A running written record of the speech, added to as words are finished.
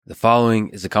The following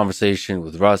is a conversation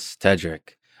with Russ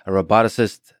Tedrick, a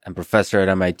roboticist and professor at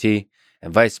MIT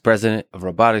and vice president of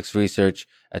robotics research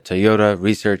at Toyota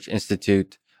Research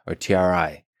Institute, or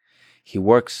TRI. He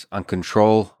works on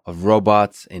control of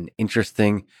robots in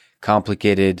interesting,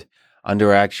 complicated,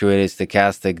 under-actuated,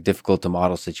 stochastic,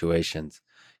 difficult-to-model situations.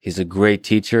 He's a great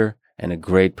teacher and a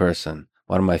great person,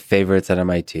 one of my favorites at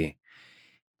MIT.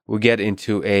 We get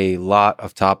into a lot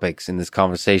of topics in this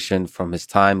conversation, from his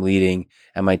time leading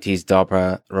MIT's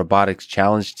DARPA Robotics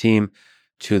Challenge team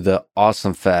to the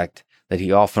awesome fact that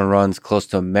he often runs close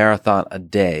to a marathon a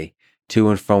day to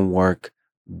and from work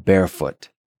barefoot.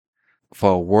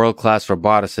 For a world-class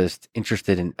roboticist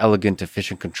interested in elegant,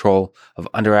 efficient control of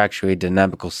under-actuated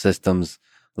dynamical systems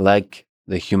like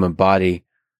the human body,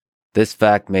 this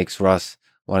fact makes Russ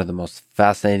one of the most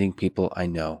fascinating people I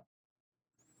know.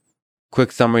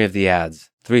 Quick summary of the ads.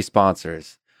 3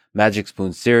 sponsors: Magic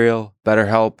Spoon Cereal,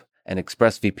 BetterHelp, and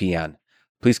ExpressVPN.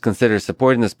 Please consider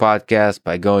supporting this podcast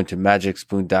by going to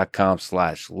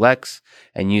magicspoon.com/Lex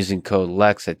and using code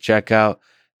LEX at checkout,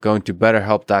 going to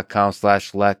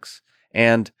betterhelp.com/Lex,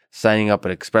 and signing up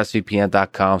at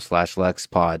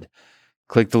expressvpn.com/LexPod.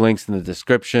 Click the links in the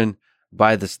description,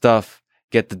 buy the stuff,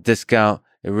 get the discount.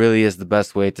 It really is the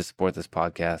best way to support this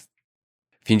podcast.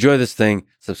 If you enjoy this thing,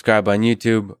 subscribe on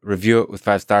YouTube, review it with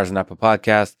 5 stars on Apple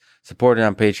Podcasts, support it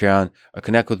on Patreon, or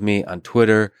connect with me on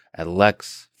Twitter at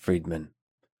Lex Friedman.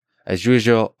 As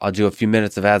usual, I'll do a few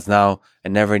minutes of ads now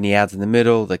and never any ads in the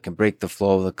middle that can break the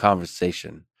flow of the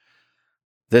conversation.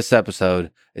 This episode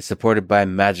is supported by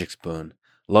Magic Spoon,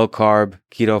 low-carb,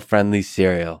 keto-friendly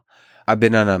cereal. I've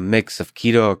been on a mix of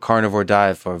keto or carnivore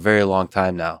diet for a very long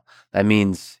time now. That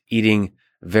means eating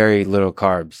very little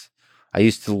carbs. I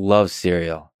used to love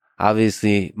cereal.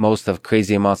 Obviously, most have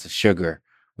crazy amounts of sugar,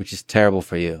 which is terrible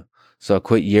for you. So I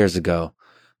quit years ago.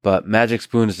 But Magic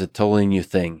Spoon is a totally new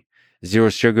thing. 0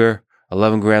 sugar,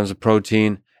 11 grams of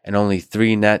protein, and only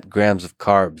 3 net grams of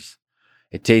carbs.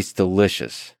 It tastes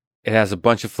delicious. It has a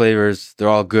bunch of flavors. They're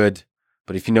all good.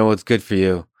 But if you know what's good for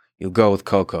you, you'll go with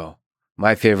cocoa.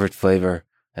 My favorite flavor,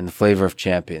 and the flavor of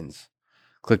champions.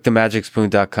 Click the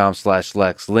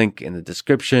magicspoon.com/Lex link in the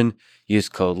description. Use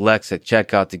code LEX at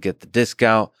checkout to get the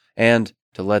discount and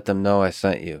to let them know I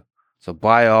sent you. So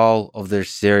buy all of their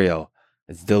cereal.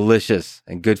 It's delicious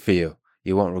and good for you.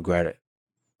 You won't regret it.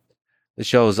 The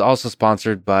show is also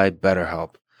sponsored by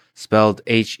BetterHelp, spelled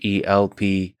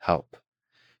HELP help.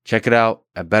 Check it out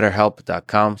at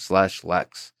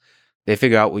betterhelp.com/Lex. They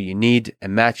figure out what you need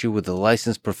and match you with a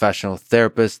licensed professional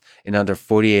therapist in under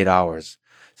 48 hours.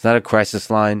 It's not a crisis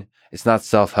line. It's not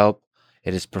self-help.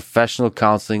 It is professional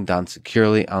counseling done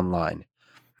securely online.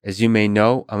 As you may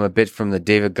know, I'm a bit from the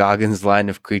David Goggins line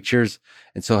of creatures,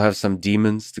 and so have some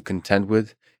demons to contend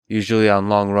with, usually on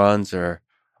long runs or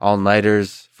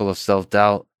all-nighters full of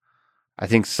self-doubt. I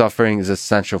think suffering is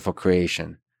essential for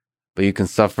creation, but you can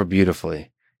suffer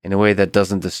beautifully in a way that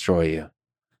doesn't destroy you.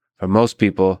 For most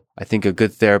people, I think a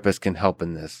good therapist can help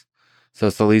in this, so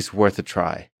it's at least worth a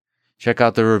try. Check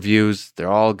out the reviews. They're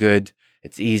all good.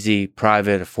 It's easy,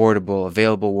 private, affordable,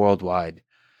 available worldwide.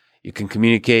 You can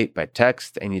communicate by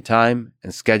text anytime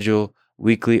and schedule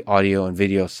weekly audio and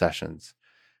video sessions.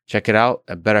 Check it out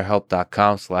at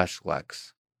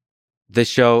betterhelp.com/Lex. This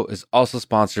show is also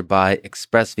sponsored by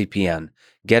ExpressVPN.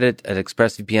 Get it at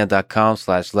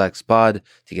expressvpn.com/LexPod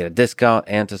to get a discount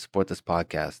and to support this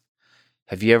podcast.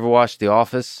 Have you ever watched The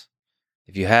Office?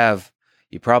 If you have,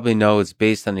 you probably know it's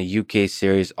based on a UK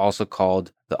series also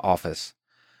called The Office.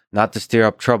 Not to stir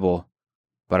up trouble,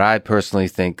 but I personally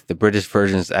think the British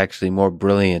version is actually more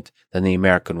brilliant than the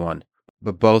American one.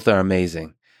 But both are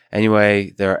amazing.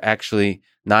 Anyway, there are actually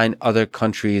 9 other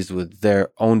countries with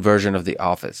their own version of The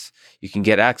Office. You can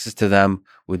get access to them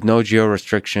with no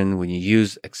geo-restriction when you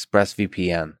use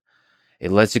ExpressVPN.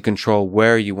 It lets you control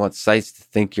where you want sites to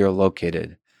think you're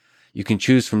located. You can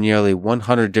choose from nearly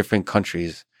 100 different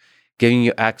countries, giving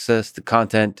you access to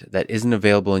content that isn't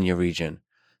available in your region.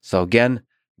 So again,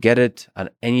 get it on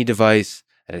any device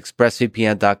at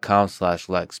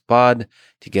expressvpn.com/LexPod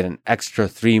to get an extra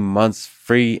 3 months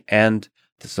free and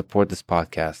to support this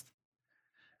podcast.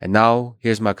 And now,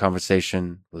 here's my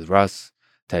conversation with Russ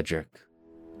Tedrick.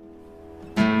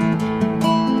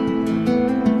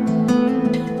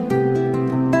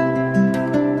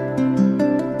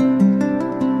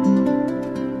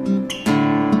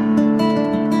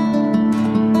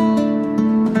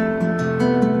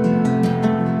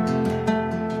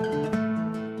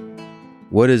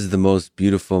 What is the most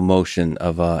beautiful motion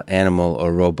of an animal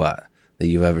or robot that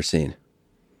you've ever seen?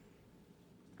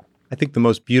 I think the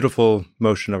most beautiful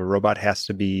motion of a robot has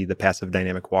to be the passive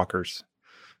dynamic walkers.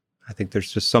 I think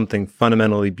there's just something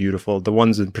fundamentally beautiful. The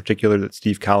ones in particular that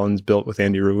Steve Collins built with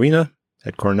Andy Ruina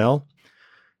at Cornell,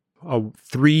 a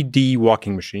 3D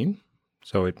walking machine.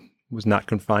 So it was not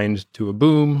confined to a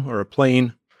boom or a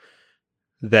plane,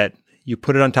 that you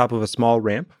put it on top of a small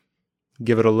ramp,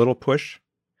 give it a little push.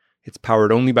 It's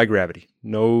powered only by gravity.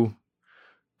 No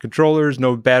controllers,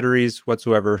 no batteries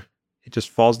whatsoever. It just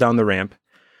falls down the ramp.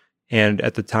 And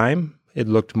at the time, it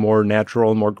looked more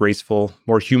natural, more graceful,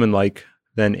 more human-like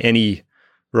than any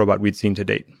robot we'd seen to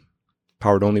date,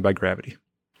 powered only by gravity.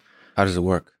 How does it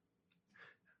work?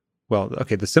 Well,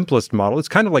 okay, the simplest model, it's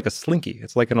kind of like a slinky.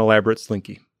 It's like an elaborate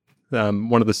slinky.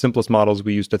 One of the simplest models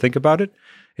we use to think about it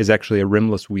is actually a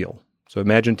rimless wheel. So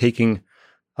imagine taking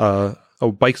a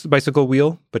bicycle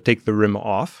wheel, but take the rim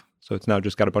off. So it's now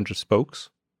just got a bunch of spokes.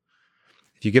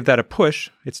 If you give that a push,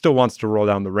 it still wants to roll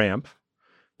down the ramp.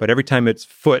 But every time its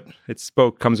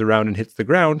spoke comes around and hits the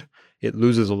ground, it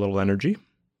loses a little energy.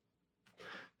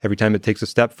 Every time it takes a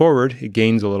step forward, it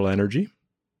gains a little energy.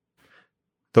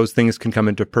 Those things can come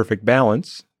into perfect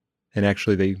balance, and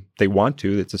actually they want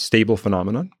to. It's a stable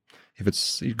phenomenon. If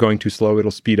it's going too slow,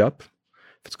 it'll speed up.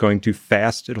 If it's going too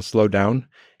fast, it'll slow down,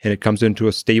 and it comes into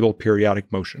a stable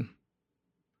periodic motion.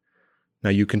 Now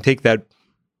you can take that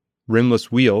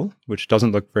rimless wheel, which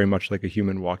doesn't look very much like a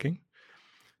human walking,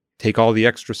 take all the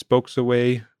extra spokes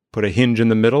away, put a hinge in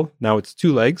the middle. Now it's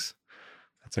 2 legs.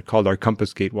 That's called our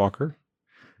compass gate walker.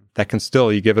 That can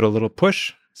still, you give it a little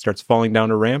push, starts falling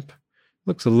down a ramp.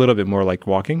 Looks a little bit more like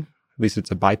walking. At least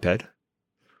it's a biped.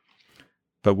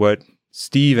 But what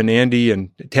Steve and Andy and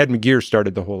Tad McGeer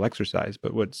started the whole exercise.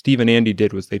 But what Steve and Andy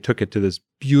did was they took it to this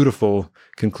beautiful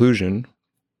conclusion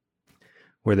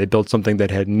where they built something that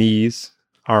had knees,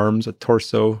 arms, a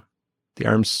torso. The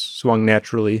arms swung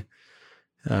naturally.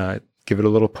 Give it a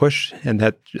little push, and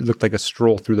that looked like a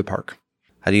stroll through the park.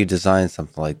 How do you design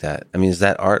something like that? I mean, is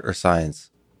that art or science?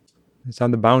 It's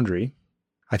on the boundary.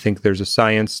 I think there's a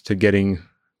science to getting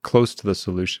close to the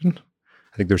solution.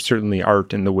 I think there's certainly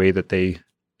art in the way that they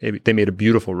made a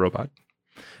beautiful robot.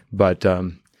 But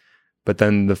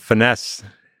then the finesse,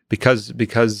 because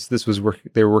this was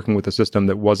they were working with a system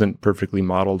that wasn't perfectly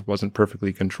modeled, wasn't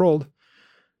perfectly controlled.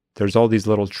 There's all these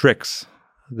little tricks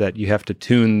that you have to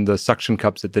tune the suction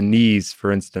cups at the knees,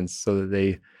 for instance, so that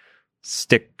they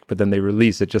stick, but then they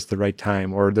release at just the right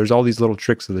time. Or there's all these little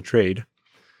tricks of the trade,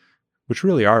 which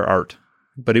really are art.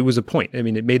 But it was a point. I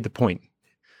mean, it made the point.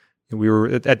 We were,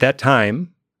 at that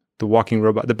time,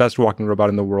 the best walking robot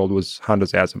in the world was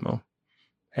Honda's Asimo.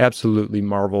 Absolutely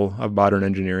marvel of modern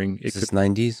engineering. Is this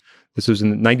 90s? This was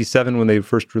in 97 when they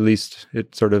first released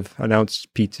it, sort of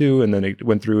announced P2, and then it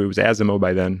went through, it was Asimo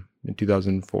by then, in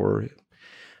 2004.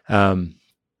 And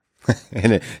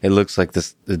it looks like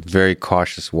this very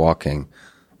cautious walking,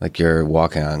 like you're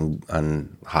walking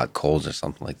on hot coals or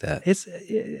something like that.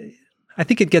 I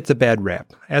think it gets a bad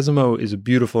rap. Asimo is a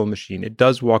beautiful machine. It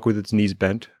does walk with its knees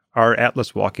bent. Our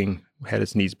Atlas walking had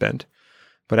its knees bent.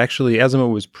 But actually,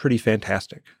 Asimo was pretty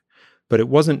fantastic. But it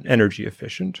wasn't energy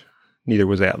efficient. Neither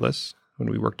was Atlas when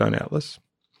we worked on Atlas.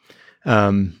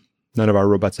 None of our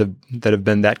robots that have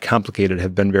been that complicated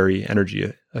have been very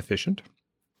energy efficient.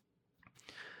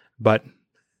 But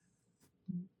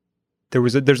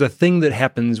there's a thing that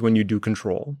happens when you do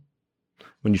control,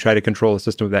 when you try to control a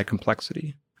system of that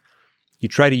complexity. You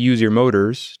try to use your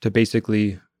motors to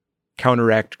basically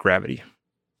counteract gravity.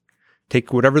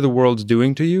 Take whatever the world's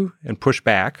doing to you and push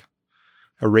back,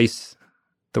 erase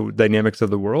the dynamics of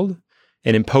the world,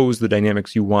 and impose the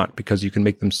dynamics you want because you can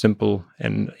make them simple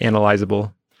and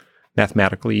analyzable,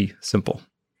 mathematically simple.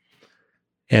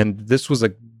 And this was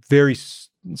a very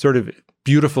sort of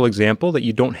beautiful example that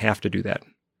you don't have to do that.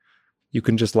 You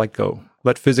can just let go.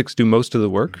 Let physics do most of the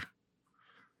work,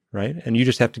 right? And you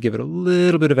just have to give it a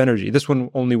little bit of energy. This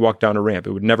one only walked down a ramp.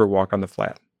 It would never walk on the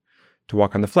flat. To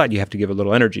walk on the flat, you have to give a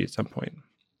little energy at some point.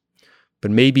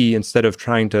 But maybe instead of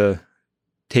trying to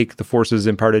take the forces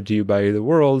imparted to you by the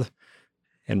world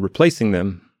and replacing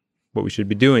them, what we should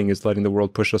be doing is letting the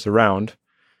world push us around,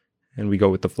 and we go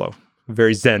with the flow.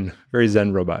 Very zen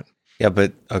robot. Yeah,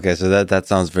 but okay, so that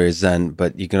sounds very zen,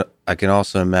 but I can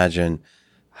also imagine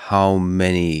how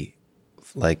many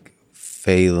like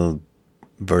failed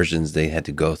versions they had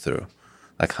to go through.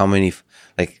 Like how many,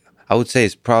 like I would say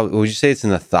would you say it's in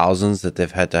the thousands that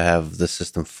they've had to have the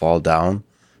system fall down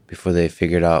before they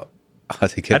figured out how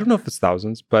to get? I don't know if it's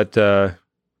thousands, but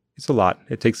it's a lot.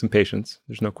 It takes some patience.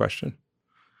 There's no question.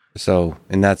 So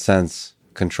in that sense,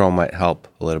 control might help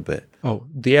a little bit. Oh,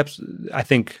 I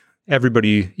think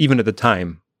everybody, even at the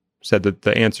time, said that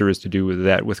the answer is to do with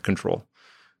that, with control.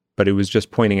 But it was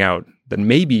just pointing out that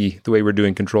maybe the way we're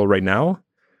doing control right now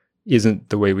isn't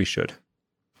the way we should.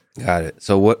 Got it.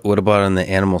 So what about on the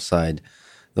animal side?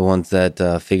 The ones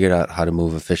that figured out how to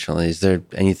move efficiently. Is there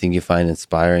anything you find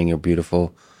inspiring or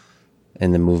beautiful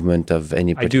in the movement of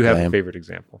any I do particular have a animal? favorite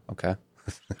example. Okay.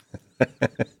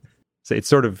 So it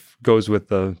sort of goes with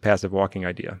the passive walking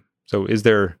idea. So is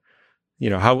there,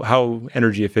 how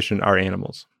energy efficient are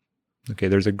animals? Okay,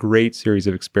 there's a great series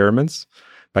of experiments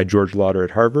by George Lauder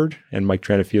at Harvard and Mike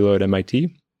Tranafilo at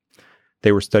MIT.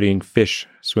 They were studying fish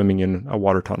swimming in a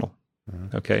water tunnel.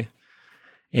 Okay.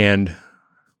 And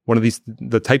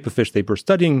the type of fish they were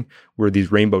studying were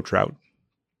these rainbow trout,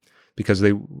 because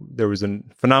there was a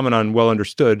phenomenon well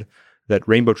understood that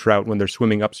rainbow trout, when they're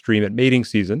swimming upstream at mating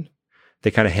season,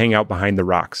 they kind of hang out behind the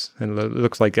rocks. And it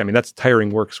looks like, that's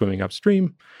tiring work swimming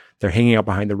upstream. They're hanging out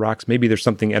behind the rocks. Maybe there's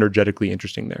something energetically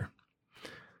interesting there.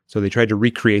 So they tried to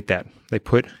recreate that. They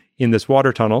put in this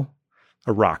water tunnel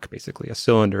a rock, basically, a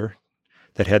cylinder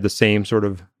that had the same sort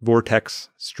of vortex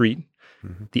street,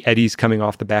 the eddies coming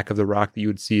off the back of the rock that you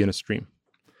would see in a stream.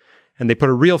 And they put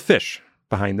a real fish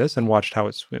behind this and watched how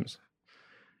it swims.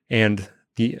 And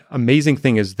the amazing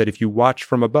thing is that if you watch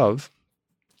from above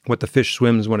what the fish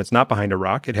swims when it's not behind a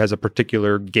rock, it has a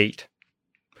particular gait.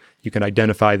 You can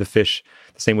identify the fish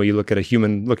the same way you look at a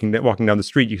human walking down the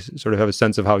street. You sort of have a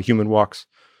sense of how a human walks.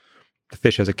 The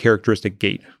fish has a characteristic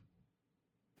gait.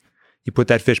 You put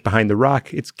that fish behind the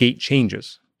rock, its gait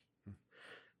changes.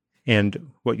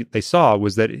 And what they saw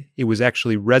was that it was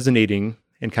actually resonating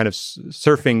and kind of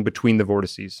surfing between the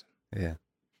vortices. Yeah.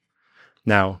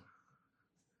 Now,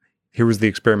 here was the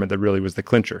experiment that really was the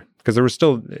clincher, because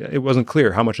it wasn't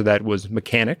clear how much of that was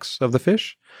mechanics of the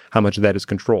fish, how much of that is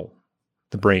control,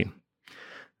 the brain.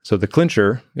 So the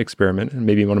clincher experiment, and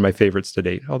maybe one of my favorites to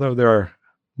date, although there are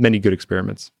many good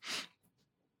experiments.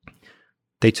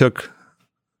 This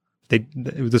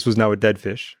was now a dead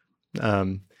fish.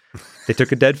 They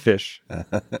took a dead fish.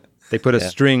 They put a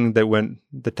string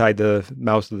that tied the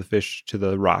mouth of the fish to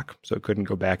the rock, so it couldn't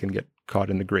go back and get caught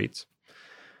in the grates.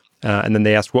 And then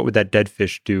they asked, what would that dead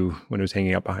fish do when it was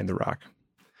hanging out behind the rock?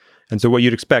 And so what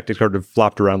you'd expect, it sort of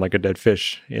flopped around like a dead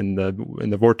fish in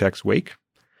the vortex wake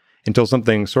until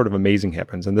something sort of amazing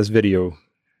happens. And this video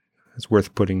is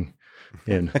worth putting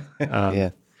in.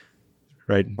 Yeah.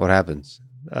 Right. What happens?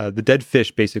 The dead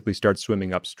fish basically starts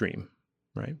swimming upstream,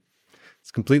 right?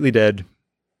 It's completely dead,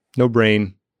 no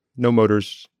brain, no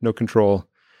motors, no control,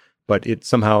 but it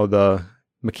somehow the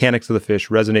mechanics of the fish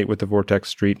resonate with the vortex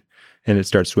street, and it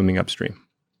starts swimming upstream.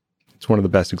 It's one of the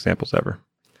best examples ever.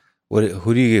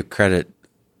 Who do you give credit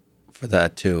for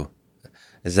that to?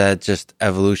 Is that just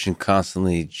evolution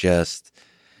constantly just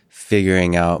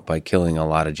figuring out by killing a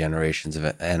lot of generations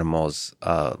of animals,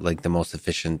 like the most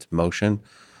efficient motion?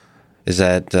 Is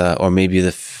that, or maybe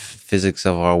the physics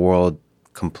of our world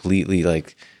completely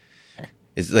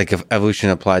it's like if evolution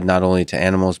applied not only to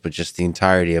animals, but just the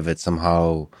entirety of it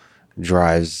somehow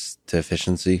drives to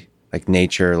efficiency, like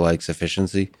nature likes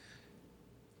efficiency?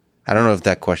 I don't know if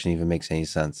that question even makes any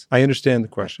sense. I understand the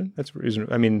question. That's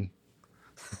reasonable.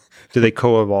 Do they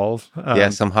co-evolve? Yeah,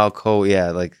 somehow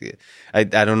I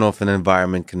don't know if an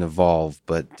environment can evolve,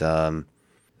 but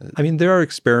there are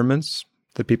experiments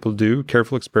that people do,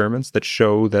 careful experiments that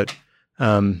show that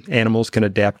animals can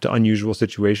adapt to unusual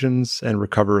situations and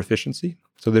recover efficiency.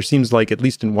 So there seems like, at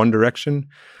least in one direction,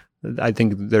 I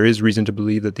think there is reason to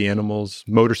believe that the animal's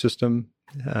motor system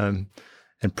and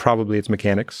probably its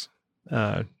mechanics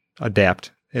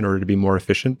adapt in order to be more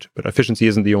efficient. But efficiency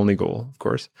isn't the only goal, of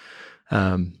course.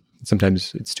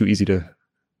 Sometimes it's too easy to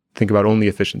think about only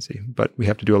efficiency, but we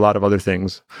have to do a lot of other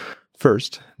things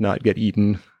first, not get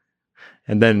eaten,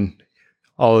 and then,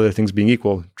 all other things being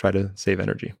equal, try to save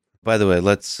energy. By the way,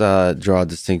 let's draw a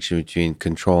distinction between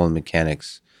control and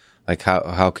mechanics. Like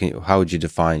how would you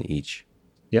define each?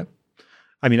 Yeah,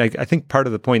 I think part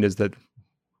of the point is that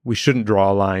we shouldn't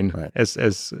draw a line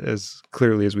as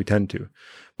clearly as we tend to.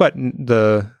 But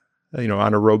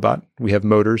on a robot, we have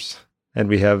motors and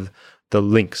we have the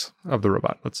links of the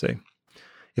robot. Let's say,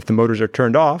 if the motors are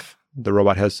turned off, the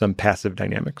robot has some passive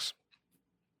dynamics.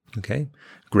 Okay,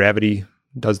 gravity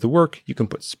does the work. You can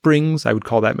put springs. I would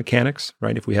call that mechanics,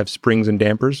 right? If we have springs and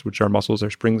dampers, which our muscles are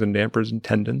springs and dampers and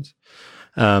tendons.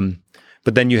 But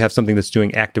then you have something that's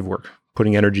doing active work,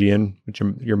 putting energy in, which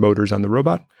are your motors on the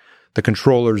robot. The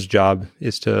controller's job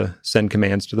is to send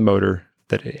commands to the motor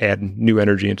that add new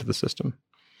energy into the system,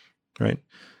 right?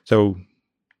 So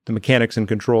the mechanics and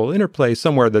control interplay,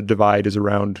 somewhere the divide is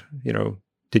around,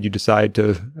 did you decide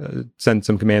to send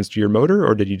some commands to your motor,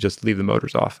 or did you just leave the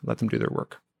motors off and let them do their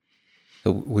work?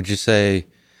 So would you say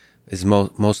is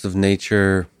most of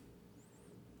nature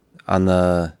on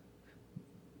the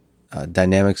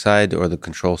dynamic side or the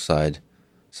control side?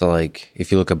 So like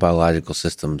if you look at biological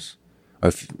systems, or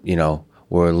if,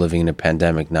 we're living in a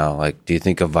pandemic now, like do you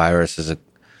think a virus is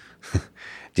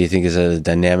do you think is it a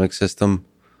dynamic system,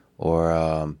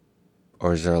 or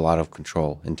is there a lot of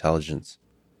control, intelligence?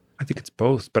 I think it's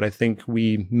both, but I think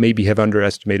we maybe have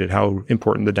underestimated how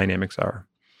important the dynamics are,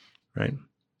 right?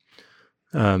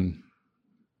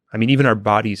 I mean, even our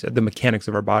bodies, the mechanics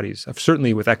of our bodies,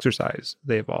 certainly with exercise,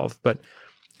 they evolve. But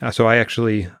so I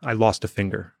lost a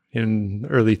finger in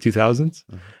early 2000s,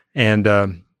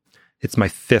 and it's my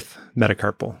 5th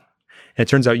metacarpal. And it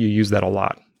turns out you use that a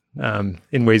lot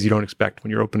in ways you don't expect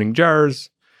when you're opening jars.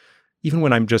 Even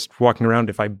when I'm just walking around,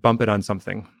 if I bump it on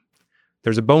something,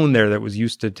 there's a bone there that was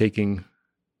used to taking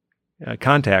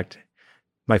contact.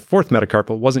 My 4th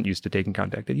metacarpal wasn't used to taking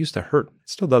contact. It used to hurt. It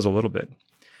still does a little bit.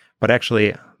 But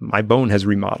actually, my bone has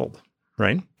remodeled,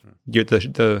 right?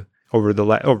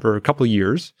 Over a couple of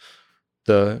years,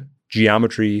 the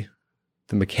geometry,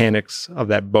 the mechanics of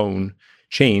that bone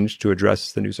changed to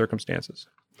address the new circumstances.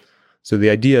 So the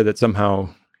idea that somehow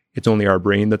it's only our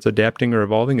brain that's adapting or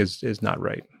evolving is not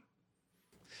right.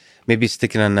 Maybe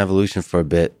sticking on evolution for a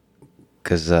bit,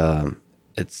 because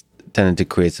it's tended to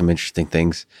create some interesting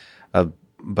things.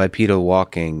 Bipedal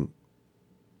walking.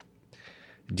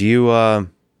 Do you?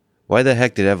 Why the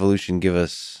heck did evolution give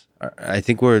us? I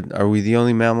think are we the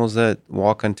only mammals that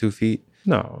walk on 2 feet?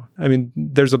 No, I mean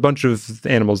there's a bunch of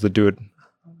animals that do it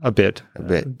a bit.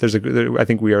 I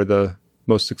think we are the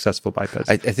most successful bipeds.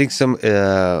 I think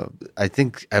I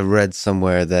think I read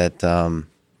somewhere that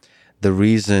the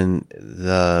reason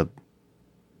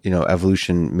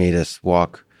evolution made us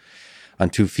walk on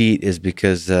 2 feet is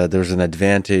because there's an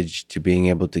advantage to being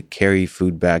able to carry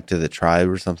food back to the tribe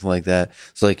or something like that.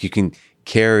 So like you can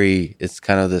carry, it's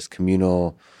kind of this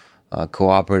communal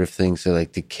cooperative thing. So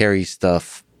like to carry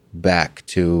stuff back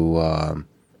to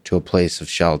a place of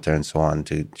shelter and so on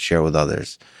to share with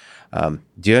others.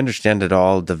 Do you understand at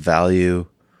all the value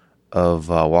of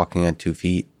walking on 2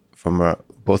 feet from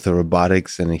both a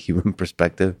robotics and a human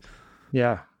perspective?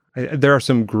 Yeah. There are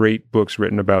some great books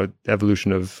written about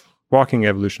evolution of walking,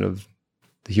 evolution of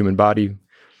the human body.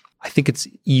 I think it's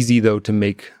easy, though, to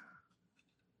make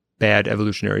bad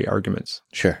evolutionary arguments.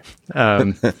 Sure.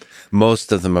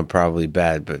 Most of them are probably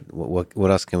bad, but what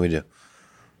else can we do?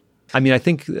 I mean, I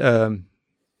think a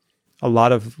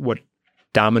lot of what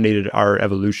dominated our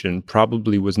evolution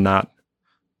probably was not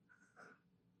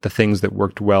the things that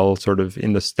worked well sort of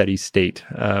in the steady state.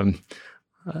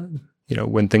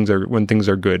 When things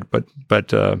are good.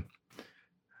 But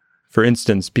for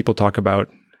instance, people talk about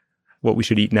what we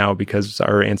should eat now because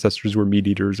our ancestors were meat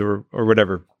eaters or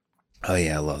whatever. Oh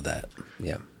yeah, I love that.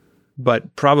 Yeah.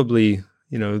 But probably,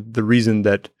 the reason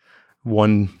that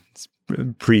one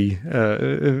pre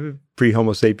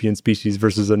Homo sapien species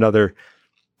versus another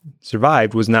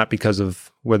survived was not because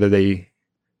of whether they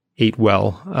ate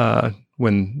well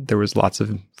when there was lots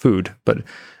of food, but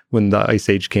when the Ice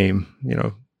Age came,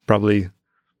 probably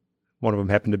one of them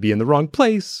happened to be in the wrong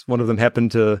place. One of them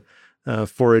happened to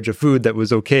forage a food that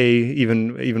was okay,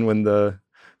 even when the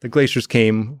glaciers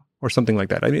came, or something like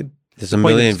that. I mean, there's a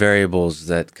million variables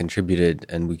that contributed,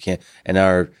 and we can't. And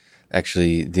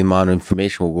the amount of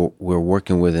information we're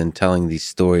working with and telling these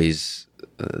stories,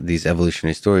 these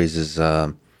evolutionary stories, is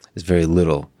very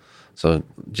little. So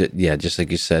just like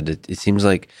you said, it seems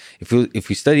like if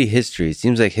we study history, it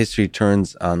seems like history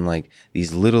turns on like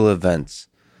these little events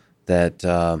that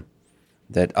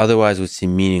otherwise would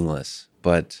seem meaningless,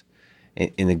 but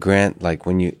in the grand, like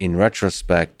in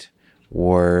retrospect,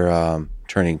 were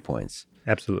turning points.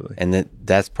 Absolutely. And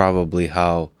that's probably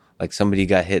how, like, somebody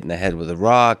got hit in the head with a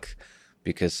rock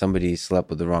because somebody slept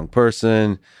with the wrong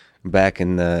person back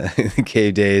in the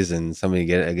cave days, and somebody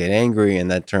get angry,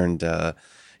 and that turned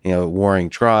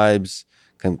warring tribes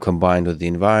combined with the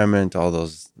environment, all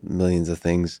those millions of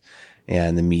things.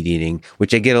 And the meat eating,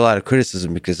 which I get a lot of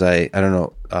criticism because I don't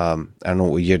know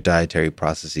what your dietary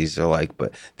processes are like,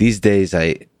 but these days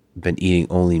I've been eating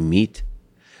only meat,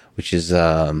 which is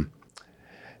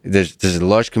there's a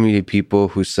large community of people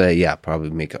who say,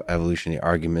 probably make evolutionary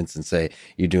arguments and say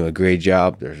you're doing a great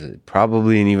job. There's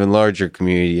probably an even larger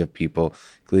community of people,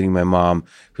 including my mom,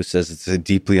 who says it's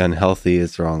deeply unhealthy,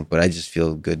 it's wrong, but I just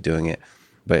feel good doing it.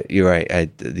 But you're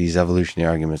right, these evolutionary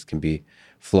arguments can be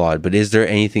flawed. But is there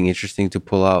anything interesting to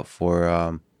pull out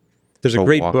for there's a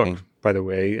great walking? book, by the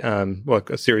way,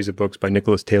 a series of books by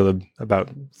Nicholas Taleb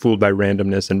about Fooled by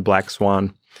Randomness and Black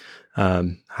Swan.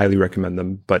 Highly recommend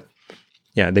them. But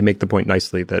yeah, they make the point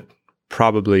nicely that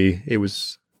probably it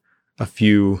was a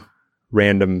few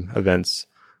random events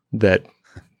that,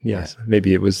 yes,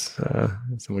 maybe it was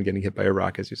someone getting hit by a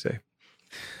rock, as you say.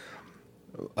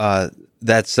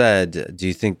 That said, do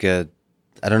you think, I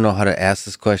don't know how to ask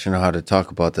this question or how to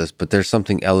talk about this, but there's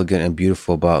something elegant and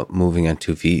beautiful about moving on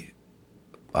 2 feet.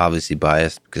 Obviously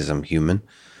biased because I'm human.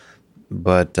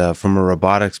 But from a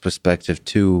robotics perspective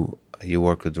too, you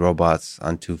work with robots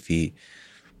on 2 feet.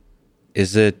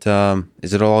 Is it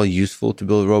all useful to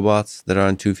build robots that are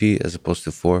on 2 feet as opposed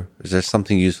to 4? Is there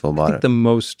something useful about it? The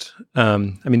most,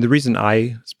 the reason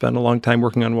I spent a long time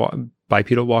working on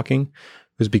bipedal walking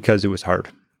was because it was hard.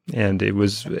 And it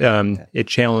was, it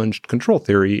challenged control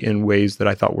theory in ways that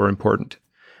I thought were important.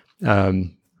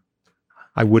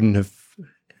 I wouldn't have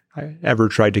ever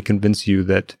tried to convince you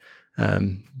that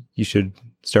you should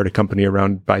start a company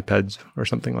around bipeds or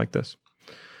something like this.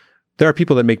 There are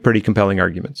people that make pretty compelling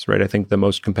arguments, right? I think the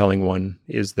most compelling one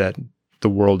is that the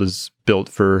world is built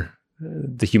for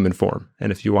the human form.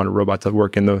 And if you want a robot to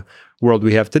work in the world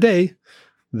we have today,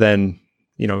 then,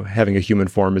 having a human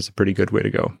form is a pretty good way to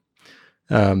go.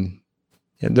 And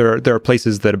there are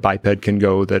places that a biped can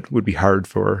go that would be hard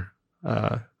for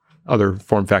other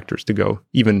form factors to go,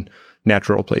 even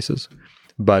natural places.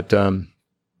 But,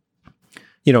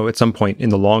 at some point in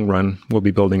the long run, we'll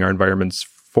be building our environments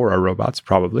for our robots,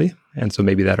 probably. And so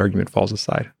maybe that argument falls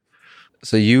aside.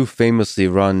 So you famously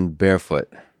run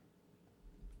barefoot.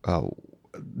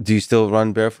 Do you still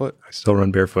run barefoot? I still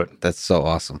run barefoot. That's so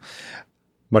awesome.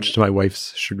 Much to my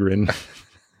wife's chagrin.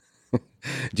 Do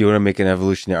you want to make an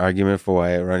evolutionary argument for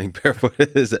why running barefoot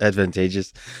is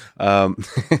advantageous?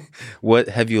 What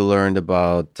have you learned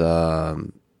about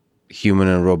human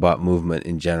and robot movement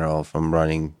in general from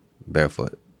running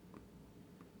barefoot?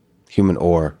 Human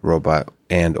or robot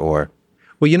or?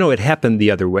 Well, it happened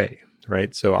the other way,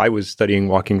 right? So I was studying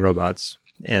walking robots,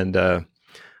 and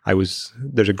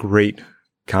there's a great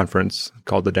conference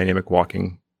called the Dynamic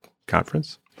Walking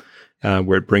Conference,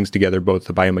 where it brings together both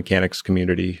the biomechanics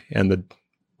community and the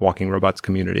walking robots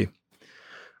community.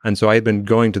 And so I had been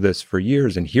going to this for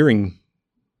years and hearing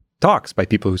talks by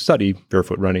people who study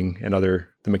barefoot running and the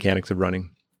mechanics of running.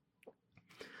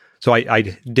 So I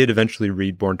did eventually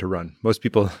read Born to Run. Most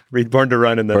people read Born to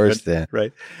Run and then first, yeah.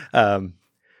 Right.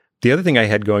 The other thing I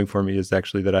had going for me is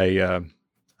actually that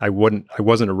I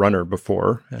wasn't a runner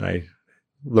before, and I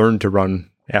learned to run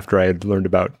after I had learned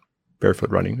about barefoot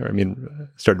running,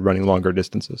 started running longer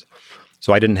distances.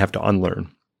 So I didn't have to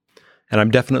unlearn. And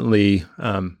I'm definitely,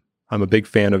 I'm a big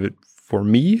fan of it for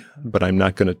me, but I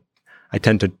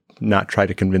tend to not try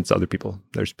to convince other people.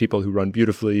 There's people who run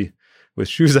beautifully with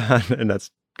shoes on, and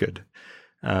that's good.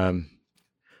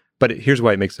 But here's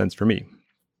why it makes sense for me.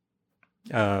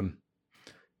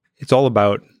 It's all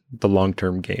about the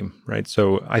long-term game, right?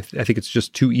 So I think it's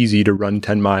just too easy to run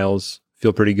 10 miles,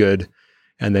 feel pretty good,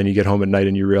 and then you get home at night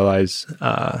and you realize,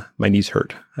 my knees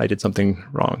hurt. I did something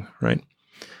wrong, right?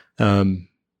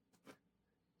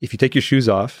 If you take your shoes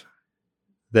off,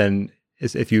 then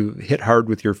if you hit hard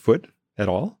with your foot at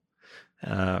all,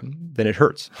 then it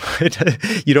hurts.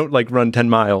 You don't run 10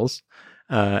 miles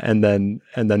and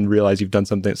then realize you've done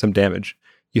some damage.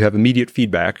 You have immediate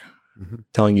feedback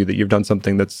telling you that you've done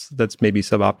something that's maybe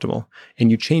suboptimal, and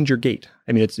you change your gait.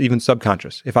 It's even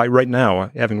subconscious. If I right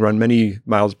now, having run many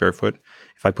miles barefoot,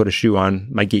 if I put a shoe on,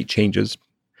 my gait changes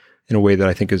in a way that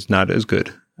I think is not as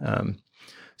good.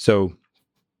 So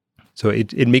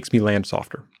it makes me land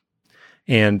softer.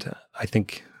 And I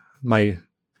think my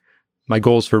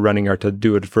goals for running are to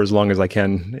do it for as long as I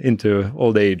can into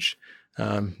old age,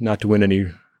 not to win any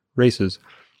races.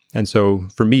 And so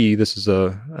for me, this is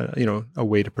a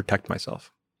way to protect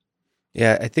myself.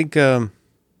 Yeah, I think,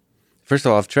 first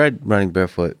of all, I've tried running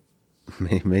barefoot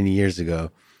many years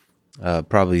ago,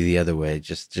 probably the other way,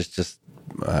 just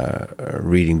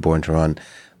reading Born to Run.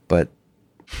 But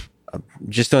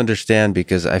just to understand,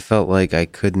 because I felt like I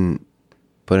couldn't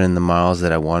put in the miles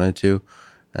that I wanted to.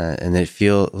 And it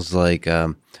feels like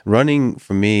running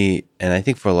for me, and I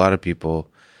think for a lot of people,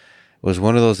 was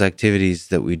one of those activities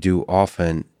that we do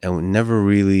often and we never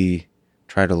really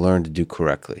try to learn to do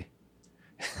correctly.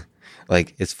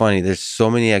 It's funny, there's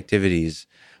so many activities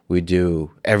we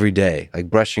do every day, like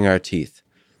brushing our teeth,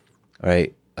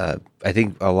 right? I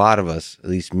think a lot of us, at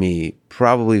least me,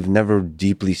 probably have never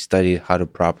deeply studied how to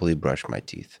properly brush my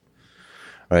teeth,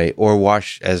 right? Or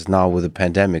wash, as now with the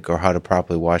pandemic, or how to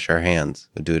properly wash our hands.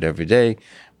 We do it every day,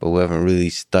 but we haven't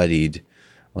really studied,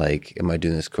 am I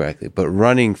doing this correctly? But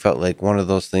running felt like one of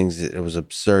those things that it was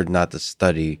absurd not to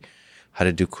study how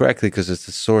to do correctly, because it's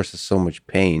the source of so much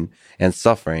pain and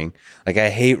suffering. I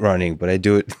hate running, but I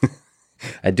do it.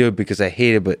 I do it because I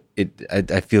hate it, but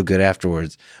I feel good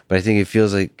afterwards. But I think it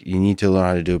feels like you need to learn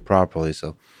how to do it properly.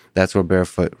 So that's where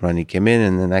barefoot running came in.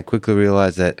 And then I quickly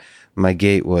realized that my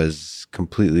gait was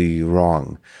completely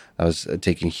wrong. I was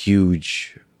taking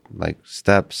huge like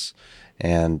steps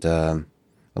and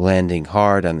landing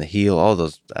hard on the heel, all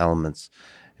those elements.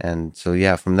 And so,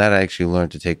 yeah, from that, I actually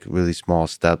learned to take really small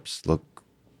steps. Look,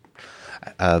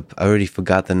 I already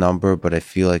forgot the number, but I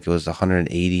feel like it was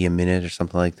 180 a minute or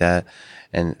something like that.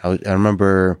 And I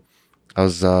remember I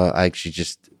actually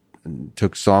just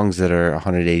took songs that are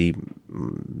 180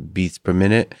 beats per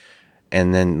minute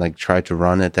and then like tried to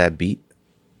run at that beat.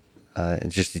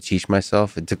 Just to teach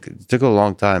myself. It took a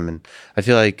long time, and I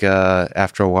feel like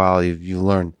after a while you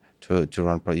learn to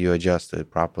run. You adjust it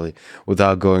properly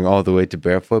without going all the way to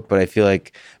barefoot. But I feel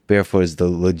like barefoot is the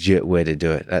legit way to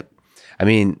do it. I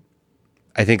mean,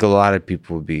 I think a lot of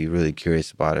people would be really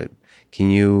curious about it. Can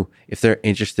you, if they're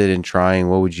interested in trying,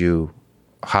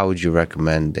 how would you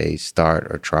recommend they start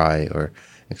or try or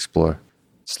explore?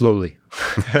 Slowly.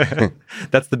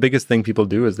 That's the biggest thing people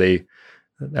do is they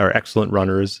are excellent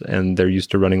runners and they're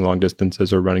used to running long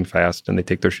distances or running fast, and they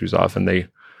take their shoes off and they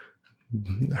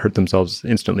hurt themselves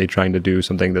instantly trying to do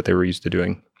something that they were used to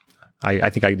doing.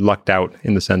 I think I lucked out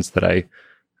in the sense that I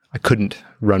couldn't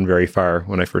run very far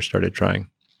when I first started trying.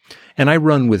 And I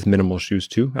run with minimal shoes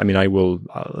too. I mean, I will,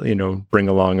 bring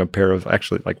along a pair of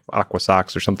actually like aqua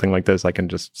socks or something like this I can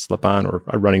just slip on, or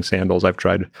running sandals. I've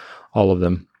tried all of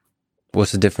them.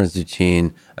 What's the difference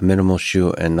between a minimal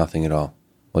shoe and nothing at all?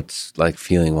 What's like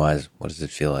feeling wise? What does it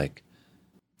feel like?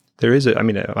 There is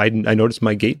I noticed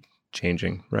my gait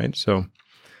changing, right? So,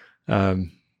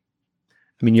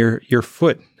 your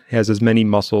foot has as many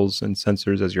muscles and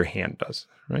sensors as your hand does,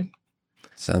 right?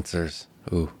 Sensors.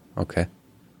 Ooh, okay.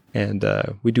 And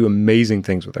we do amazing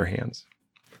things with our hands.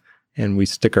 And we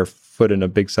stick our foot in a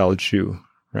big solid shoe,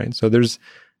 right? So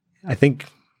I think,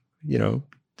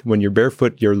 when you're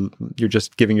barefoot, you're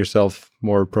just giving yourself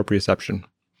more proprioception.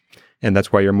 And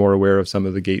that's why you're more aware of some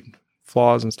of the gait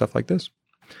flaws and stuff like this.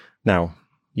 Now,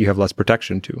 you have less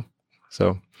protection too.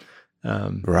 So,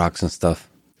 rocks and stuff.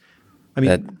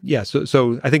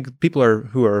 So I think people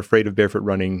who are afraid of barefoot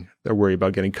running are worried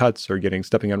about getting cuts or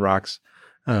stepping on rocks.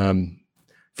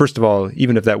 First of all,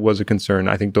 even if that was a concern,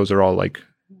 I think those are all like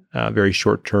very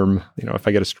short term. If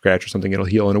I get a scratch or something, it'll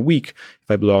heal in a week. If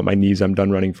I blow out my knees, I'm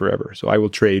done running forever. So I will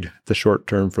trade the short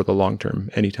term for the long term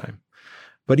anytime.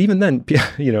 But even then,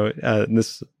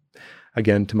 this,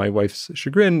 again, to my wife's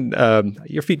chagrin,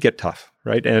 your feet get tough,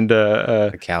 right? And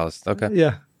calloused. Okay.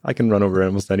 Yeah, I can run over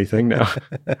almost anything now.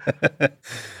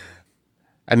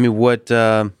 I mean, what?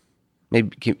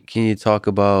 Maybe can you talk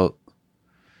about?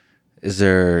 Is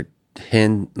there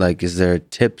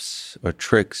tips or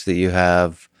tricks that you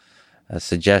have,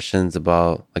 suggestions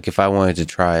about? Like, if I wanted to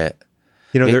try it,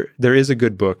 there is a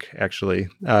good book actually.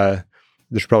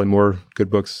 There's probably more good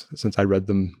books since I read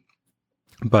them,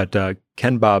 but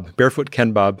Barefoot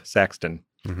Ken Bob Saxton.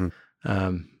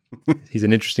 Mm-hmm. He's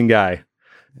an interesting guy,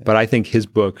 but I think his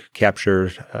book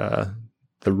captured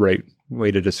the right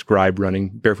way to describe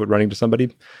barefoot running to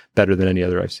somebody better than any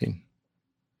other I've seen.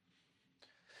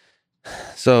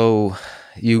 So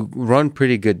you run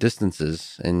pretty good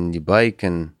distances and you bike,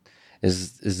 and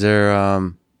is there,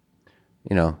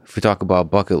 if we talk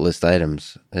about bucket list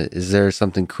items, is there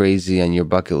something crazy on your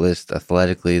bucket list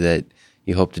athletically that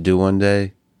you hope to do one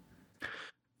day?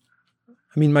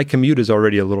 I mean, my commute is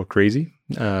already a little crazy.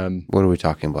 What are we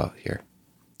talking about here?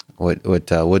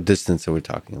 What distance are we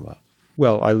talking about?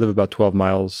 Well, I live about 12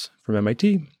 miles from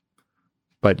MIT,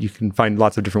 but you can find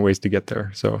lots of different ways to get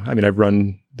there. So, I've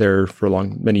run there for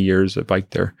many years. I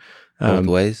biked there. Both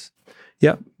ways?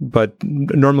 Yeah, but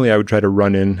normally I would try to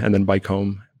run in and then bike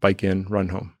home, bike in, run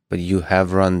home. But you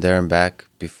have run there and back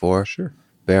before? Sure.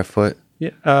 Barefoot?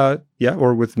 Yeah,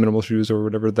 or with minimal shoes or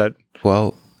whatever that.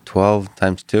 12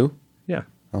 times 2? Yeah.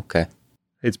 Okay.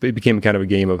 It became kind of a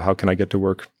game of how can I get to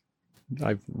work.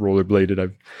 I've rollerbladed,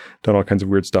 I've done all kinds of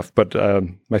weird stuff. But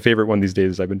my favorite one these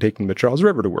days is I've been taking the Charles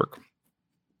River to work.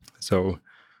 So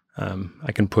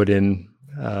I can put in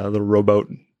a little rowboat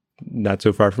not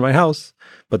so far from my house,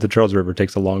 but the Charles River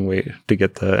takes a long way to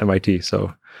get to MIT.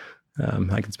 So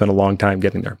I can spend a long time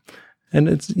getting there. And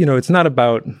it's not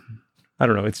about, I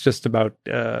don't know, it's just about,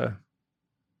 I've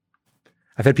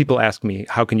had people ask me,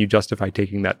 how can you justify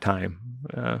taking that time?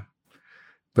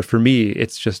 But for me,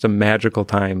 it's just a magical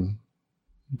time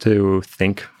to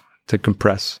think, to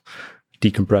decompress.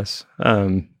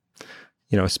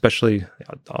 Especially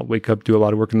I'll wake up, do a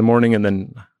lot of work in the morning, and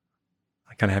then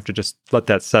I kind of have to just let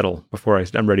that settle before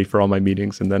I'm ready for all my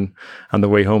meetings. And then on the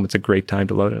way home, it's a great time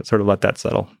to let that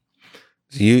settle.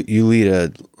 So you lead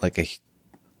a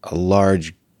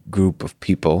large group of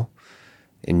people.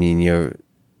 I mean,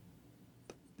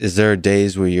 is there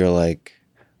days where you're like,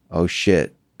 oh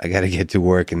shit, I got to get to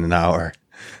work in an hour?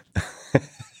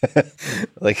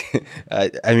 Like,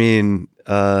 I mean,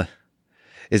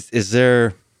 is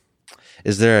there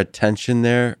a tension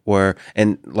there where,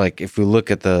 and like, if we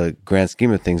look at the grand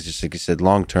scheme of things, just like you said,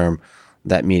 long term,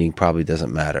 that meeting probably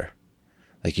doesn't matter.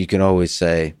 Like, you can always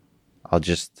say,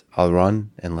 I'll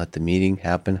run and let the meeting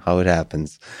happen how it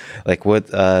happens. Like,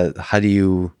 how do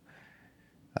you,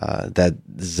 that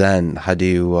Zen,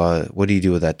 what do you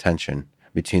do with that tension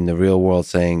between the real world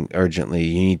saying urgently,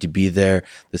 you need to be there,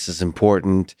 this is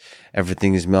important,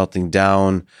 everything is melting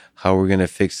down, how we're going to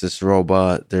fix this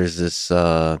robot, there's this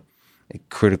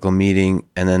critical meeting,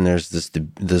 and then there's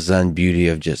the Zen beauty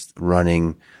of just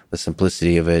running, the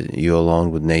simplicity of it, you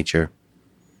alone with nature.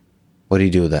 What do you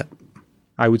do with that?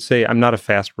 I would say I'm not a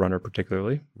fast runner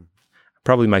particularly.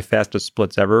 Probably my fastest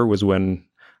splits ever was when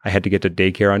I had to get to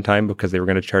daycare on time because they were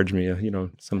going to charge me,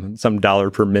 some dollar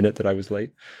per minute that I was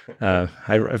late.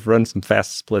 I've run some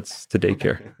fast splits to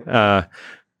daycare,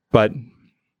 but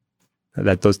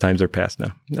those times are past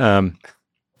now.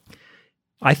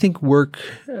 I think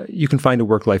you can find a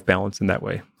work-life balance in that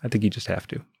way. I think you just have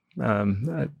to.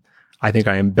 I think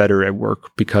I am better at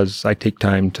work because I take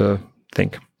time to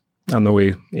think on the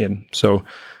way in. So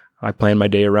I plan my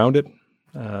day around it,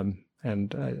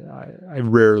 and I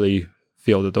rarely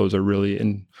feel that those are really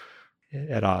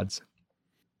at odds.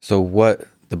 So what,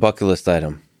 the bucket list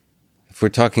item, if we're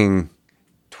talking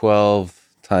 12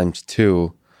 times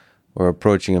 2, we're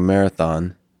approaching a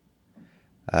marathon.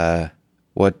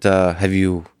 What have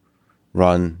you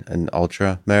run an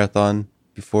ultra marathon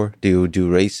before? Do you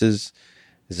do races?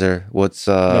 Is there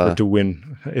never to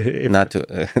win? Not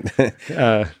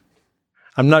to.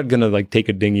 I'm not gonna take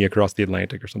a dinghy across the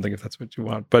Atlantic or something if that's what you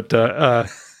want.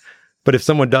 But if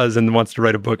someone does and wants to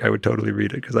write a book, I would totally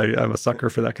read it because I'm a sucker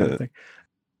for that kind of thing.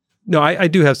 No, I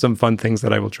do have some fun things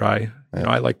that I will try. Yeah.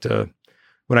 I like to,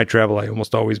 when I travel, I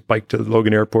almost always bike to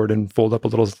Logan Airport and fold up a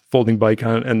little folding bike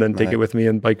and then take it with me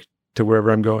and bike to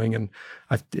wherever I'm going. And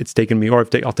it's taken me, or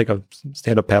I'll take a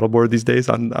stand-up paddleboard these days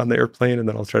on the airplane, and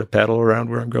then I'll try to paddle around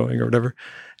where I'm going or whatever.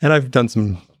 And I've done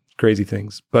some crazy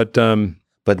things, but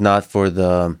not for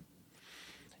the,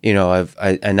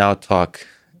 I now talk,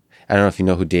 I don't know if you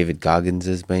know who David Goggins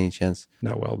is by any chance.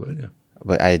 Not well, but yeah.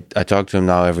 But I talk to him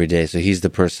now every day. So he's the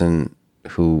person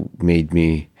who made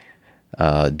me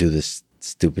do this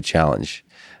stupid challenge.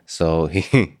 So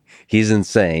he's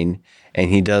insane, and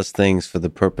he does things for the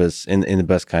purpose in the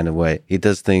best kind of way. He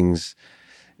does things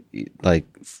like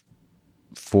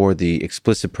for the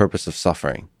explicit purpose of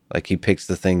suffering. Like, he picks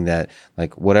the thing that,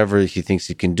 like, whatever he thinks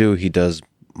he can do, he does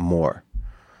more.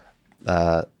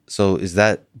 So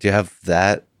do you have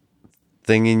that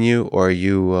thing in you, or are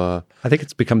you? I think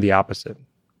it's become the opposite.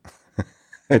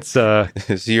 It's so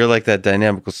you're like that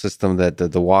dynamical system, that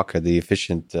the walker, the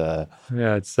efficient.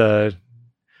 It's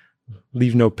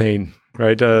leave no pain,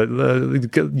 right?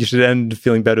 You should end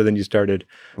feeling better than you started.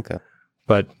 Okay,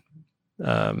 but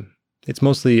it's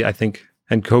mostly, I think,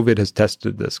 and COVID has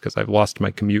tested this because I've lost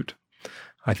my commute.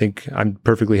 I think I'm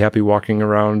perfectly happy walking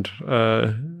around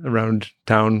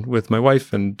town with my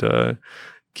wife and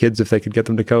kids if they could get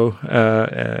them to go.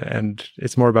 And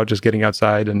it's more about just getting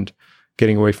outside and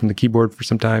getting away from the keyboard for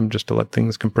some time just to let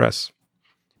things compress.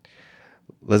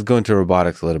 Let's go into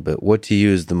robotics a little bit. What to you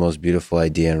is the most beautiful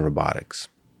idea in robotics?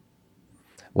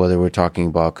 Whether we're talking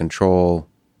about control,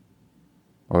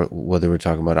 or whether we're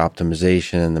talking about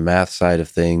optimization and the math side of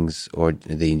things, or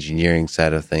the engineering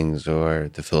side of things, or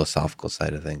the philosophical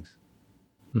side of things.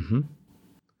 Mm-hmm.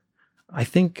 I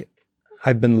think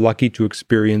I've been lucky to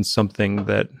experience something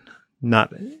that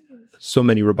not so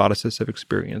many roboticists have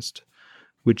experienced,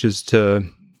 which is to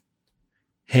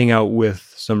hang out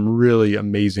with some really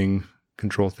amazing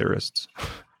control theorists.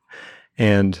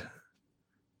 And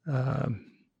the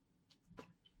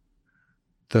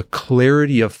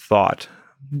clarity of thought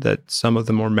that some of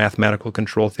the more mathematical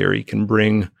control theory can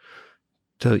bring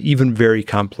to even very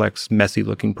complex,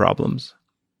 messy-looking problems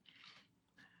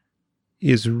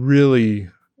it really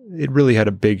had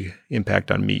a big impact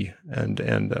on me. And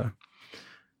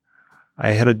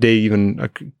I had a day even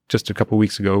just a couple of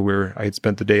weeks ago where I had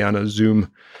spent the day on a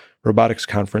Zoom robotics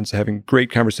conference, having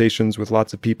great conversations with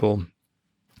lots of people.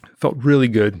 Felt really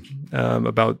good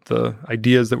about the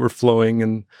ideas that were flowing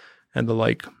and the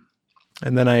like.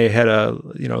 And then I had a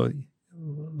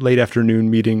late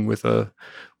afternoon meeting with one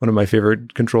of my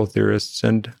favorite control theorists,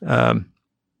 and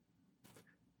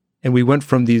we went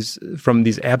from these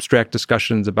abstract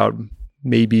discussions about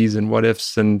maybes and what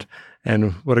ifs and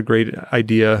what a great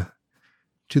idea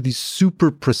to these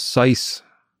super precise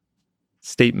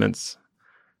statements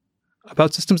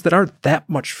about systems that aren't that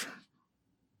much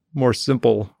more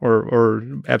simple or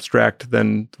abstract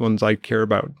than the ones I care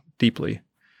about deeply.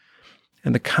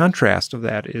 And the contrast of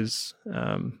that is,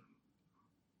 I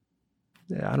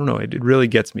don't know, it really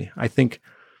gets me. I think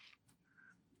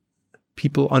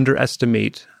people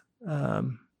underestimate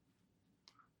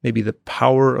maybe the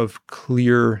power of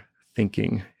clear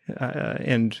thinking.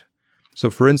 And so,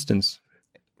 for instance,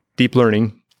 deep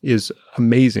learning is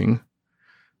amazing.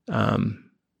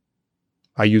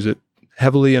 I use it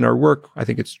heavily in our work. I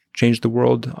think it's changed the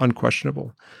world,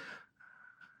 unquestionable.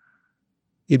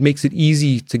 It makes it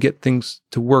easy to get things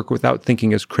to work without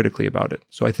thinking as critically about it.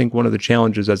 So I think one of the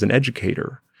challenges as an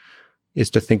educator is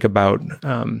to think about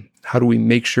how do we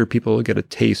make sure people get a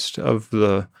taste of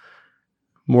the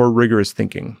more rigorous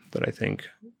thinking that I think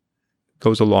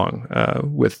goes along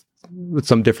with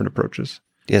some different approaches.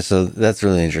 Yeah, so that's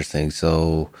really interesting.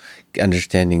 So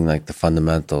understanding like the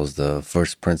fundamentals, the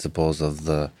first principles of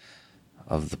the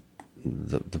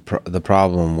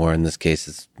problem, where in this case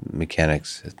it's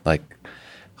mechanics, it's like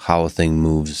how a thing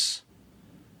moves,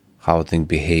 how a thing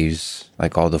behaves,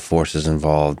 like all the forces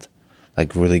involved,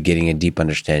 like really getting a deep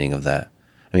understanding of that.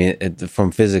 I mean,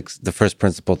 from physics, the first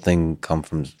principle thing come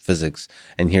from physics,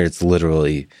 and here it's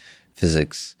literally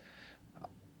physics.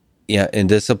 Yeah, and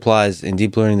this applies in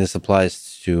deep learning. This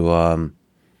applies to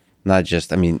not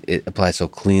just, I mean, it applies so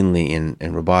cleanly in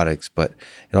robotics, but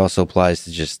it also applies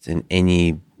to just in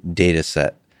any data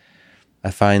set.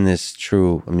 I find this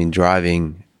true. I mean,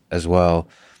 driving as well.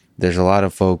 There's a lot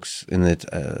of folks in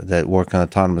that work on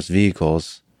autonomous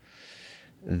vehicles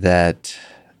that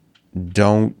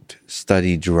don't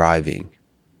study driving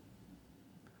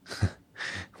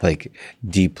like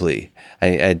deeply.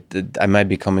 I might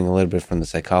be coming a little bit from the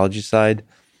psychology side,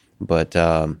 but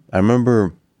I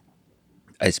remember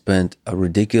I spent a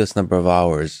ridiculous number of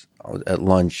hours at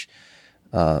lunch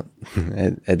at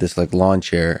this like lawn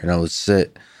chair, and I would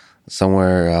sit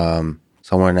somewhere in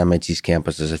MIT's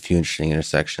campus. There's a few interesting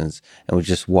intersections, and we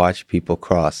just watch people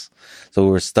cross. So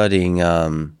we were studying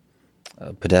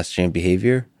pedestrian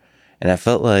behavior, and I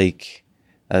felt like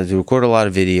they record a lot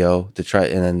of video to try,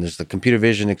 and then there's the computer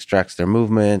vision extracts their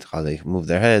movement, how they move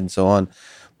their head, and so on.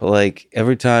 But like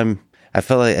every time, I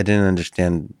felt like I didn't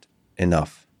understand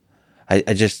enough. I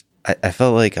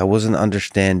felt like I wasn't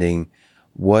understanding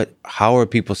how are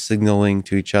people signaling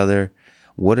to each other?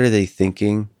 What are they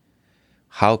thinking?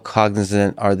 How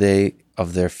cognizant are they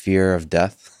of their fear of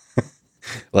death?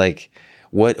 Like,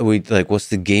 what's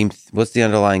the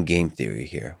underlying game theory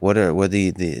here? What are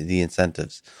the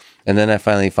incentives? And then I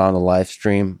finally found a live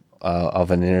stream of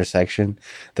an intersection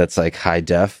that's like high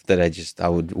def that I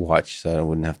would watch so I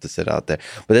wouldn't have to sit out there.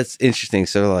 But that's interesting.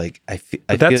 So like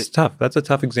That's tough. That's a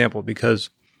tough example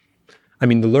because, I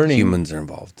mean, the learning humans are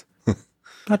involved.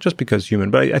 Not just because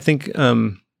human, but I think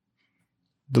the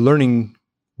learning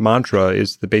mantra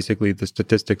is basically the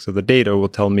statistics of the data will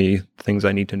tell me things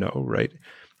I need to know, right?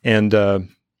 And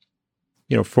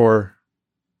for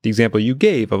the example you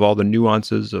gave of all the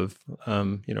nuances of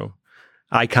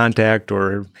eye contact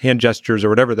or hand gestures or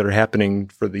whatever that are happening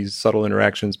for these subtle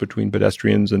interactions between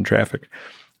pedestrians and traffic,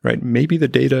 right? Maybe the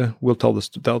data will tell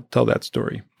that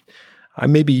story. I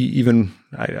maybe even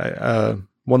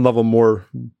one level more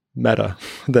meta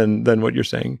than what you're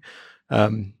saying.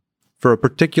 For a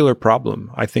particular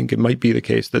problem, I think it might be the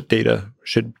case that data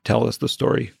should tell us the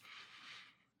story.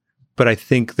 But I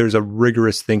think there's a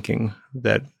rigorous thinking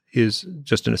that is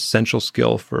just an essential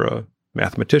skill for a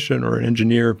mathematician or an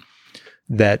engineer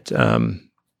that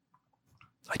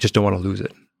I just don't want to lose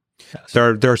it.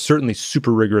 There are certainly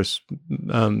super rigorous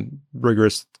machine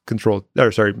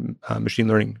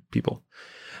learning people.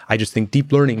 I just think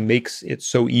deep learning makes it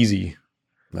so easy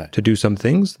to do some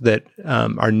things that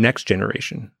our next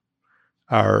generation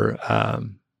are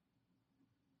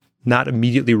not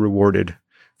immediately rewarded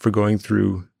for going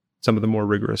through some of the more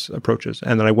rigorous approaches.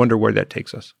 And then I wonder where that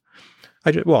takes us.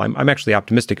 I'm actually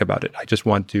optimistic about it. I just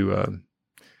want to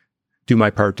do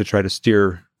my part to try to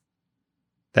steer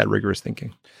that rigorous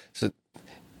thinking. So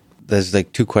there's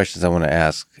like two questions I want to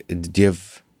ask. Do you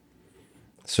have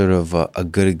sort of a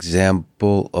good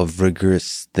example of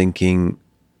rigorous thinking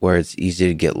where it's easy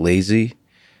to get lazy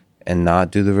and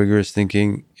not do the rigorous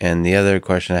thinking? And the other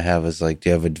question I have is like, do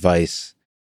you have advice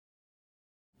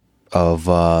of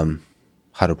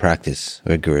how to practice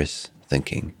rigorous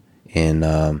thinking in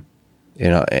all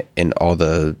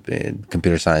the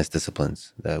computer science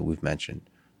disciplines that we've mentioned?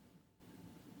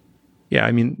 Yeah,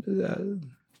 I mean,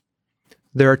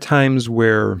 there are times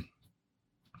where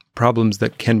problems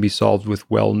that can be solved with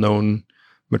well-known,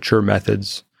 mature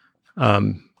methods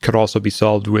could also be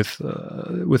solved with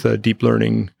a deep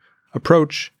learning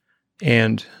approach.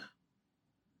 And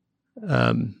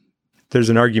there's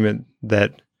an argument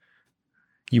that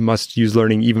you must use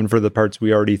learning even for the parts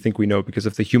we already think we know, because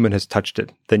if the human has touched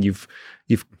it, then you've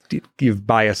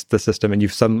biased the system and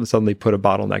you've suddenly put a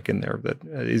bottleneck in there that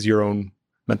is your own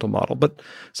mental model. But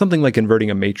something like inverting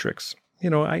a matrix,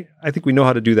 I think we know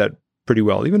how to do that pretty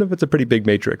well, even if it's a pretty big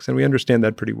matrix, and we understand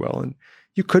that pretty well. And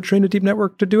you could train a deep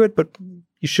network to do it, but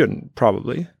you shouldn't,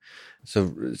 probably.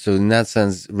 So in that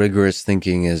sense, rigorous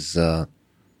thinking is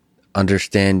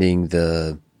understanding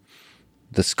the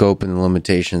scope and the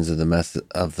limitations of the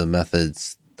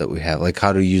methods that we have, like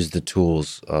how to use the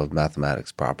tools of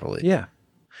mathematics properly. Yeah,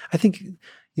 I think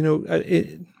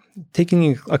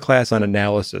taking a class on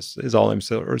analysis is all I'm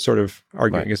sort of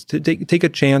arguing, right, is to take a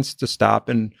chance to stop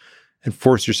and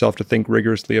force yourself to think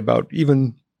rigorously about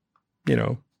even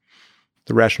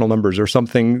the rational numbers or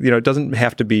something. It doesn't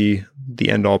have to be the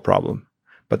end all problem,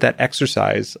 but that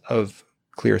exercise of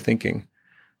clear thinking,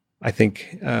 I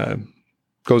think,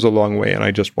 goes a long way, and I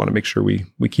just want to make sure we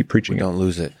keep preaching Don't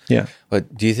lose it. Yeah.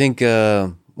 But do you think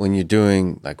when you're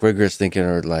doing like rigorous thinking,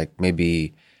 or like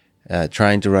maybe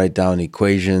trying to write down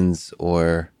equations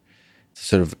or to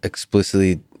sort of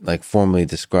explicitly, like formally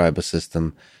describe a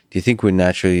system, do you think we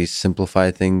naturally simplify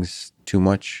things too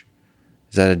much?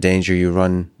 Is that a danger you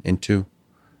run into?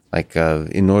 Like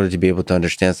in order to be able to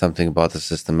understand something about the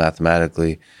system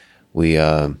mathematically, we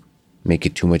make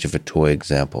it too much of a toy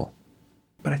example.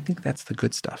 But I think that's the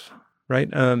good stuff,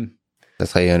 right?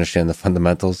 That's how you understand the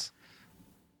fundamentals?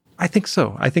 I think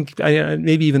so. I think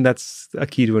maybe even that's a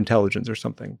key to intelligence or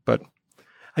something. But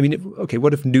I mean,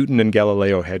 what if Newton and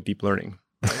Galileo had deep learning?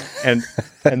 And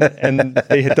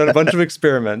they had done a bunch of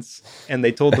experiments, and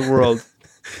they told the world,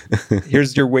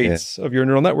 here's your weights of your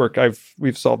neural network.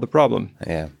 We've solved the problem.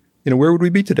 Yeah. Where would we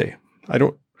be today? I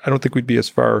don't think we'd be as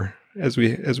far as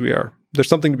we are. There's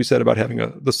something to be said about having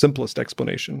the simplest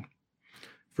explanation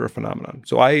for a phenomenon.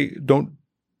 So I don't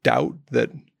doubt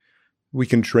that we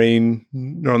can train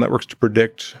neural networks to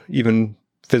predict even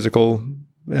physical,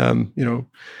 F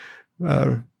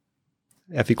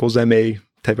equals ma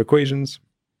type equations.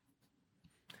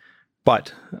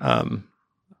 But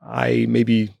I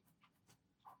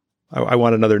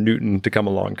want another Newton to come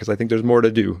along, because I think there's more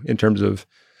to do in terms of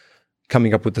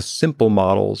coming up with the simple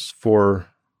models for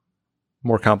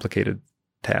more complicated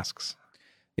tasks.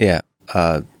 Yeah.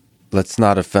 Let's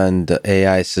not offend the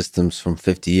AI systems from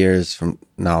 50 years from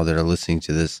now that are listening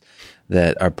to this,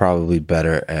 that are probably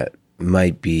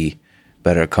might be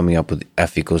better at coming up with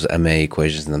F equals ma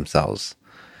equations themselves.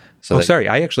 So sorry.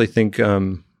 I actually think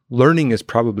learning is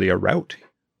probably a route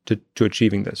to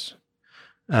achieving this.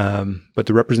 But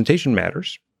the representation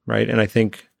matters, right? And I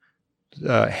think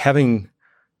having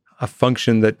a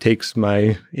function that takes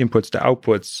my inputs to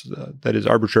outputs that is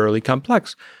arbitrarily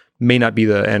complex may not be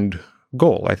the end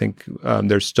goal. I think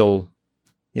there's still,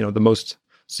 the most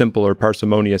simple or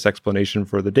parsimonious explanation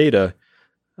for the data.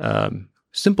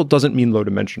 Simple doesn't mean low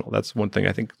dimensional. That's one thing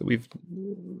I think that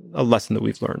a lesson that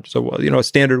we've learned. So, a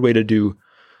standard way to do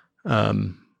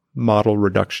model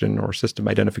reduction or system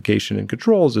identification and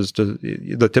controls is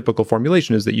the typical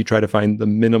formulation is that you try to find the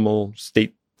minimal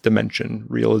state dimension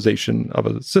realization of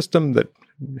a system that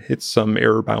hits some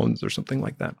error bounds or something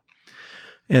like that.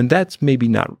 And that's maybe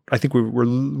not. I think we're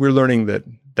learning that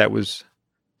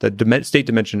state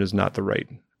dimension is not the right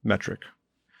metric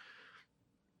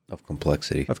of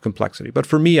complexity. But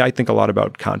for me, I think a lot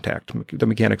about contact, the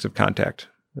mechanics of contact.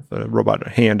 If a robot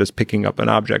hand is picking up an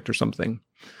object or something,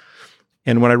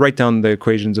 and when I write down the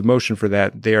equations of motion for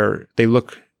that, they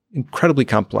look incredibly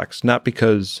complex. Not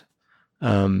because,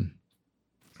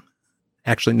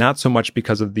 actually, not so much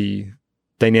because of the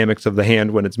dynamics of the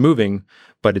hand when it's moving,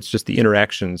 but it's just the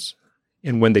interactions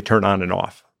and when they turn on and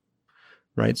off,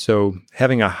 right? So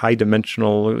having a high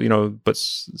dimensional, but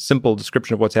simple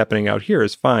description of what's happening out here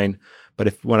is fine.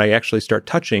 But when I actually start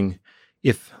touching,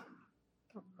 if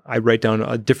I write down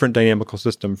a different dynamical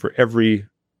system for every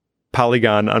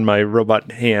polygon on my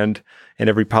robot hand and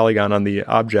every polygon on the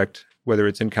object, whether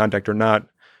it's in contact or not,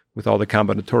 with all the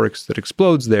combinatorics that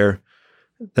explodes there,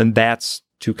 then that's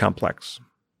too complex.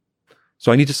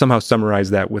 So I need to somehow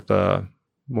summarize that with a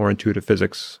more intuitive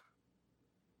physics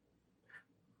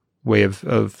way of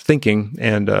thinking.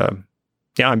 And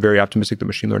I'm very optimistic that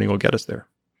machine learning will get us there.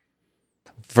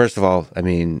 First of all, I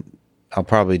mean, I'll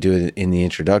probably do it in the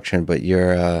introduction, but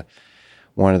you're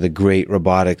one of the great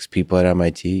robotics people at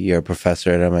MIT. You're a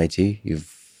professor at MIT. You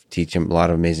teach a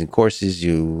lot of amazing courses.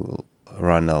 You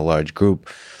run a large group,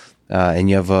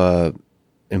 and you have a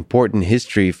important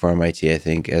history for MIT, I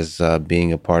think, as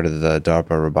being a part of the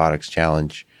DARPA Robotics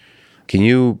Challenge. Can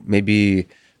you maybe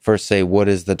first say what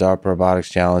is the DARPA Robotics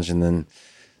Challenge, and then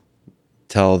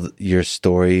tell your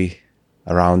story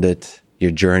around it,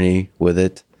 your journey with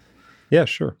it? Yeah,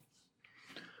 sure.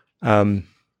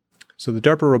 So the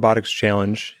DARPA Robotics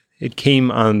Challenge, it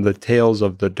came on the tails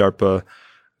of the DARPA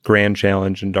Grand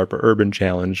Challenge and DARPA Urban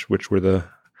Challenge, which were the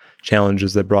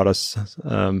challenges that brought us,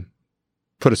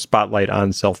 put a spotlight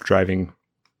on self-driving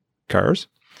cars.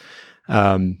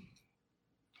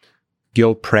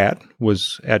 Gil Pratt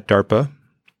was at DARPA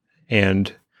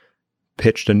and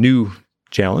pitched a new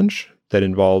challenge that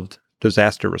involved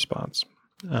disaster response.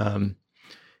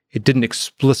 It didn't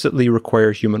explicitly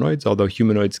require humanoids, although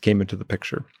humanoids came into the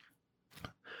picture.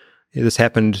 This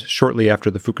happened shortly after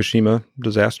the Fukushima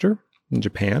disaster in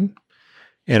Japan,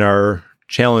 and our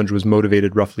challenge was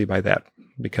motivated roughly by that,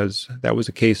 because that was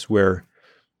a case where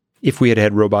if we had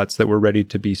had robots that were ready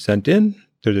to be sent in,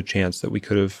 there's a chance that we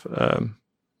could have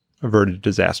averted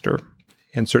disaster.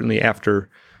 And certainly after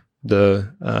in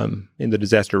the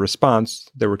disaster response,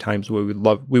 there were times where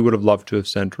we would have loved to have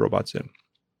sent robots in.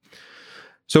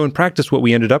 So in practice, what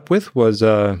we ended up with was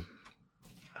a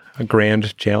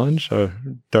grand challenge, a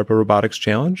DARPA Robotics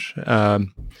Challenge,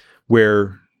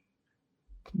 where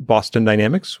Boston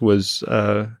Dynamics was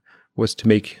to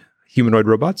make humanoid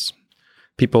robots.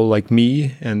 People like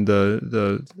me and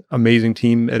the amazing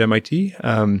team at MIT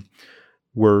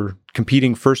were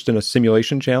competing first in a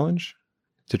simulation challenge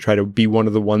to try to be one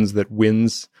of the ones that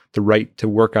wins the right to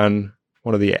work on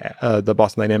one of the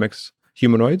Boston Dynamics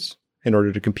humanoids in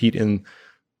order to compete in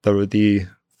the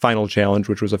final challenge,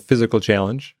 which was a physical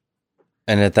challenge.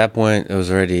 And at that point, it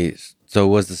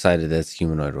was decided that it's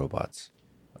humanoid robots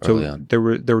early on. There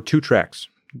were two tracks.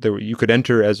 You could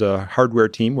enter as a hardware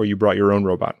team where you brought your own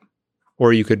robot,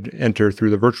 or you could enter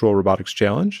through the Virtual Robotics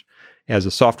Challenge as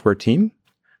a software team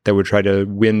that would try to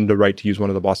win the right to use one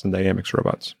of the Boston Dynamics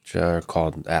robots. Which are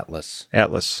called Atlas.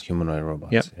 Atlas. Humanoid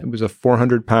robots. Yeah. It was a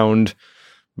 400-pound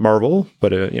marvel,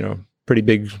 but a pretty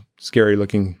big,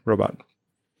 scary-looking robot.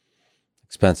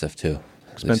 Expensive, too.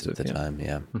 Expensive, at the time,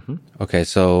 yeah. Mm-hmm. Okay,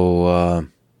 so,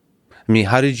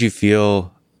 how did you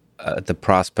feel at the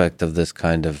prospect of this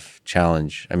kind of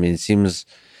challenge? I mean, it seems,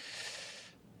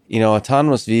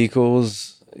 autonomous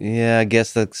vehicles, yeah, I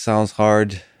guess that sounds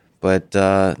hard, but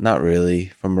not really.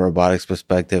 From a robotics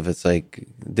perspective, it's like,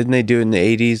 didn't they do it in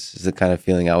the 80s? Is the kind of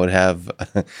feeling I would have,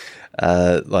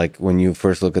 like when you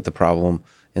first look at the problem,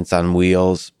 it's on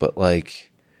wheels, but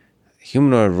like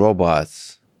humanoid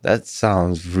robots, that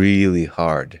sounds really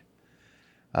hard.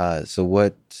 So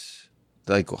what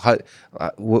are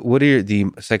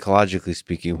psychologically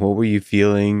speaking, what were you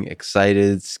feeling?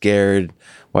 Excited, scared?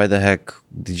 Why the heck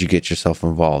did you get yourself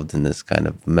involved in this kind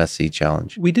of messy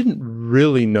challenge? We didn't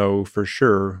really know for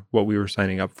sure what we were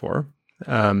signing up for,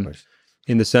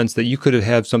 in the sense that you could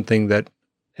have something that,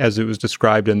 as it was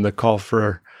described in the call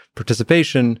for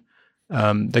participation,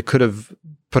 that could have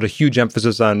put a huge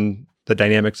emphasis on the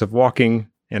dynamics of walking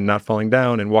and not falling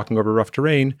down and walking over rough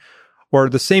terrain, or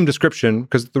the same description,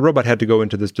 because the robot had to go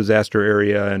into this disaster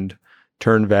area and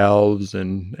turn valves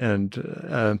and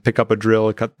pick up a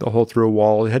drill, cut the hole through a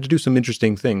wall. It had to do some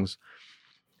interesting things.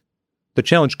 The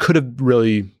challenge could have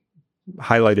really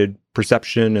highlighted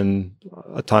perception and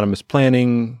autonomous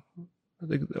planning,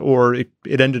 or it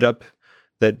ended up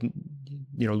that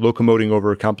locomoting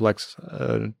over complex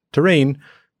terrain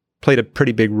played a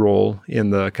pretty big role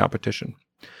in the competition.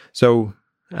 So.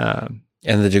 And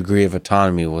the degree of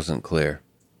autonomy wasn't clear.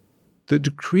 The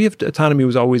degree of autonomy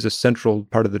was always a central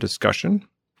part of the discussion.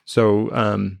 So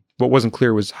what wasn't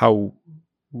clear was how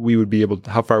far we would be able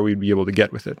to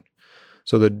get with it.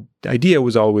 So the idea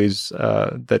was always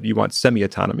that you want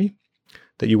semi-autonomy,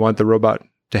 that you want the robot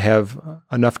to have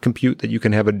enough compute that you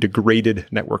can have a degraded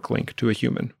network link to a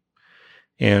human.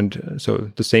 And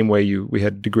so the same way we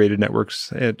had degraded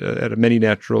networks at many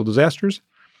natural disasters,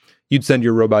 you'd send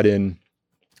your robot in.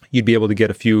 You'd be able to get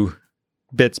a few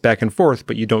bits back and forth,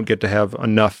 but you don't get to have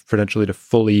enough potentially to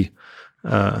fully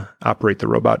operate the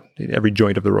robot, every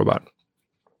joint of the robot.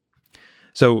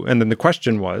 So, and then the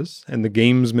question was, and the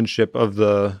gamesmanship of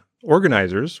the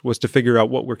organizers was to figure out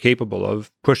what we're capable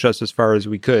of, push us as far as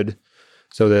we could,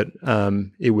 so that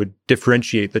it would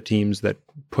differentiate the teams that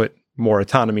put more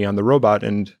autonomy on the robot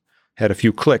and had a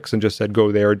few clicks and just said,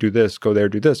 go there, do this, go there,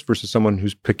 do this, versus someone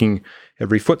who's picking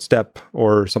every footstep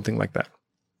or something like that.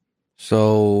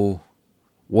 So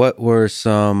what were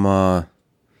some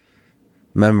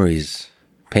memories,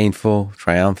 painful,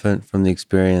 triumphant from the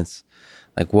experience?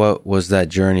 Like, what was that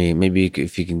journey? Maybe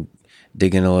if you can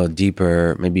dig in a little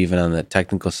deeper, maybe even on the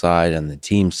technical side, on the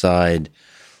team side,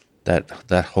 that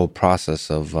whole process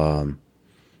of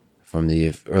from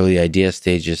the early idea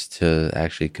stages to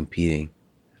actually competing.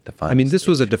 This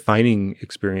was a defining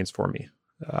experience for me.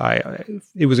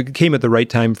 It came at the right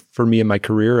time for me in my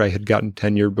career. I had gotten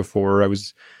tenure before I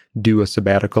was due a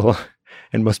sabbatical,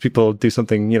 and most people do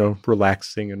something,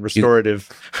 relaxing and restorative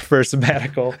for a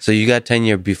sabbatical. So you got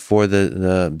tenure before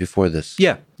before this?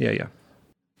 Yeah.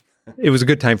 It was a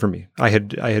good time for me.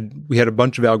 We had a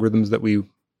bunch of algorithms that we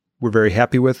were very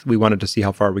happy with. We wanted to see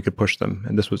how far we could push them,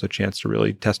 and this was a chance to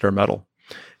really test our mettle,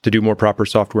 to do more proper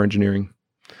software engineering.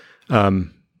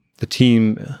 The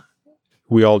team,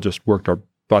 we all just worked our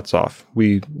butts off.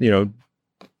 We,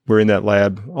 were in that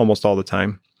lab almost all the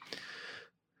time.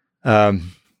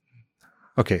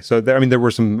 Okay, so there were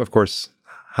some, of course,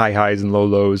 high highs and low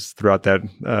lows throughout that.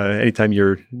 Anytime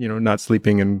you're, not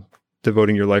sleeping and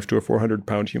devoting your life to a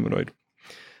 400-pound humanoid.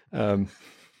 I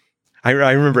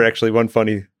remember actually one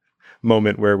funny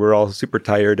moment where we're all super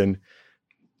tired, and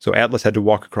so Atlas had to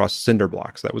walk across cinder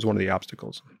blocks. That was one of the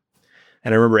obstacles.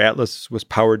 And I remember Atlas was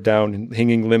powered down and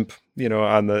hanging limp,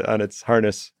 on its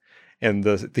harness, and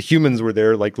the humans were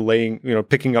there, like laying,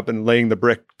 picking up and laying the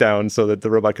brick down so that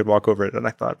the robot could walk over it. And I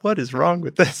thought, what is wrong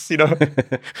with this?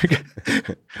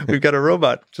 We've got a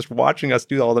robot just watching us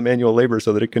do all the manual labor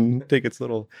so that it can take its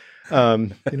little,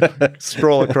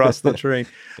 stroll across the terrain.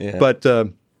 Yeah. But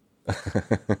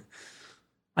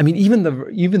even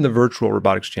the virtual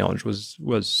robotics challenge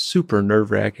was super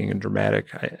nerve-wracking and dramatic.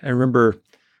 I remember.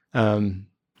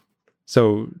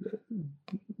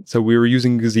 So we were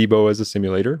using Gazebo as a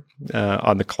simulator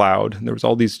on the cloud, and there was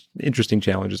all these interesting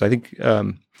challenges. I think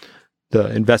the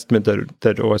investment that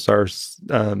OSR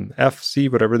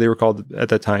FC, whatever they were called at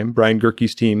that time, Brian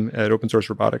Gerke's team at Open Source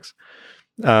Robotics,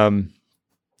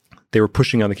 they were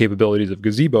pushing on the capabilities of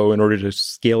Gazebo in order to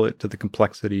scale it to the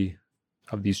complexity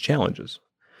of these challenges.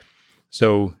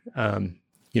 So,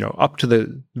 up to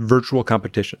the virtual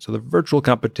competition. So the virtual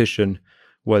competition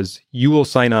was you will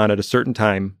sign on at a certain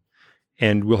time,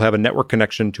 and we'll have a network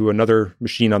connection to another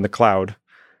machine on the cloud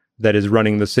that is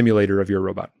running the simulator of your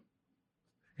robot.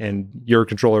 And your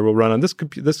controller will run on this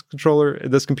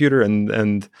computer,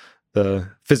 and the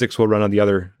physics will run on the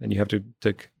other, and you have to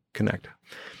connect.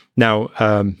 Now,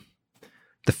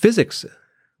 the physics,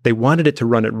 they wanted it to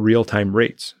run at real-time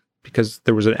rates because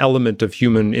there was an element of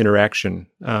human interaction,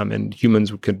 and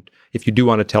humans could, if you do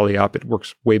want to teleop, it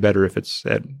works way better if it's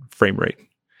at frame rate.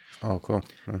 Oh, cool.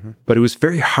 Mm-hmm. But it was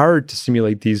very hard to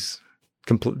simulate these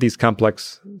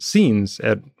complex scenes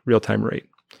at real-time rate.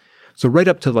 So right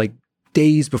up to like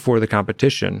days before the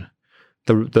competition,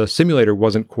 the simulator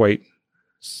wasn't quite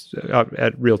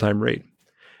at real-time rate.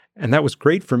 And that was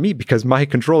great for me because my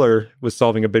controller was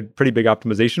solving a pretty big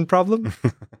optimization problem.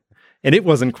 And it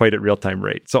wasn't quite at real-time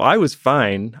rate. So I was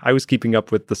fine. I was keeping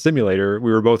up with the simulator.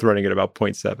 We were both running at about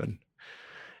 0.7.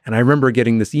 And I remember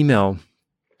getting this email.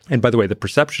 And by the way, the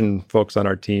perception folks on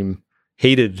our team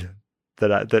hated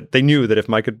that they knew that if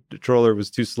my controller was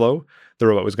too slow, the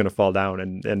robot was going to fall down.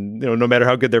 And no matter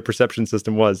how good their perception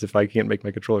system was, if I can't make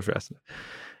my controller fast enough.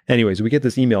 Anyways, we get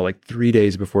this email like 3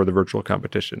 days before the virtual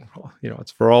competition.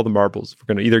 It's for all the marbles.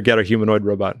 We're going to either get a humanoid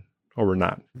robot or we're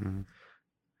not. Mm-hmm.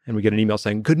 And we get an email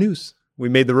saying, good news. We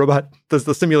made the robot, does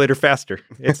the simulator faster.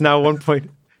 It's now 1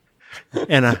 point.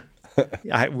 And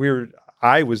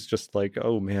I was just like,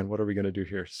 oh man, what are we going to do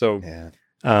here? So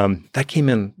that came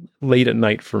in late at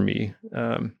night for me.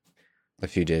 A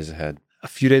few days ahead.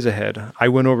 I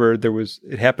went over,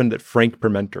 it happened that Frank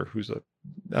Permenter, who's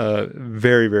a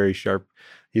very, very sharp,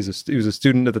 he was a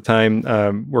student at the time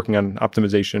working on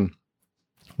optimization.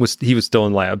 He was still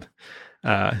in lab.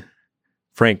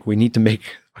 Frank, we need to make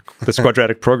this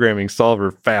quadratic programming solver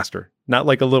faster. Not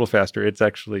like a little faster. It's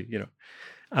actually,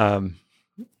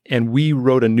 and we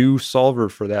wrote a new solver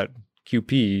for that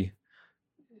QP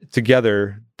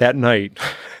together that night.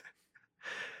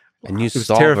 And you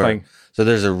solved it. Terrifying. So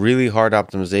there's a really hard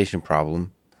optimization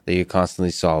problem that you're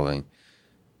constantly solving.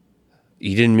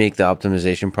 You didn't make the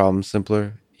optimization problem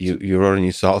simpler. You wrote a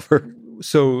new solver.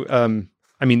 So,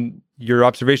 your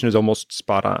observation is almost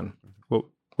spot on.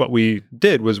 What we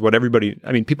did was what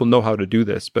people know how to do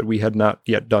this, but we had not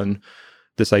yet done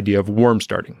this idea of warm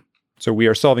starting. So we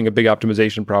are solving a big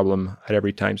optimization problem at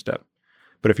every time step.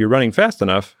 But if you're running fast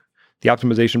enough, the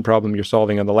optimization problem you're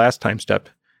solving on the last time step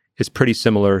is pretty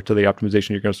similar to the optimization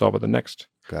you're going to solve at the next.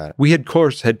 Got it. We, of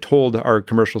course, had told our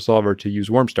commercial solver to use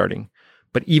warm starting,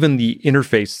 but even the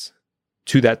interface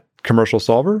to that commercial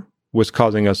solver was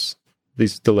causing us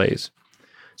these delays.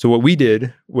 So what we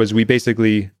did was we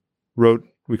basically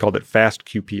we called it fast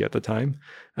QP at the time.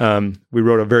 We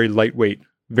wrote a very lightweight,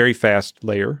 very fast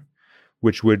layer,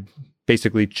 which would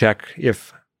basically check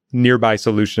if nearby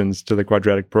solutions to the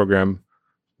quadratic program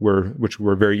which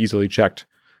were very easily checked,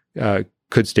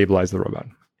 could stabilize the robot.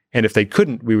 And if they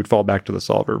couldn't, we would fall back to the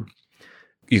solver.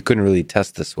 you couldn't really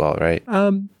test this well, right?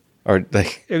 Or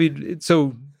like, I mean,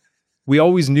 so we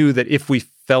always knew that if we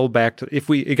fell back to,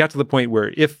 it got to the point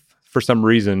where if for some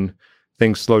reason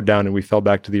things slowed down and we fell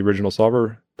back to the original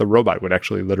solver, the robot would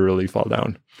actually literally fall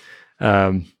down.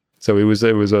 So it was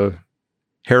a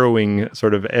harrowing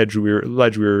sort of ledge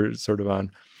we were sort of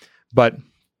on. But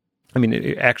I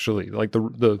mean, actually, like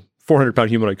the 400-pound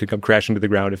humanoid could come crashing to the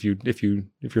ground if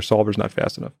your solver's not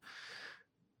fast enough.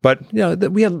 But yeah,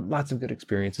 we had lots of good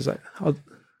experiences.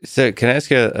 So can I ask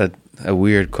you a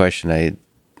weird question?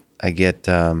 I get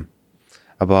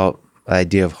about the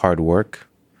idea of hard work.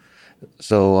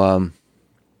 So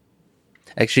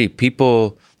actually,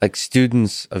 people like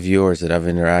students of yours that I've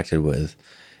interacted with,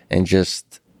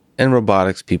 and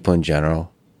robotics people in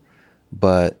general,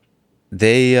 but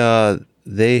they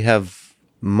have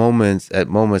moments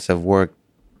have worked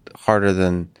harder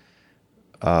than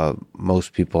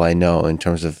most people I know in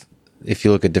terms of, if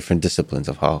you look at different disciplines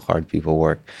of how hard people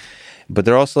work, but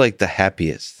they're also like the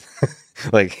happiest.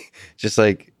 Like, just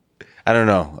like, I don't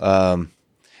know.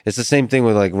 It's the same thing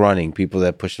with like running. People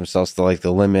that push themselves to like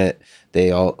the limit,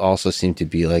 they also seem to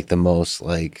be like the most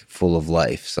like full of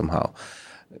life somehow.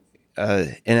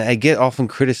 And I get often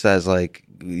criticized, like,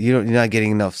 you're not getting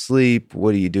enough sleep.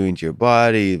 What are you doing to your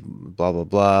body? Blah, blah,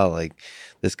 blah. Like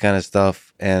this kind of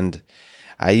stuff. And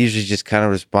I usually just kind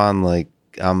of respond like,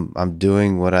 I'm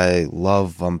doing what I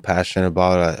love. I'm passionate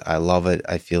about it. I love it.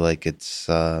 I feel like it's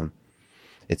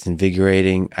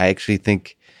invigorating. I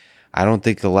don't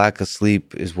think a lack of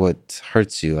sleep is what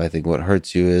hurts you. I think what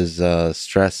hurts you is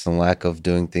stress and lack of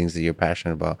doing things that you're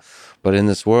passionate about. But in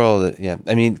this world, yeah,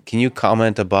 I mean, can you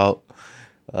comment about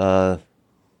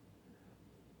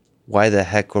why the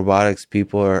heck robotics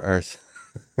people are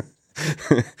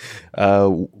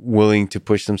willing to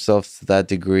push themselves to that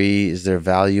degree? Is there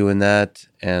value in that?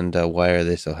 And why are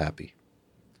they so happy?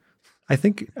 I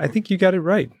think you got it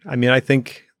right. I mean, I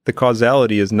think the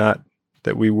causality is not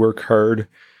that we work hard,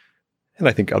 and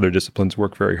I think other disciplines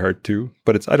work very hard too,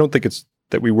 but I don't think it's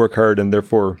that we work hard and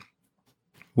therefore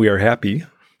we are happy.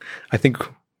 I think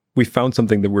we found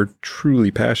something that we're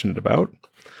truly passionate about.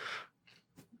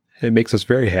 It makes us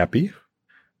very happy.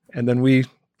 And then we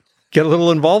get a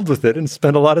little involved with it and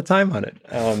spend a lot of time on it.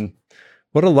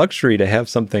 What a luxury to have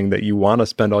something that you want to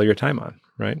spend all your time on,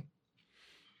 right?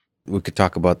 We could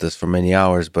talk about this for many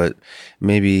hours, but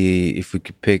maybe if we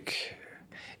could pick,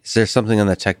 is there something on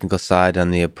the technical side,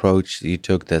 on the approach that you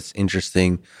took that's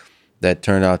interesting, that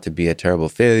turned out to be a terrible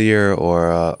failure or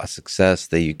a success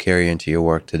that you carry into your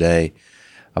work today,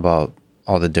 about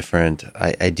all the different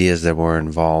ideas that were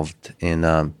involved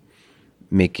in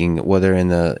making, whether in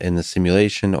the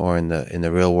simulation or in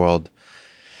the real world,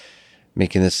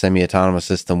 making this semi-autonomous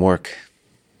system work?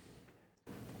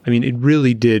 I mean, it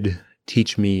really did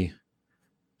teach me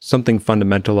something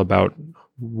fundamental about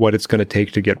what it's going to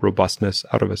take to get robustness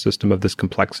out of a system of this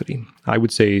complexity. I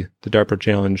would say the DARPA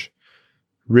challenge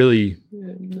really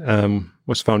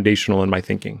was foundational in my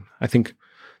thinking. I think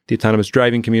the autonomous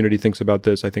driving community thinks about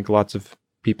this. I think lots of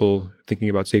people thinking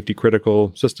about safety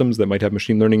critical systems that might have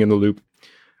machine learning in the loop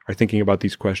are thinking about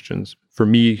these questions. For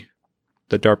me,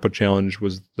 the DARPA challenge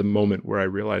was the moment where I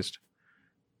realized,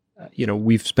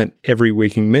 we've spent every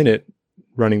waking minute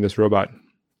running this robot.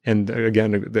 And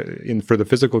again, for the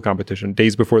physical competition,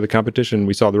 days before the competition,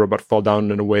 we saw the robot fall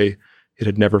down in a way it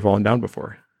had never fallen down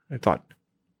before. I thought,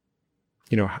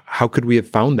 how could we have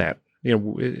found that?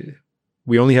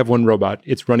 We only have one robot.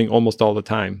 It's running almost all the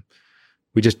time.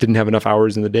 We just didn't have enough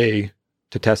hours in the day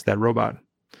to test that robot.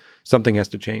 Something has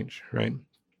to change, right?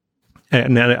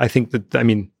 And I think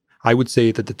I would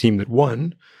say that the team that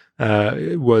won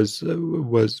was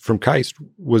from KAIST,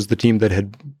 was the team that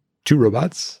had two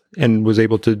robots and was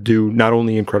able to do not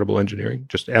only incredible engineering,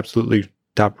 just absolutely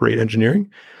top-rate engineering,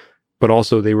 but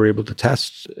also they were able to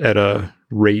test at a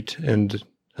rate and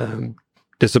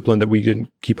discipline that we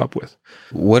didn't keep up with.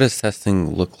 What does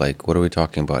testing look like? What are we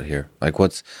talking about here? Like,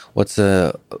 what's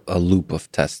a loop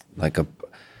of test? Like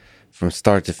from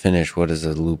start to finish, what does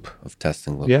a loop of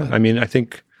testing look like? Yeah, I mean, I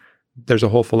think there's a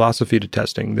whole philosophy to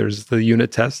testing. There's the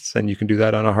unit tests, and you can do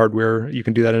that on a hardware. You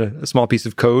can do that in a small piece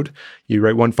of code. You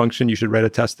write one function, you should write a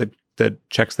test that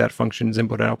checks that function's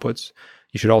input and outputs.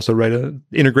 You should also write an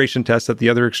integration test at the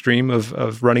other extreme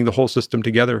of running the whole system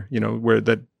together, where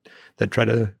that try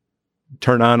to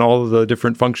turn on all of the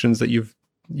different functions that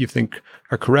you think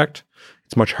are correct.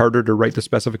 It's much harder to write the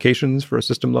specifications for a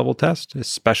system level test,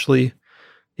 especially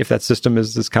if that system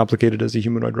is as complicated as a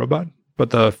humanoid robot. But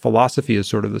the philosophy is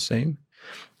sort of the same.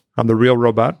 On the real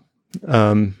robot,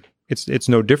 it's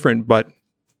no different, but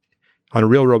on a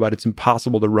real robot, it's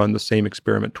impossible to run the same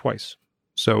experiment twice.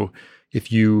 So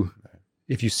if you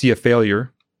if you see a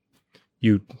failure,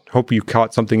 you hope you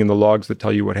caught something in the logs that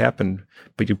tell you what happened,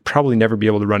 but you'd probably never be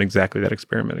able to run exactly that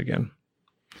experiment again.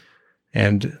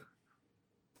 And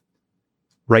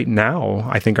right now,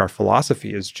 I think our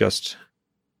philosophy is just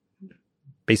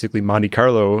basically Monte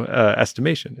Carlo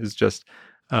estimation, is just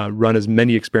run as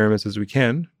many experiments as we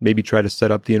can, maybe try to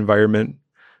set up the environment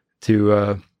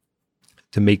to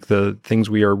make the things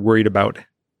we are worried about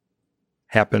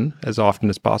happen as often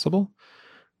as possible.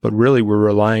 But really, we're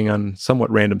relying on somewhat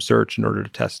random search in order to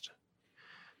test.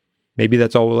 Maybe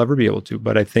that's all we'll ever be able to.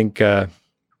 But I think,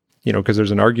 because there's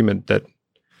an argument that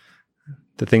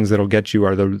the things that'll get you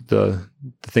are the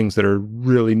things that are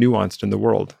really nuanced in the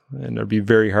world, and it'll be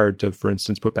very hard to, for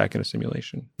instance, put back in a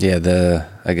simulation. Yeah,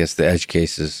 I guess the edge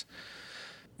cases.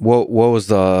 What was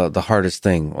the hardest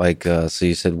thing? Like, so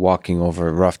you said walking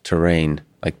over rough terrain,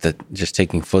 like just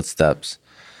taking footsteps.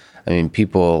 I mean,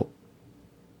 people.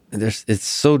 It's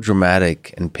so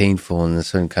dramatic and painful in a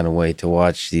certain kind of way to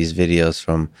watch these videos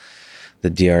from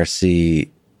the DRC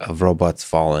of robots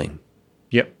falling.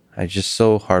 Yep. It's just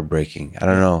so heartbreaking. I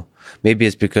don't know. Maybe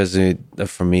it's because,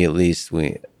 for me at least,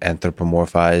 we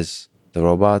anthropomorphize the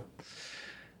robot.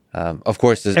 Of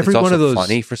course, it's also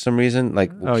funny for some reason.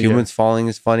 Like humans falling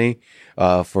is funny.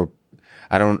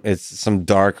 It's some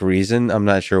dark reason. I'm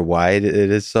not sure why it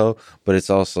is so, but it's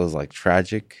also like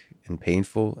tragic and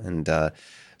painful. And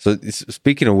so,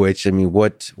 speaking of which, I mean,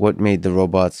 what made the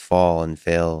robots fall and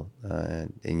fail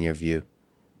in your view?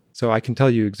 So I can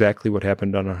tell you exactly what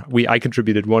happened I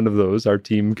contributed one of those. Our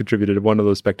team contributed one of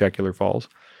those spectacular falls.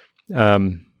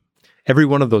 Every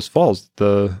one of those falls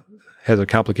has a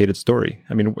complicated story.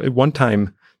 I mean, at one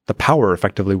time, the power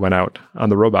effectively went out on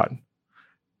the robot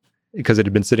because it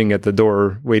had been sitting at the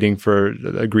door waiting for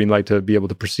a green light to be able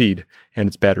to proceed, and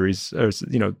its batteries,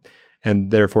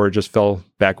 and therefore it just fell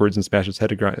backwards and smashed its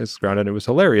head against the ground, and it was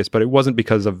hilarious, but it wasn't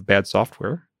because of bad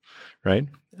software, right?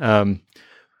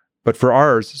 But for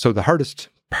ours, so the hardest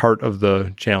part of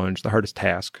the challenge, the hardest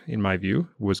task, in my view,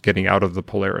 was getting out of the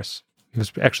Polaris. It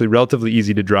was actually relatively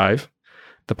easy to drive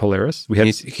the Polaris. Can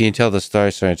you tell the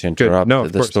story? Sorry to interrupt. No,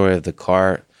 the story of the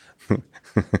car.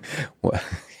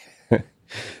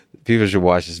 People should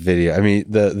watch this video. I mean,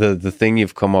 the thing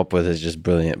you've come up with is just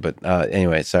brilliant. But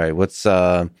anyway, sorry. What's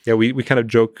we kind of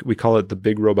joke. We call it the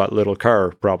big robot little car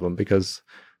problem because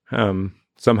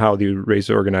somehow the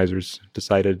race organizers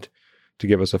decided to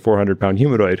give us a 400-pound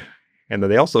humanoid, and then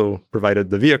they also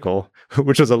provided the vehicle,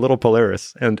 which was a little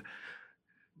Polaris, and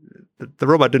the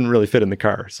robot didn't really fit in the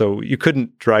car, so you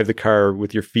couldn't drive the car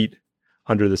with your feet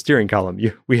under the steering column.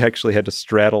 We actually had to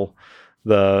straddle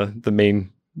the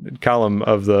main column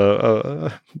of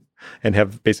the and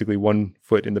have basically 1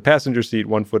 foot in the passenger seat,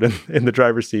 1 foot in the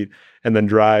driver's seat, and then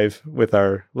drive with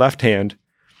our left hand.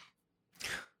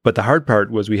 But the hard part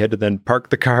was we had to then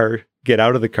park the car, get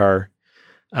out of the car.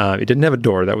 It didn't have a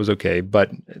door. That was okay. But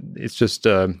it's just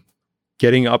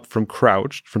getting up from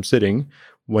crouched, from sitting,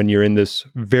 when you're in this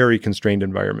very constrained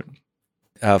environment.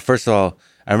 First of all,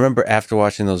 I remember after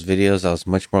watching those videos, I was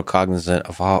much more cognizant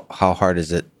of how hard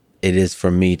it is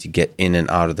for me to get in and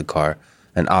out of the car,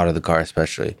 and out of the car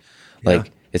especially.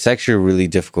 Like, it's actually a really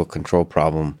difficult control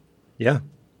problem. Yeah.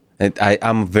 And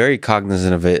I'm very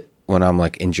cognizant of it when I'm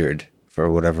like injured for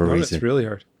whatever reason. It's really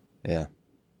hard. Yeah.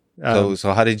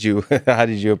 So how did you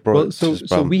approach this problem?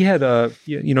 So we had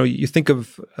you think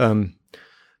of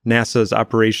NASA's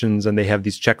operations, and they have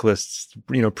these checklists,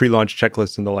 pre-launch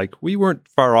checklists and the like. We weren't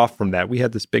far off from that. We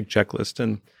had this big checklist,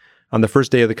 and on the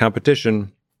first day of the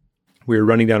competition, we were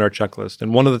running down our checklist.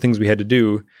 And one of the things we had to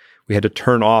do, we had to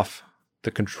turn off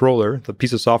the controller, the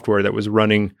piece of software that was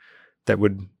running that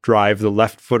would drive the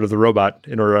left foot of the robot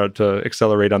in order to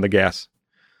accelerate on the gas.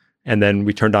 And then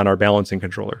we turned on our balancing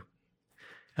controller.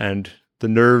 And the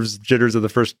nerves, jitters of the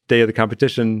first day of the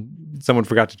competition, someone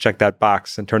forgot to check that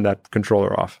box and turn that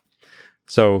controller off.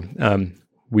 So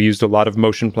we used a lot of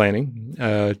motion planning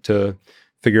to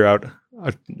figure out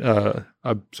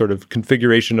a sort of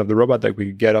configuration of the robot that we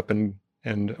could get up and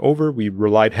over. We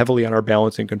relied heavily on our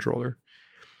balancing controller.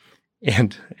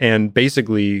 And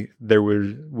basically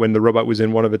when the robot was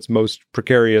in one of its most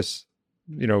precarious,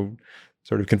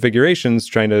 sort of configurations,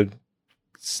 trying to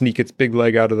sneak its big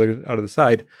leg out of the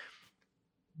side,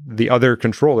 the other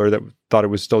controller that thought it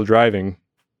was still driving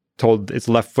told its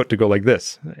left foot to go like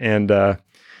this, and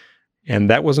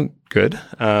that wasn't good.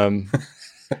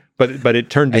 But it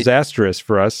turned disastrous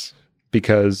for us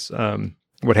because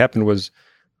what happened was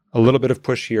a little bit of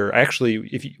push here.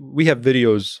 Actually, we have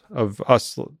videos of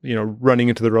us, running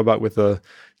into the robot with a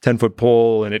 10-foot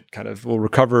pole, and it kind of will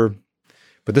recover.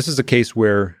 But this is a case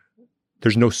where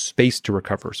there's no space to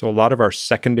recover. So a lot of our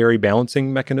secondary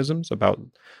balancing mechanisms about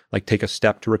like take a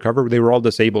step to recover, they were all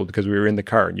disabled because we were in the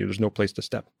car and there's no place to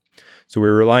step. So we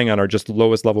were relying on our just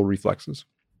lowest level reflexes.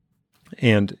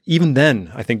 And even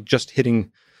then, I think just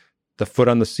hitting the foot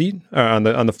on the seat, on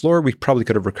the floor, we probably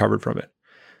could have recovered from it.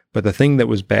 But the thing that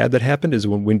was bad that happened is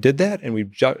when we did that and we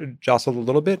jostled a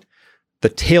little bit, the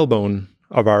tailbone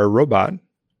of our robot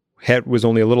was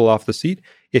only a little off the seat.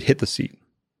 It hit the seat.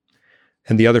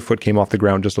 And the other foot came off the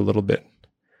ground just a little bit.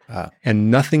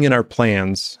 And nothing in our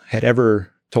plans had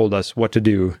ever told us what to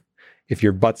do if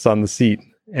your butt's on the seat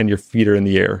and your feet are in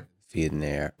the air. Feet in the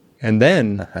air. And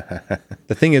then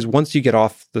the thing is, once you get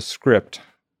off the script,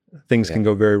 things can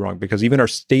go very wrong, because even our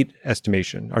state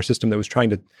estimation, our system that was trying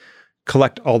to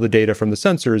collect all the data from the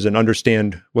sensors and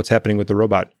understand what's happening with the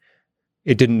robot,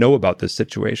 it didn't know about this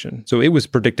situation. So it was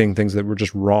predicting things that were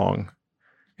just wrong.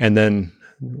 And then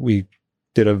we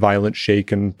did a violent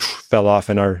shake and fell off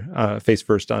in our face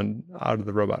first out of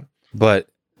the robot. But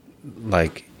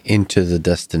like into the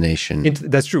destination.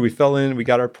 That's true. We fell in, we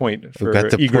got our point for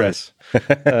egress.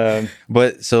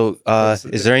 But so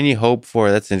is there any hope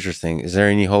that's interesting. Is there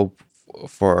any hope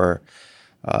for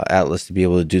Atlas to be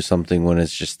able to do something when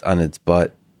it's just on its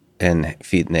butt and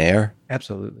feet in the air?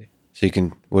 Absolutely. So you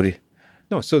can,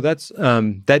 No, so that's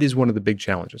that is one of the big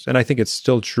challenges. And I think it's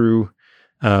still true.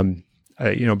 Boston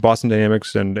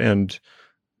Dynamics and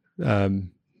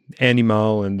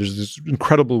Animal, and there's this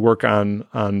incredible work on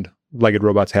legged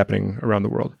robots happening around the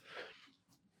world.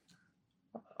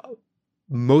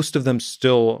 Most of them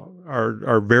still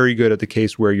are very good at the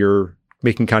case where you're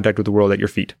making contact with the world at your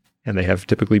feet, and they have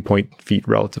typically point feet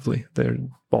relatively. They're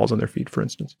balls on their feet, for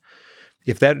instance.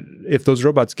 If those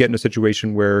robots get in a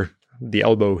situation where the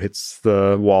elbow hits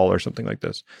the wall or something like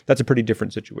this, that's a pretty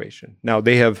different situation. Now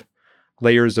they have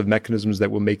layers of mechanisms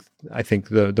that will make, I think,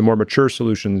 the more mature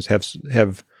solutions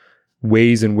have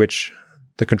ways in which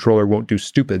the controller won't do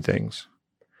stupid things.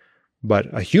 But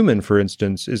a human, for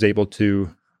instance, is able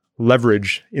to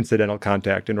leverage incidental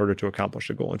contact in order to accomplish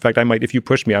a goal. In fact, if you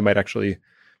push me, I might actually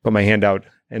put my hand out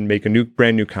and make a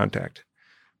brand new contact.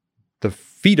 The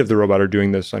feet of the robot are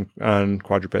doing this on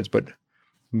quadrupeds, but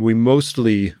we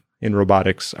mostly in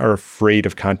robotics are afraid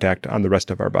of contact on the rest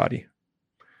of our body,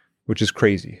 which is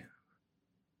crazy.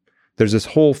 There's this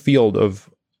whole field of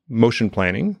motion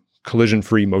planning,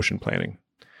 collision-free motion planning.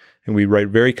 And we write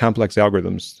very complex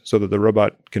algorithms so that the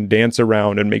robot can dance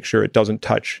around and make sure it doesn't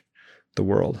touch the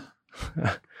world.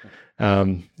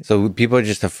 So people are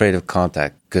just afraid of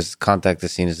contact because contact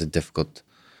is seen as it's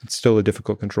still a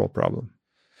difficult control problem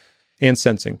and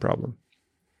sensing problem.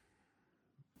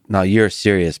 Now you're a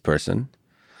serious person.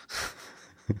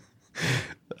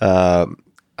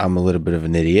 I'm a little bit of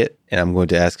an idiot, and I'm going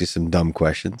to ask you some dumb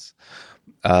questions.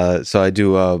 So I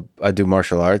do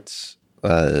martial arts.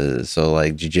 So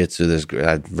like jiu-jitsu,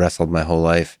 I've wrestled my whole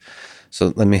life.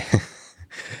 So let me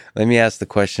ask the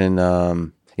question.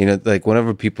 Like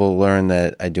whenever people learn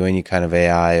that I do any kind of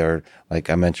AI, or like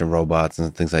I mentioned robots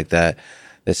and things like that,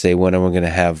 they say, when are we going to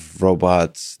have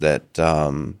robots that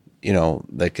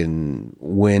that can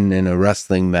win in a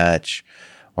wrestling match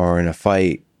or in a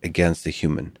fight against a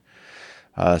human?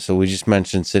 So we just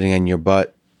mentioned sitting on your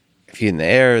butt, feet in the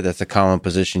air. That's a common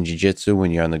position in jiu-jitsu. When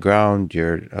you're on the ground,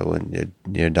 when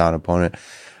you're down opponent.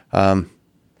 How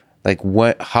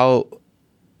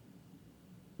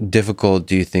difficult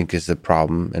do you think is the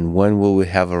problem, and when will we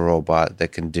have a robot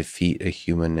that can defeat a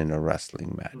human in a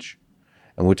wrestling match?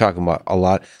 And we're talking about a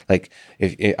lot. Like,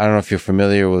 I don't know if you're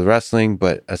familiar with wrestling,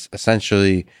 but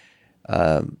essentially,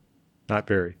 not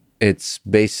very. It's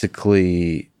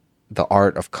basically the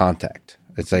art of contact.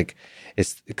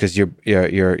 It's because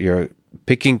you're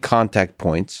picking contact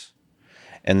points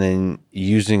and then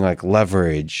using like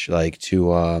leverage, like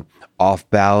to off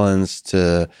balance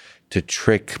to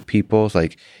trick people. It's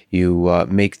like you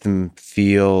make them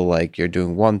feel like you're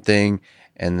doing one thing,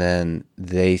 and then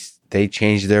they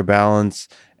change their balance,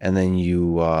 and then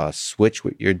you switch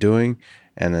what you're doing,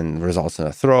 and then results in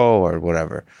a throw or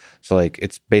whatever. So like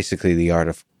it's basically the art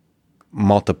of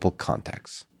multiple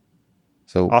contacts.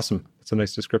 So awesome. That's a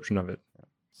nice description of it.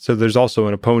 So there's also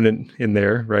an opponent in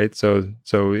there, right? So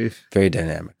if very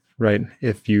dynamic, right?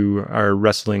 If you are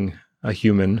wrestling a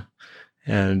human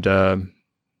and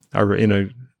are in a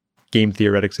game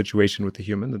theoretic situation with the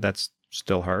human, that's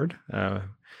still hard.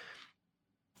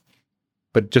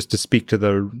 But just to speak to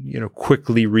the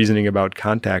quickly reasoning about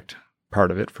contact part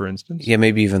of it, for instance. Yeah,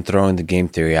 maybe even throwing the game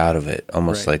theory out of it,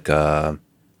 almost right.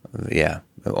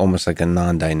 Almost like a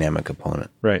non-dynamic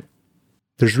opponent. Right.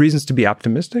 There's reasons to be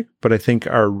optimistic, but I think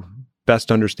our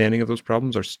best understanding of those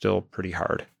problems are still pretty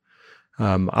hard.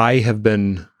 I have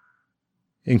been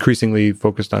increasingly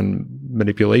focused on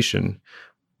manipulation,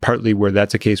 partly where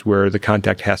that's a case where the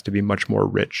contact has to be much more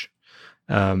rich.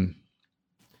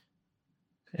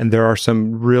 And there are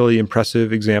some really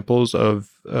impressive examples of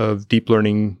deep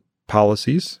learning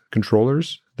policies,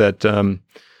 controllers that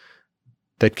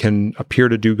that can appear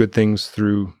to do good things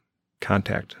through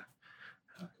contact.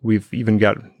 We've even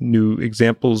got new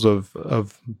examples of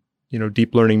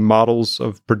deep learning models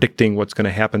of predicting what's going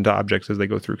to happen to objects as they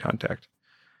go through contact.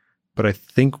 But I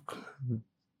think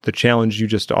the challenge you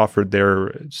just offered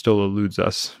there still eludes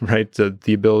us, right?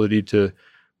 The ability to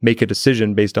make a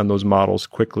decision based on those models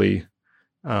quickly.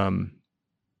 I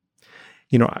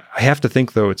have to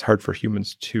think, though, it's hard for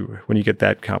humans too when you get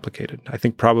that complicated. I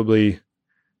think probably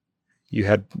you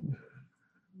had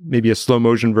maybe a slow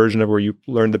motion version of where you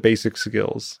learn the basic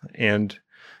skills, and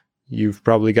you've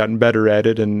probably gotten better at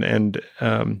it, and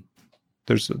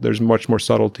there's much more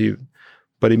subtlety,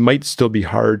 but it might still be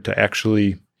hard to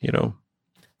actually,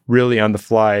 really on the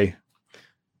fly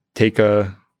take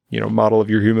a model of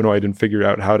your humanoid and figure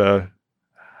out how to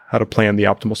plan the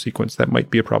optimal sequence. That might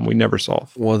be a problem we never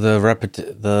solve. Well,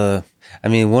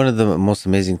 one of the most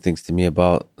amazing things to me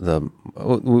about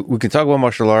we can talk about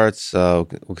martial arts. We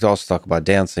could also talk about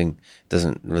dancing. It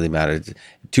doesn't really matter. It's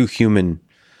too human.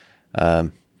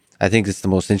 I think it's the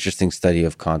most interesting study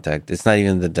of contact. It's not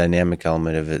even the dynamic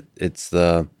element of it. It's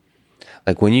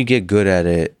when you get good at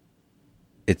it,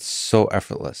 it's so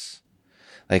effortless.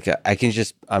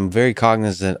 I'm very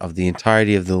cognizant of the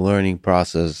entirety of the learning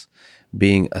process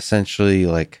being essentially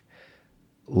like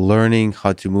learning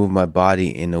how to move my body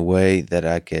in a way that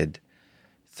I could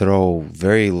throw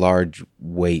very large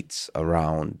weights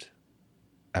around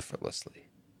effortlessly.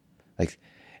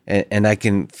 And I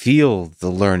can feel the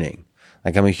learning.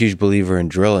 I'm a huge believer in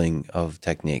drilling of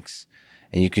techniques.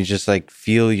 And you can just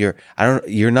feel you're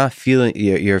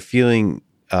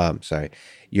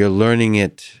learning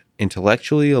it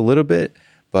intellectually a little bit,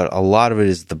 but a lot of it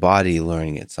is the body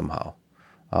learning it somehow.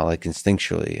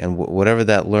 Instinctually. And whatever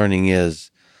that learning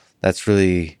is, that's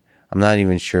really, I'm not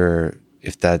even sure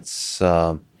if that's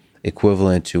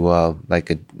equivalent to a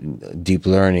deep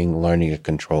learning a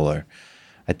controller.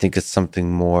 I think it's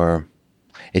something more,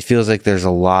 it feels like there's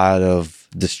a lot of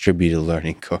distributed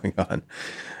learning going on.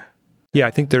 Yeah,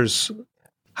 I think there's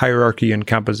hierarchy and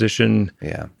composition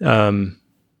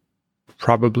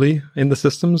probably in the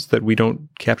systems that we don't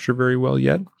capture very well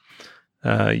yet.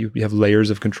 You have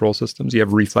layers of control systems. You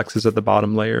have reflexes at the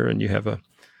bottom layer, and you have a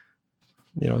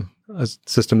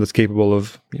system that's capable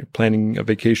of planning a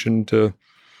vacation to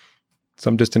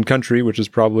some distant country, which is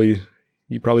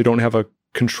you probably don't have a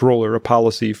controller, a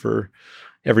policy for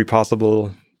every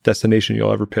possible destination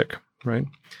you'll ever pick, right?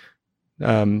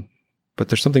 But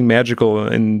there's something magical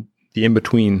in the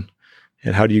in-between,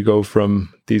 and how do you go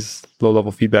from these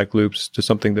low-level feedback loops to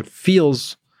something that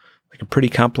feels like a pretty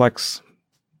complex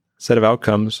set of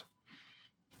outcomes.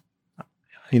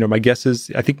 My guess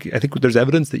is I think there's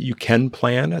evidence that you can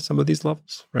plan at some of these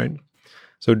levels, right?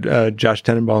 So Josh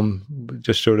Tenenbaum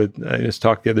just showed it in his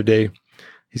talk the other day.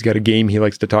 He's got a game he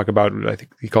likes to talk about. I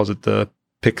think he calls it the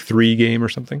Pick 3 game or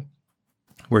something,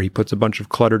 where he puts a bunch of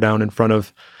clutter down in front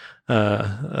of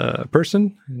a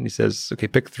person, and he says, "Okay,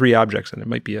 pick 3 objects," and it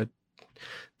might be a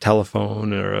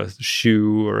telephone or a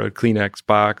shoe or a Kleenex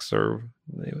box or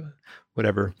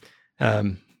whatever.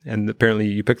 And apparently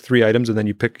you pick 3 items, and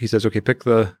then he says, okay, pick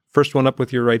the first one up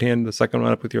with your right hand, the second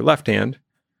one up with your left hand.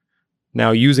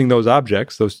 Now using those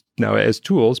objects, now as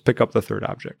tools, pick up the third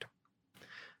object.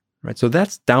 Right. So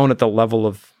that's down at the level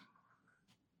of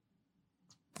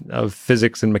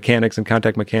physics and mechanics and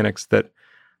contact mechanics that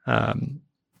I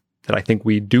think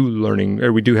we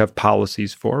do have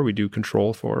policies for, we do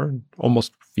control for,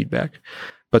 almost feedback.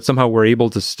 But somehow we're able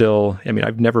to still,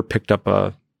 I've never picked up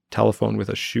a telephone with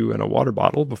a shoe and a water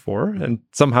bottle before, and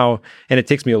it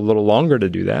takes me a little longer to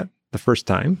do that the first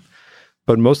time,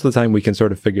 but most of the time we can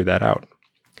sort of figure that out.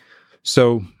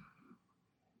 So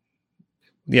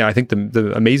yeah, I think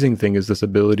the amazing thing is this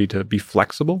ability to be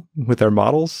flexible with our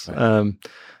models, right.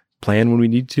 Plan when we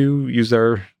need to, use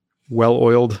our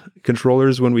well-oiled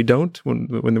controllers when we don't, when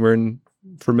we're in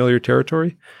familiar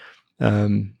territory.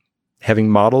 Having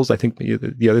models, I think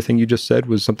the other thing you just said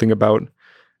was something about,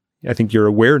 I think your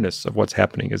awareness of what's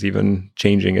happening is even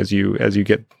changing as you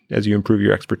improve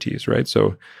your expertise, right?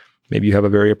 So maybe you have a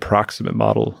very approximate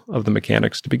model of the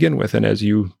mechanics to begin with, and as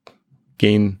you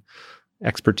gain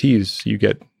expertise, you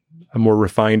get a more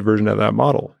refined version of that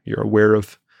model. You're aware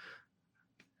of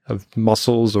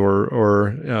muscles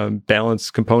or balance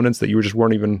components that you just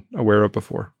weren't even aware of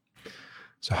before.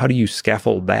 So how do you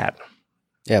scaffold that?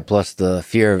 Yeah, plus the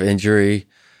fear of injury.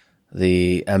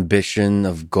 the ambition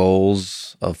of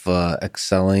goals, of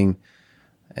excelling,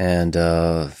 and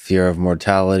fear of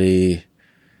mortality.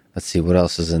 Let's see, what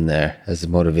else is in there as the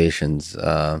motivations?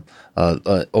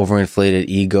 Overinflated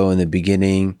ego in the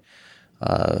beginning,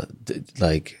 and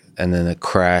then a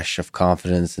crash of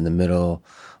confidence in the middle.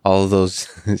 All of those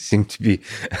seem to be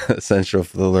essential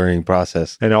for the learning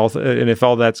process. And if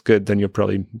all that's good, then you're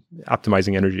probably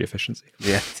optimizing energy efficiency.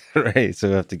 Yeah, right. So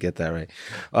we have to get that right.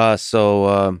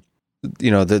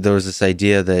 There was this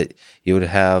idea that you would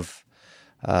have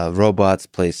robots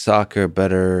play soccer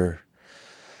better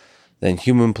than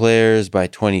human players by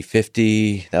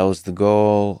 2050. That was the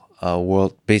goal.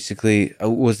 Was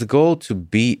the goal to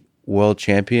beat world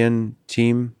champion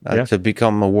team, to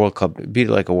become a World Cup, beat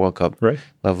like a World Cup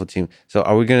level team. So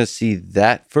are we going to see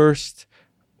that first,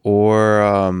 or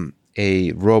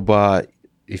a robot?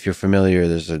 If you're familiar,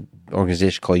 there's an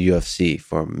organization called UFC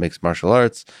for mixed martial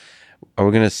arts. Are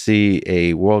we going to see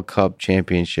a World Cup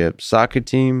championship soccer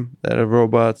team that are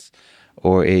robots,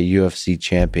 or a UFC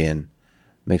champion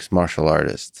mixed martial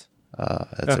artist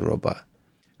that's a robot?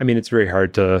 I mean, it's very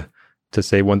hard to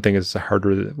say one thing is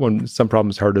some problem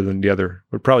is harder than the other.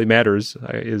 What probably matters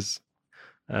is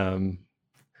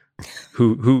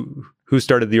who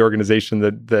started the organization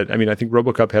that I mean, I think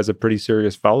RoboCup has a pretty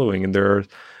serious following, and there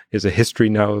is a history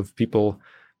now of people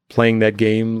playing that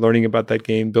game, learning about that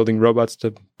game, building robots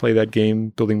to play that game,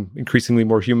 building increasingly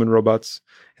more human robots.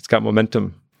 It's got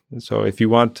momentum. And so if you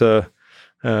want to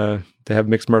have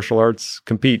mixed martial arts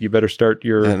compete, you better start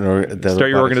your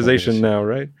organization now,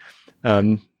 right?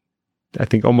 I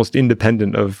think almost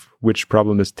independent of which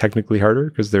problem is technically harder,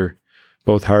 because they're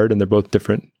both hard and they're both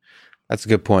different. That's a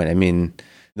good point. I mean,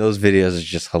 those videos are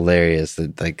just hilarious.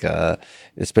 That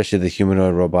especially the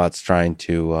humanoid robots trying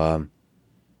to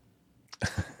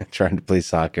play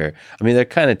soccer. I mean, they're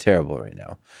kind of terrible right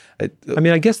now. I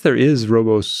mean, I guess there is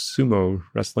Robo Sumo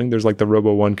wrestling. There's like the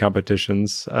Robo One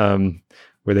competitions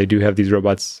where they do have these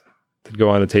robots that go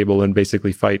on a table and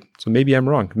basically fight. So maybe I'm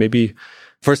wrong. Maybe.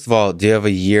 First of all, do you have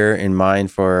a year in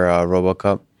mind for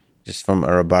RoboCup, just from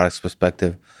a robotics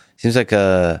perspective? Seems like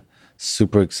a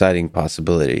super exciting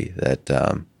possibility that,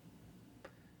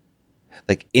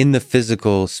 like in the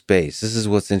physical space, this is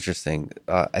what's interesting.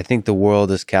 I think the world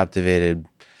is captivated.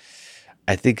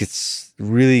 I think it's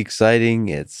really exciting.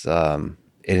 It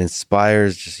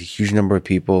inspires just a huge number of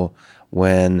people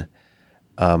when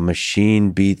a machine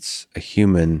beats a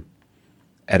human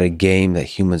at a game that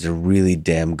humans are really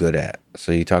damn good at.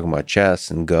 So you're talking about chess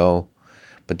and Go,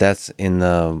 but that's in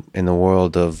the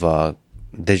world of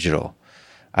digital.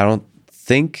 I don't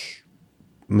think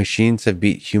machines have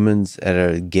beat humans at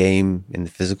a game in the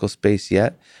physical space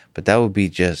yet, but that would be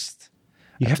just...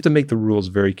 You have to make the rules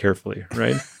very carefully,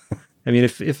 right? I mean,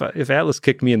 if Atlas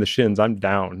kicked me in the shins, I'm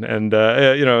down, and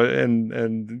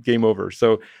and game over.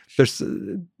 So there's,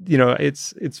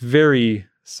 it's very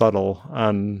subtle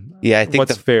on I think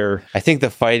what's fair. I think the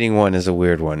fighting one is a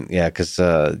weird one, because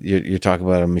you're talking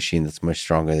about a machine that's much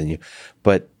stronger than you.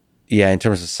 But in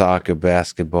terms of soccer,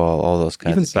 basketball, all those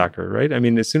kinds even of soccer, right? I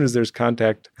mean, as soon as there's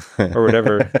contact or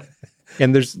whatever,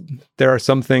 and there are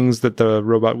some things that the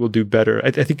robot will do better.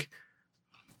 I think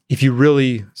if you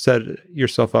really set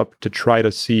yourself up to try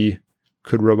to see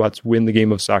could robots win the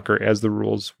game of soccer as the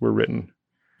rules were written,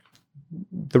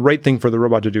 the right thing for the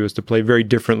robot to do is to play very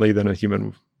differently than a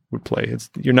human would play.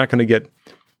 You're not going to get,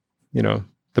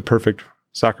 the perfect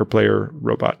soccer player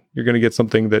robot. You're going to get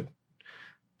something that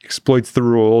exploits the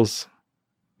rules,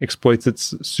 exploits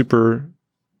its super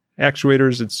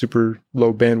actuators, its super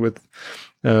low bandwidth,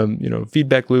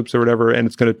 feedback loops or whatever, and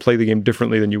it's going to play the game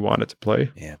differently than you want it to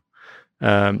play. Yeah.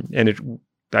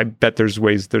 I bet there's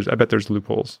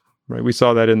loopholes. Right, we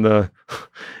saw that in the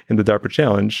DARPA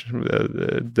challenge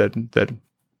that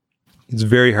it's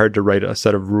very hard to write a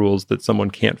set of rules that someone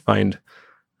can't find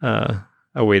a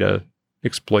way to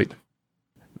exploit.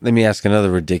 Let me ask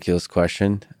another ridiculous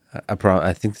question.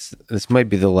 I think this might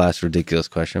be the last ridiculous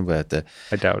question, but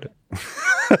I doubt it.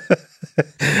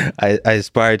 I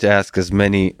aspire to ask as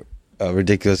many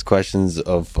ridiculous questions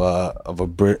of a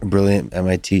brilliant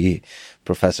MIT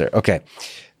professor. Okay.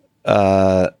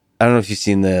 I don't know if you've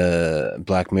seen the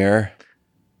Black Mirror.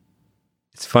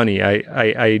 It's funny.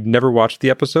 I never watched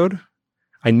the episode.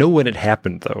 I know when it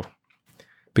happened, though,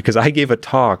 because I gave a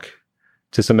talk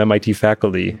to some MIT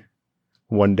faculty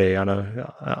one day on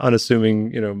a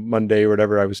unassuming, Monday or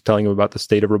whatever. I was telling them about the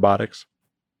state of robotics.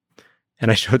 And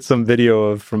I showed some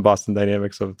video from Boston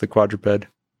Dynamics of the quadruped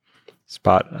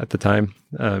Spot at the time.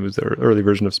 It was the early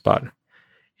version of Spot.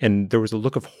 And there was a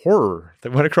look of horror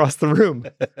that went across the room.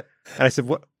 And I said,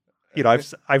 "What?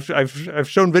 I've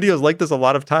shown videos like this a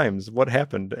lot of times. What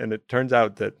happened? And it turns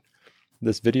out that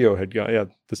this video had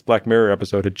gone, this Black Mirror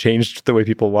episode had changed the way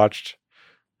people watched,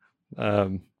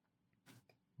 the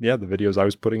videos I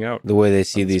was putting out. The way they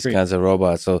see these kinds of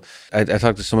robots. So I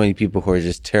talked to so many people who are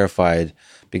just terrified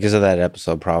because of that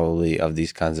episode, probably, of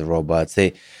these kinds of robots.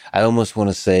 I almost want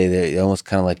to say they almost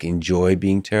kind of like enjoy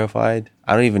being terrified.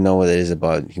 I don't even know what it is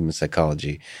about human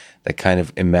psychology that kind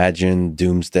of imagine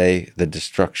doomsday, the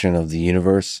destruction of the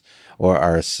universe or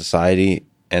our society,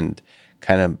 and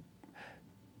kind of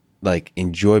like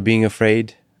enjoy being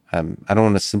afraid. I don't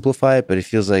want to simplify it, but it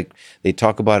feels like they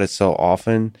talk about it so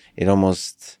often. It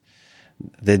almost,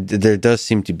 there does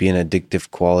seem to be an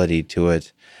addictive quality to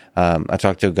it. I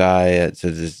talked to a guy,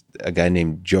 there's a guy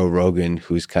named Joe Rogan,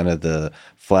 who's kind of the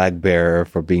flag bearer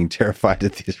for being terrified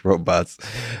of these robots.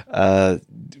 Do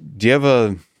you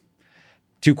have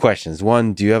two questions?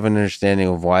 One, do you have an understanding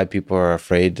of why people are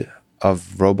afraid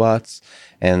of robots?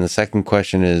 And the second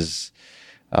question is,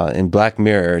 in Black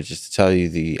Mirror, just to tell you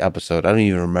the episode, I don't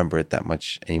even remember it that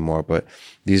much anymore, but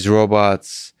these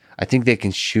robots, I think they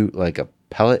can shoot like a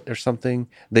pellet or something.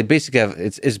 They basically have,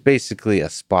 it's basically a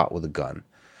spot with a gun.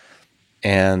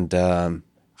 And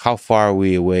how far are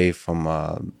we away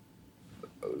from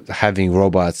having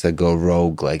robots that go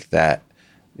rogue like that?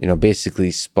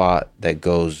 Basically Spot that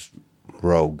goes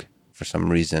rogue for some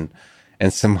reason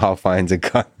and somehow finds a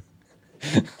gun.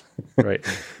 Right.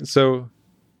 So,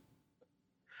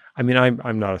 I mean,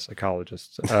 I'm not a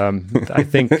psychologist. I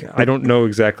think I don't know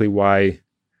exactly why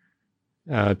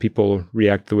people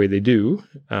react the way they do.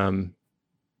 I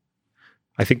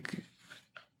think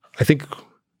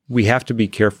we have to be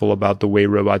careful about the way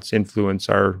robots influence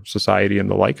our society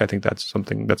and the like. I think that's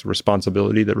a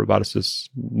responsibility that roboticists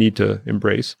need to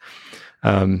embrace.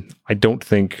 I don't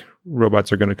think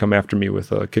robots are going to come after me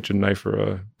with a kitchen knife or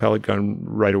a pellet gun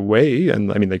right away.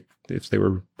 And I mean, if they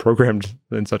were programmed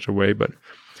in such a way, but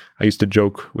I used to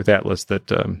joke with Atlas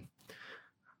that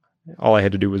all I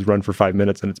had to do was run for 5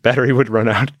 minutes and its battery would run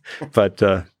out. But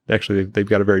actually, they've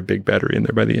got a very big battery in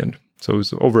there by the end. So it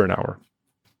was over an hour.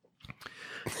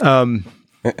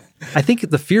 I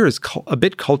think the fear is a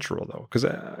bit cultural, though, because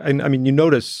I mean, you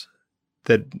notice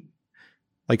that,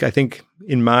 like, I think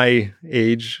in my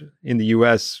age in the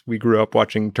U.S., we grew up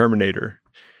watching Terminator,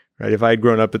 right? If I had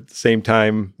grown up at the same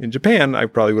time in Japan, I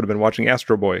probably would have been watching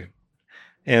Astro Boy.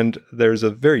 And there's a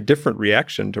very different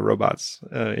reaction to robots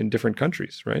in different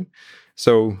countries, right?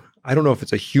 So I don't know if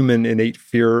it's a human innate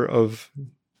fear of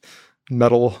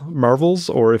metal marvels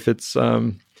or if it's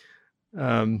something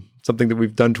that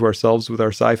we've done to ourselves with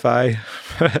our sci-fi.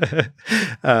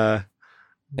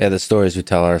 The stories we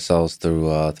tell ourselves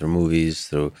through movies,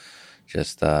 through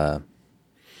just through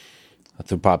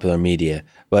popular media.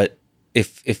 But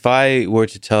if I were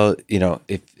to tell,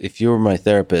 if you were my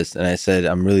therapist and I said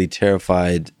I'm really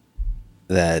terrified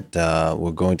that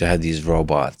we're going to have these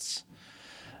robots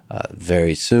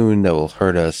very soon that will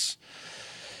hurt us,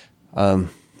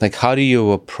 like, how do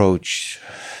you approach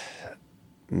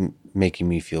making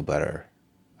me feel better?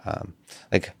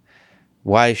 Like,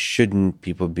 why shouldn't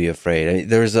people be afraid? I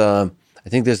mean, I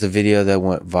think there's a video that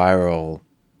went viral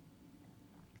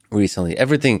recently.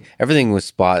 Everything with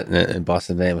Spot and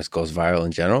Boston Dynamics goes viral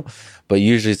in general, but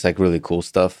usually it's like really cool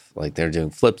stuff, like they're doing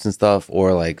flips and stuff,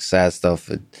 or like sad stuff,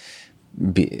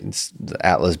 it's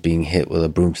Atlas being hit with a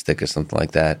broomstick or something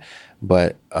like that.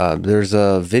 But there's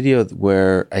a video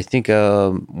where I think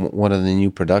one of the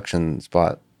new production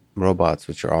Spot robots,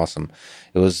 which are awesome,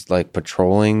 it was like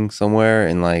patrolling somewhere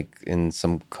in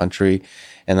some country,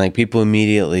 and like people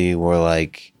immediately were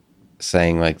like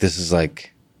saying like this is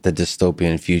like the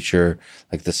dystopian future,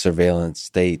 like the surveillance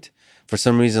state. For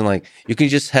some reason, like you can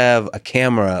just have a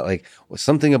camera, like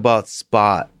something about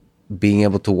Spot being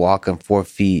able to walk on 4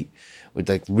 feet would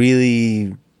like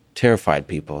really terrified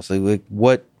people. So like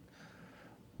what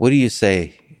do you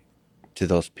say to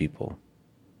those people?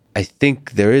 I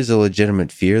think there is a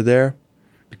legitimate fear there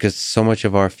because so much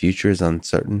of our future is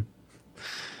uncertain.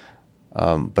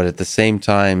 But at the same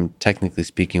time, technically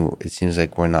speaking, it seems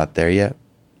like we're not there yet.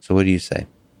 So what do you say?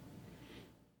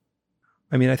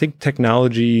 I mean, I think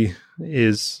technology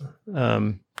is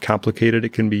complicated.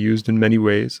 It can be used in many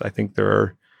ways. I think there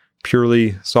are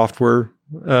purely software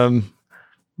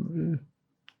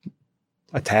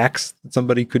attacks that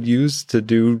somebody could use to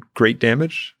do great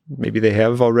damage. Maybe they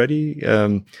have already.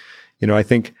 I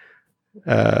think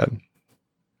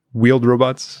wheeled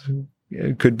robots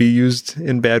could be used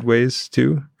in bad ways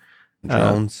too.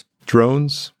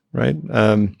 Drones, right?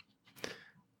 I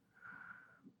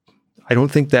don't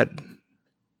think that.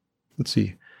 Let's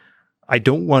see. I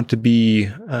don't want to be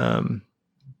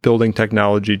building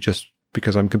technology just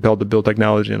because I'm compelled to build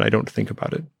technology and I don't think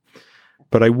about it.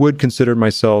 But I would consider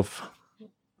myself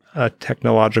a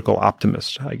technological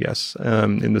optimist, I guess,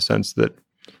 in the sense that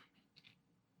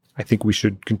I think we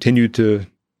should continue to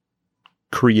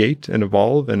create and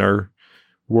evolve, and our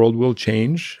world will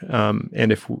change.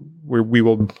 And if we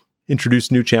will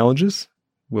introduce new challenges,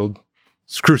 we'll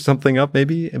screw something up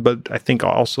maybe, but I think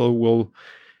also we'll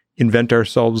invent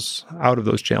ourselves out of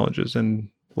those challenges and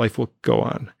life will go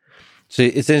on. So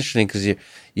it's interesting because you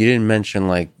didn't mention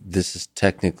like this is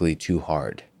technically too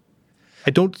hard.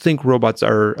 I don't think robots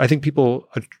are, I think people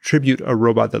attribute a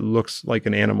robot that looks like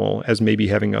an animal as maybe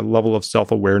having a level of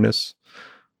self-awareness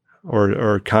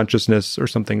or consciousness or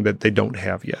something that they don't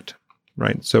have yet,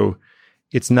 right? So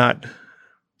it's not,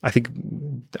 I think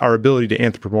our ability to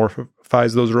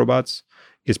anthropomorphize those robots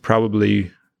is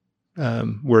probably,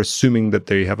 we're assuming that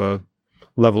they have a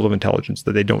level of intelligence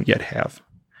that they don't yet have.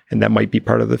 And that might be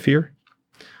part of the fear.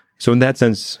 So in that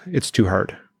sense, it's too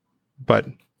hard. But,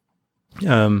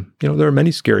 there are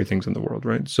many scary things in the world,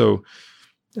 right? So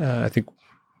I think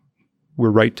we're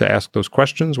right to ask those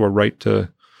questions. We're right to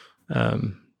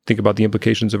think about the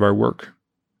implications of our work.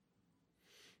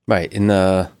 Right. In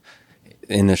the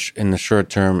short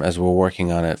term, as we're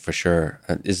working on it, for sure.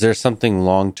 Is there something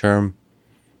long term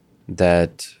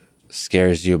that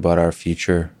scares you about our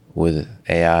future with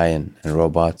AI and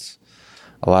robots?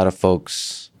 A lot of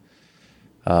folks,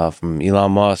 from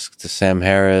Elon Musk to Sam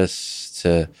Harris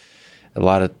to a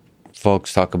lot of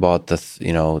folks talk about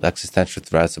the existential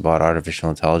threats about artificial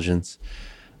intelligence.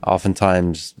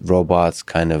 Oftentimes, robots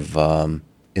kind of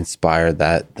inspire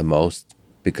that the most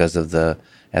because of the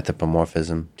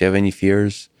anthropomorphism. Do you have any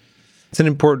fears? It's an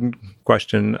important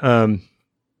question. I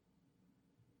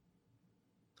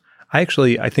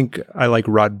think I like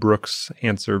Rod Brooks'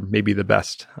 answer maybe the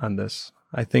best on this.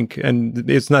 I think, and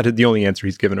it's not the only answer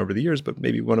he's given over the years, but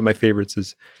maybe one of my favorites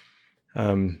is,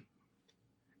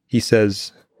 he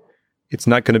says, it's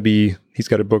not going to be, he's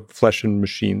got a book, Flesh and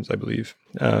Machines, I believe.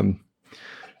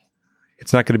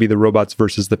 It's not going to be the robots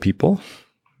versus the people.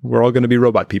 We're all going to be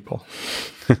robot people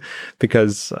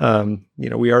because,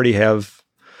 we already have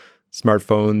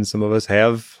smartphones. Some of us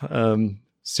have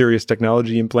serious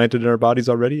technology implanted in our bodies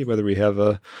already, whether we have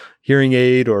a hearing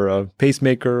aid or a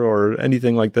pacemaker or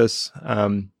anything like this.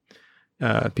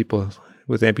 People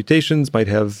with amputations might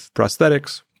have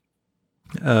prosthetics.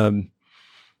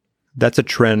 That's a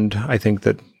trend, I think,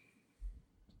 that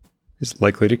is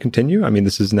likely to continue. I mean,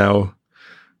 this is now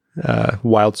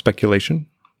wild speculation.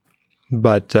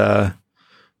 But,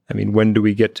 when do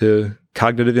we get to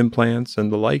cognitive implants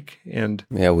and the like? And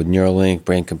with Neuralink,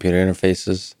 brain-computer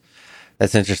interfaces.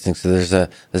 That's interesting. So there's a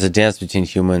dance between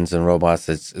humans and robots.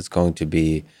 It's going to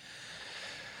be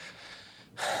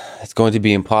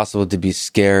impossible to be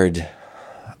scared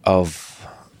of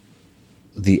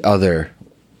the other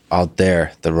out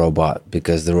there, the robot,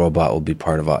 because the robot will be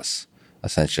part of us.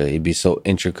 Essentially, it'd be so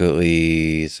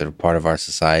intricately sort of part of our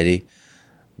society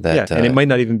that and it might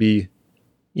not even be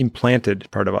implanted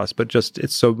part of us, but just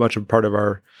it's so much a part of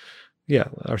our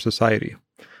society.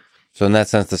 So in that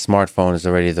sense, the smartphone is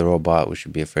already the robot we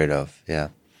should be afraid of. Yeah.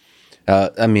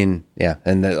 And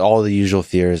all the usual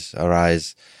fears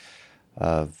arise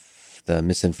of the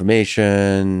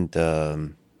misinformation,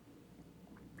 the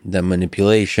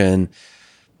manipulation,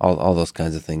 all those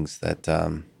kinds of things that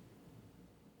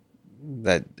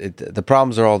the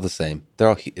problems are all the same.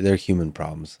 They're human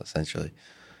problems, essentially.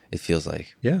 It feels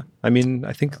like. Yeah. I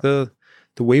think the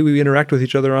way we interact with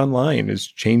each other online is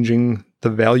changing the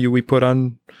value we put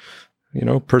on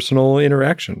personal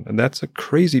interaction. And that's a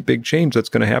crazy big change that's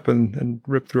going to happen and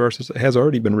rip through has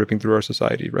already been ripping through our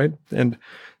society, right? And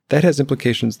that has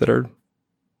implications that are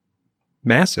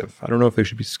massive. I don't know if they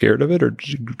should be scared of it or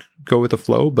go with the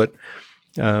flow, but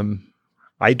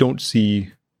I don't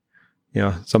see,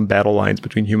 some battle lines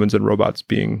between humans and robots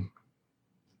being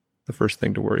the first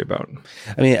thing to worry about.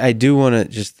 I do want to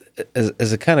just,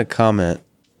 as a kind of comment,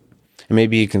 and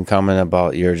maybe you can comment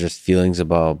about your just feelings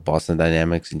about Boston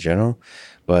Dynamics in general.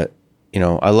 But,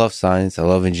 I love science. I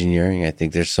love engineering. I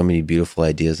think there's so many beautiful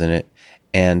ideas in it.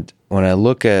 And when I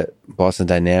look at Boston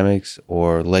Dynamics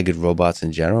or legged robots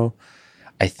in general,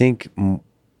 I think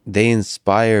they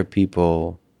inspire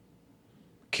people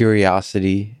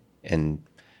curiosity and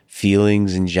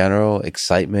feelings in general,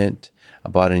 excitement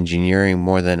about engineering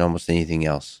more than almost anything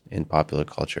else in popular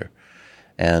culture.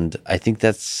 And I think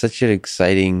that's such an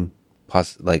exciting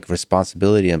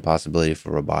responsibility and possibility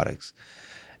for robotics.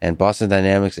 And Boston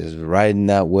Dynamics is riding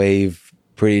that wave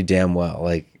pretty damn well.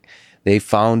 Like, they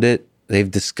found it, they've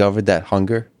discovered that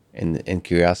hunger and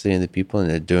curiosity in the people, and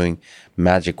they're doing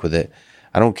magic with it.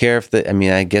 I don't care if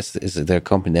I guess it's their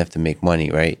company, they have to make money,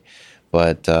 right?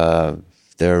 But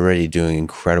they're already doing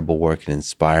incredible work and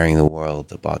inspiring the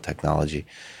world about technology.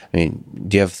 I mean,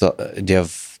 do you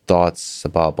have thoughts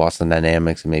about Boston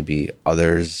Dynamics and maybe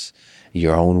others,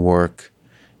 your own work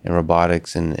in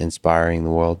robotics and inspiring the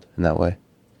world in that way?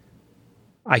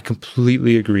 I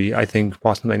completely agree. I think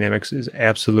Boston Dynamics is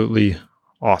absolutely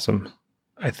awesome.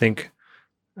 I think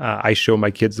I show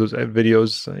my kids those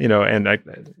videos, and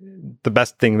the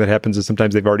best thing that happens is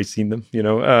sometimes they've already seen them,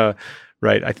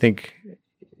 right? I think,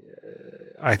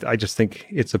 I just think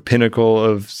it's a pinnacle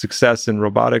of success in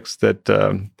robotics that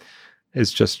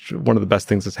is just one of the best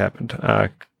things that's happened.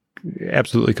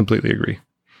 Absolutely, completely agree.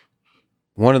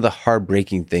 One of the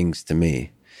heartbreaking things to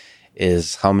me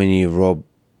is how many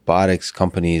robotics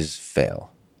companies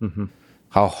fail. Mm-hmm.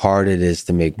 How hard it is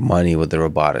to make money with the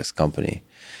robotics company.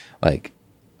 Like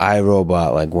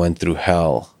iRobot went through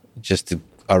hell just to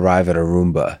arrive at a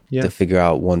Roomba to figure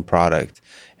out one product.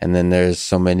 And then there's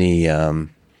so many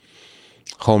home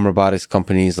robotics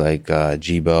companies like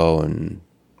Jibo and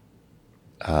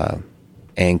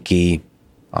Anki.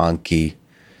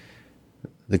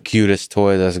 The cutest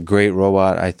toy, that's a great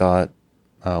robot, I thought,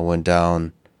 went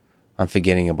down. I'm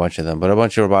forgetting a bunch of them, but a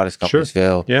bunch of robotics companies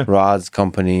failed. Yeah. Rod's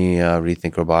company,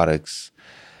 Rethink Robotics.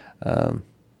 Do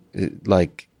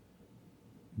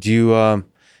you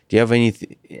have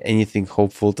anything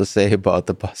hopeful to say about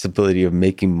the possibility of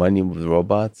making money with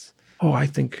robots? Oh, I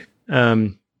think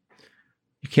you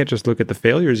can't just look at the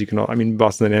failures. You can,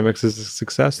 Boston Dynamics is a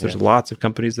success. There's lots of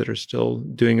companies that are still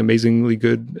doing amazingly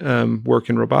good work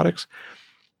in robotics.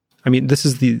 This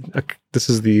is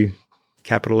the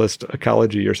capitalist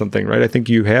ecology or something, right? I think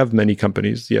you have many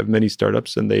companies, you have many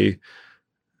startups, and they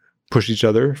push each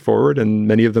other forward, and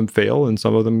many of them fail, and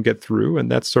some of them get through,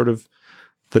 and that's sort of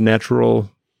the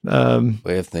natural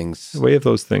way of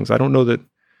those things. I don't know that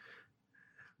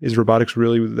is robotics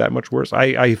really that much worse.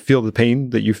 I feel the pain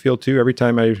that you feel too. Every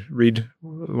time I read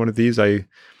one of these, I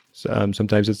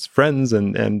sometimes it's friends,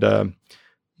 and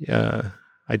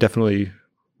I definitely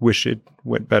wish it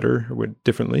went better or went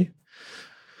differently.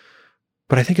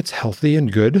 But I think it's healthy and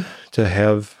good to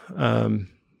have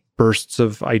bursts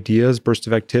of ideas, bursts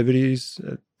of activities.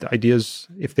 Ideas,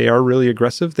 if they are really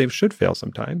aggressive, they should fail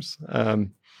sometimes.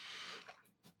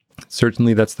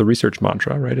 Certainly, that's the research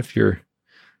mantra, right? If you're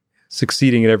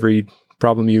succeeding at every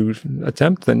problem you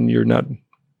attempt, then you're not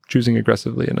choosing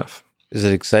aggressively enough. Is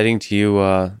it exciting to you,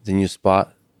 the new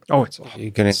Spot? Oh, it's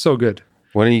so good.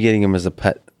 When are you getting him as a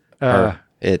pet?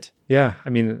 Yeah,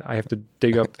 I have to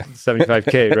dig up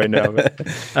 $75K right now. But,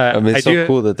 it's so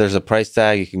cool that there's a price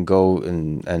tag. You can go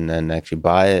and actually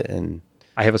buy it. And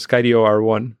I have a Skydio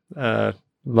R1.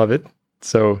 Love it.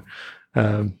 So,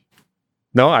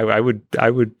 no, I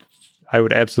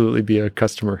would absolutely be a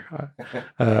customer.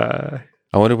 I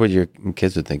wonder what your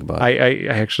kids would think about it. I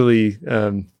actually,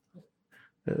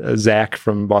 Zach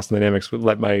from Boston Dynamics would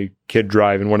let my kid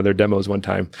drive in one of their demos one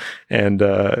time, and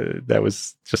that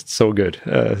was just so good,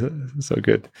 so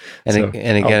good. And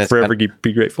again, I'll forever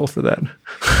be grateful for that.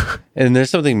 And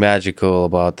there's something magical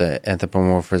about the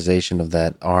anthropomorphization of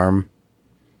that arm.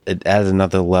 It adds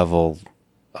another level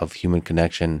of human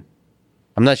connection.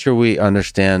 I'm not sure we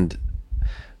understand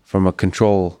from a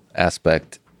control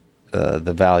aspect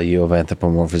the value of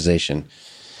anthropomorphization.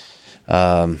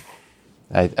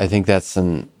 I think that's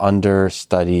an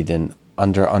understudied and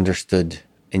understood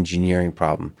engineering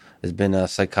problem. There's been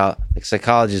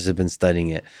psychologists have been studying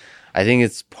it. I think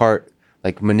it's part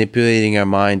manipulating our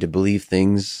mind to believe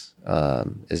things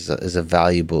is a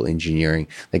valuable engineering.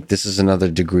 This is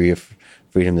another degree of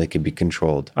freedom that can be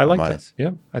controlled. I like that.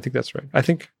 Yeah, I think that's right. I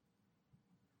think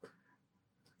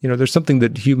there's something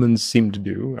that humans seem to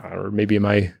do, or maybe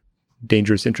my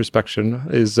dangerous introspection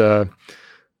is.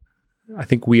 I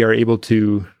think we are able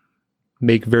to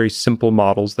make very simple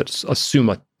models that assume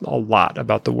a lot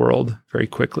about the world very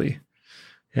quickly.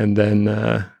 And then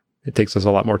it takes us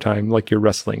a lot more time, like your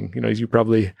wrestling. You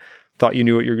probably thought you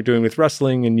knew what you were doing with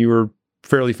wrestling, and you were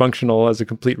fairly functional as a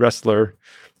complete wrestler.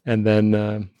 And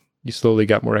then you slowly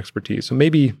got more expertise. So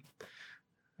maybe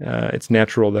it's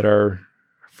natural that our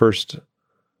first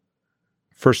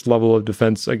level of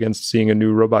defense against seeing a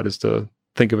new robot is to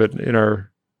think of it in our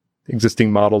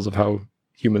existing models of how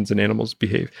humans and animals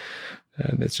behave.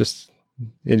 And it's just,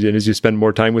 and as you spend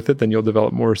more time with it, then you'll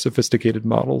develop more sophisticated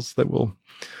models that will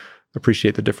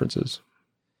appreciate the differences.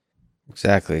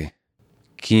 Exactly.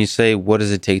 Can you say, what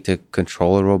does it take to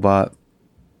control a robot?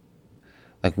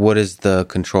 What is the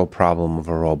control problem of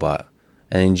a robot?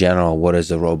 And in general, what is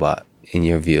a robot in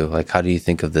your view? How do you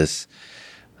think of this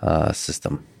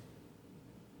system?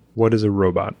 What is a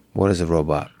robot? What is a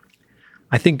robot?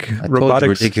 I think I robotics. told you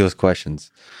ridiculous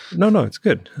questions. No, it's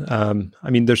good.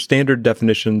 There's standard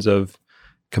definitions of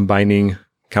combining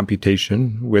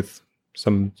computation with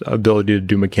some ability to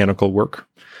do mechanical work.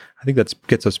 I think that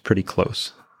gets us pretty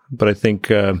close. But I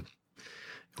think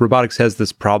robotics has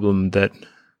this problem that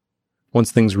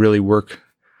once things really work,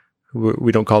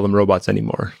 we don't call them robots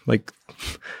anymore. Like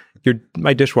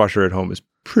my dishwasher at home is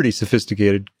pretty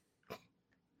sophisticated,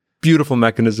 beautiful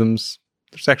mechanisms.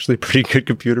 There's actually a pretty good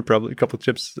computer, probably a couple of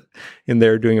chips in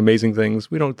there doing amazing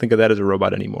things. We don't think of that as a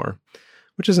robot anymore,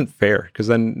 which isn't fair, because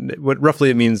then what roughly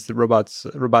it means that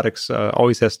robotics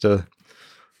always has to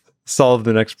solve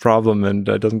the next problem and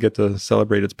doesn't get to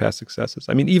celebrate its past successes.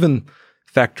 I mean, even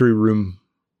factory room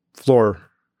floor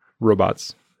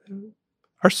robots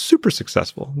are super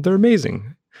successful. They're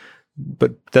amazing.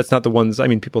 But that's not the ones,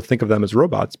 people think of them as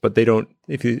robots, but they don't,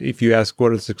 if you ask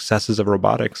what are the successes of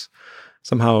robotics,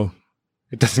 somehow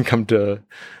it doesn't come to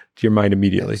your mind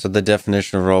immediately. So the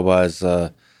definition of robot is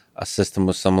a system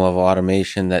with some level of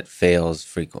automation that fails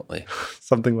frequently.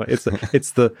 Something like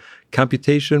it's the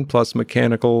computation plus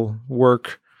mechanical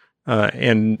work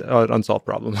and unsolved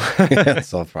problem.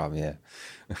 Unsolved problem, yeah.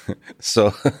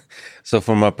 So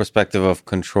from a perspective of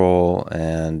control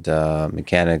and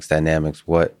mechanics, dynamics,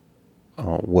 what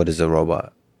is a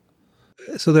robot?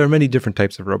 So there are many different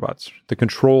types of robots. The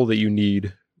control that you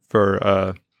need for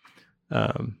a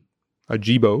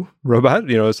Jibo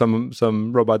robot,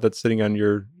 some robot that's sitting on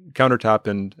your countertop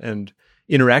and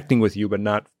interacting with you but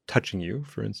not touching you,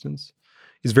 for instance,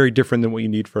 is very different than what you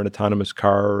need for an autonomous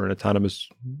car or an autonomous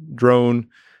drone.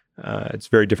 It's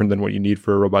very different than what you need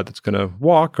for a robot that's going to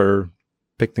walk or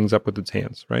pick things up with its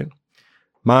hands, right?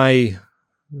 My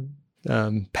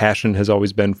passion has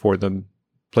always been for the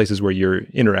places where you're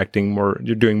interacting more,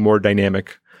 you're doing more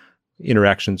dynamic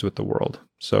interactions with the world.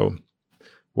 So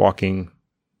walking,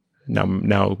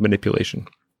 now manipulation.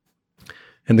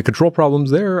 And the control problems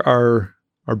there are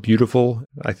beautiful.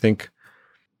 I think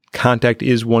contact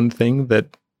is one thing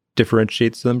that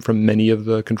differentiates them from many of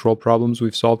the control problems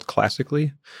we've solved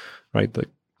classically, right? Like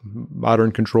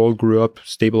modern control grew up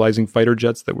stabilizing fighter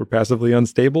jets that were passively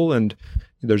unstable, and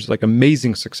there's like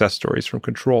amazing success stories from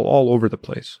control all over the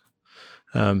place.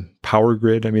 Power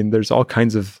grid. There's all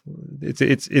kinds of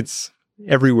it's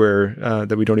everywhere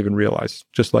that we don't even realize.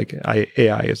 Just like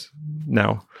AI is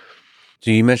now. So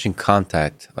you mentioned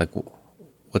contact. Like,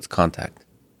 what's contact?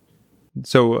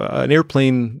 So an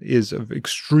airplane is an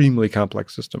extremely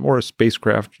complex system, or a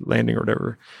spacecraft landing or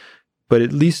whatever. But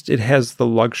at least it has the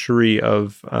luxury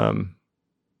of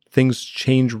things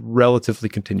change relatively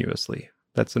continuously.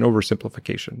 That's an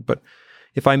oversimplification. But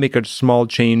if I make a small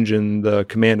change in the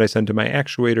command I send to my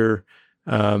actuator,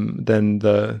 then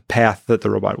the path that the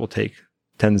robot will take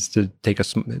tends to take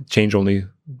change only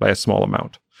by a small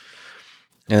amount.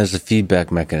 And there's a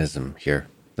feedback mechanism here.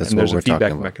 That's what we're talking about. There's a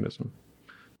feedback mechanism.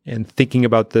 And thinking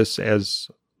about this as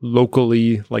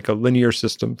locally, like a linear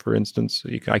system, for instance,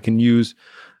 I can use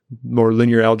more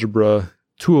linear algebra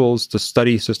tools to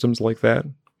study systems like that,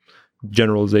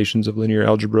 generalizations of linear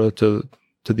algebra to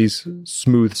these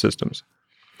smooth systems.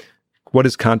 What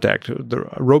is contact? The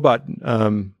robot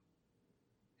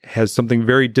has something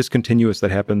very discontinuous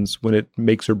that happens when it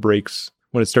makes or breaks,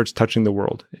 when it starts touching the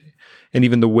world. And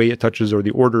even the way it touches or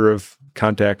the order of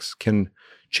contacts can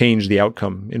change the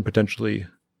outcome in potentially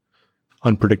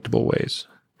unpredictable ways.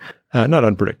 Not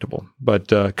unpredictable,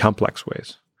 but complex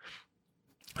ways.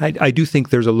 I do think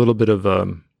there's a little bit of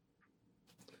a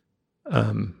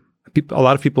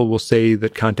lot of people will say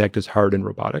that contact is hard in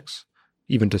robotics,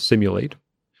 even to simulate.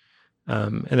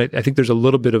 And I think there's a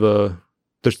little bit of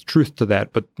there's truth to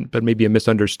that, but maybe a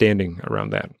misunderstanding around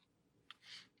that.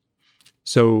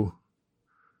 So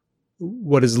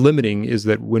what is limiting is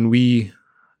that when we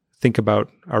think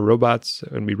about our robots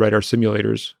and we write our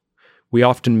simulators, we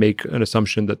often make an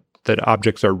assumption that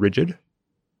objects are rigid.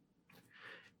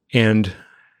 And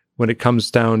when it comes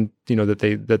down,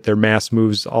 that their mass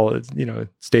moves it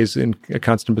stays in a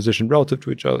constant position relative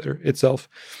to each other itself.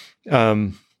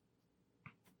 And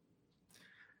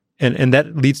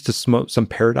that leads to some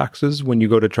paradoxes when you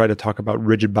go to try to talk about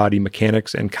rigid body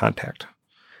mechanics and contact.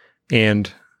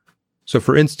 And so,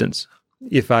 for instance,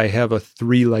 if I have a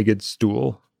 3-legged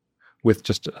stool with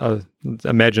just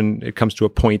imagine it comes to a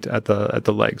point at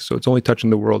the legs, so it's only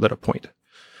touching the world at a point.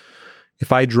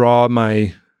 If I draw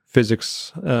my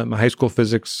physics, my high school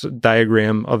physics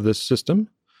diagram of this system,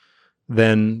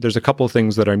 then there's a couple of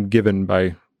things that I'm given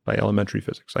by elementary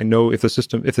physics. I know if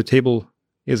the table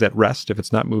is at rest, if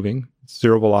it's not moving, it's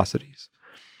zero velocities.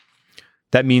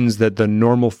 That means that the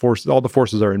normal force, all the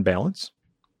forces are in balance.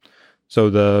 So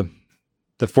the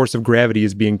the force of gravity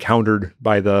is being countered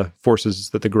by the forces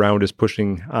that the ground is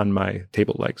pushing on my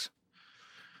table legs.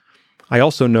 I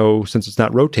also know, since it's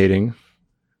not rotating,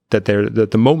 that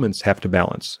the moments have to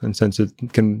balance. And since it's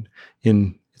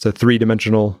a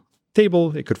 3-dimensional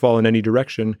table, it could fall in any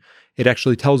direction, it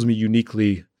actually tells me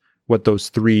uniquely what those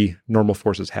 3 normal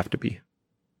forces have to be.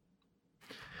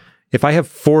 If I have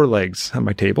 4 legs on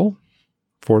my table,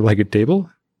 4-legged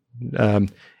table,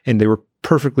 and they were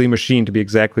perfectly machined to be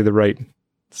exactly the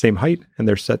same height, and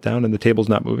they're set down and the table's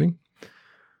not moving,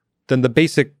 then the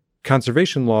basic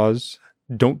conservation laws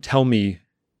don't tell me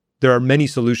there are many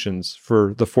solutions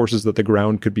for the forces that the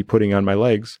ground could be putting on my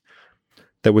legs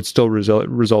that would still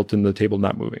result in the table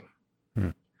not moving.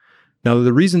 Now,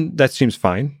 the reason that seems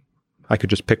fine, I could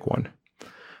just pick one.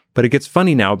 But it gets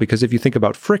funny now, because if you think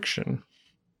about friction,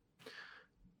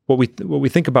 what we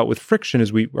think about with friction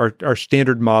is our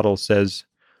standard model says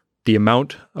the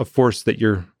amount of force that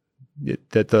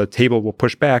the table will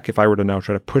push back. If I were to now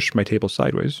try to push my table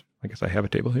sideways, I guess I have a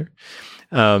table here,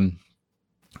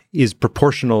 is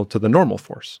proportional to the normal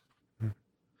force.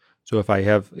 So if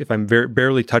I'm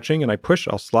barely touching and I push,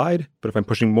 I'll slide. But if I'm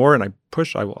pushing more and I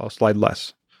push, I'll slide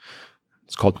less.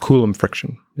 It's called Coulomb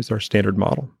friction, is our standard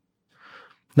model.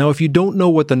 Now, if you don't know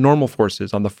what the normal force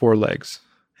is on the 4 legs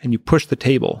and you push the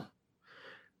table,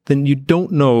 then you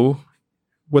don't know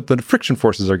what the friction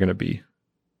forces are going to be.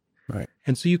 Right.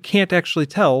 And so you can't actually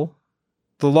tell.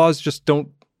 The laws just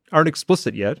aren't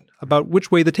explicit yet about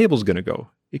which way the table's going to go.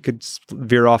 It could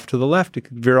veer off to the left. It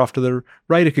could veer off to the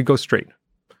right. It could go straight.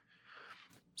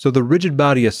 So the rigid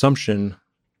body assumption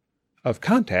of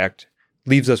contact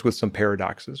leaves us with some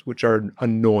paradoxes, which are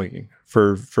annoying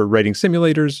for writing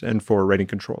simulators and for writing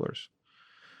controllers.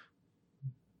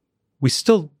 We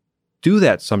still do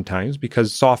that sometimes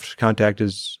because soft contact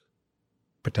is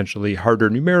potentially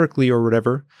harder numerically or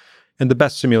whatever, and the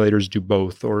best simulators do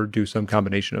both or do some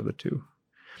combination of the two.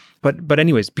 But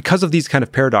anyways, because of these kind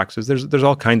of paradoxes, there's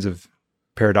all kinds of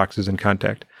paradoxes in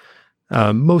contact,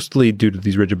 mostly due to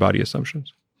these rigid body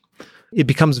assumptions. It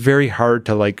becomes very hard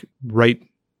to write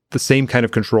the same kind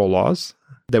of control laws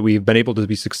that we've been able to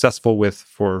be successful with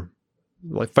for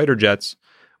fighter jets.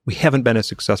 We haven't been as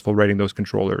successful writing those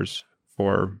controllers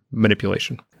for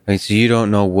manipulation. Okay, so you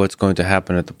don't know what's going to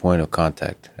happen at the point of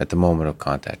contact, at the moment of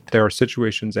contact. There are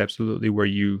situations absolutely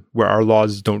where our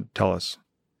laws don't tell us.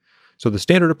 So the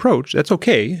standard approach, that's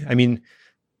okay. I mean,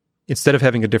 instead of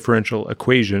having a differential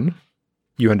equation,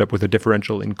 you end up with a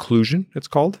differential inclusion, it's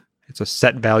called. It's a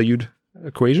set valued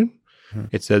equation.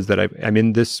 It says that I'm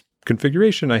in this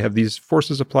configuration. I have these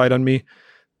forces applied on me.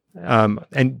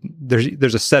 And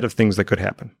there's a set of things that could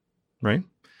happen, right?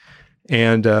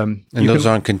 And those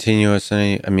aren't continuous.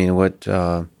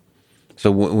 So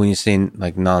when you say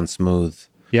non-smooth,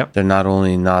 yep, they're not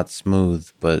only not smooth,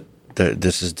 but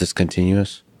this is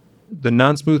discontinuous? The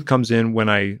non-smooth comes in when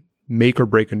I make or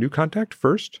break a new contact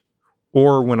first,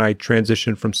 or when I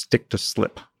transition from stick to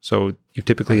slip. So you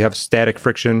typically have static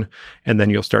friction, and then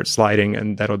you'll start sliding,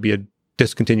 and that'll be a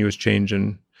discontinuous change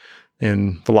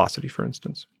in velocity, for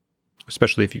instance,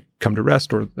 especially if you come to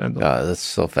rest that's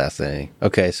so fascinating.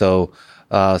 Okay, so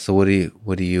what do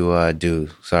you do?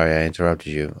 Sorry, I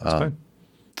interrupted you. That's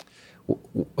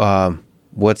fine.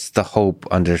 What's the hope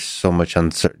under so much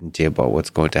uncertainty about what's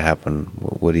going to happen?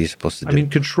 What are you supposed to do? I mean,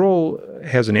 control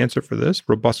has an answer for this.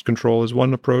 Robust control is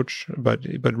one approach, but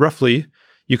roughly,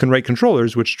 you can write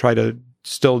controllers which try to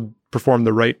still perform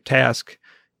the right task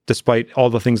despite all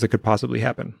the things that could possibly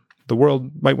happen. The world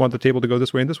might want the table to go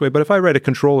this way and this way, but if I write a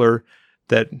controller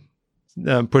that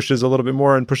pushes a little bit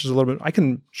more and pushes a little bit, I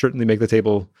can certainly make the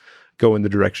table go in the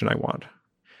direction I want.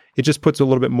 It just puts a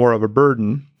little bit more of a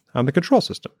burden on the control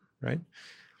system, right?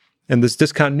 And these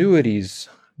discontinuities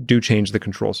do change the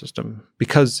control system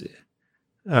because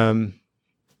the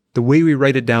way we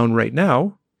write it down right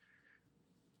now,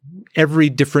 every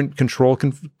different control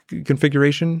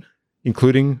configuration,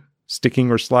 including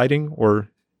sticking or sliding or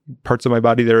parts of my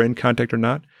body that are in contact or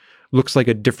not, looks like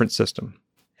a different system.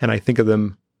 And I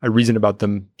reason about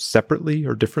them separately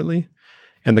or differently,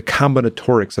 and the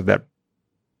combinatorics of that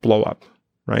blow up,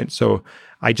 right? So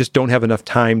I just don't have enough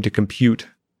time to compute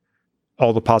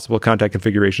all the possible contact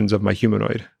configurations of my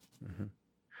humanoid. Mm-hmm.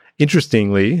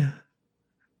 Interestingly,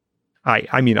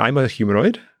 I mean, I'm a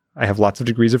humanoid. I have lots of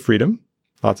degrees of freedom,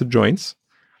 lots of joints.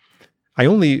 I've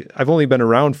only been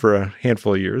around for a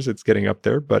handful of years. It's getting up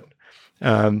there, but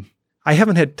I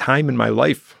haven't had time in my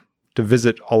life to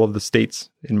visit all of the states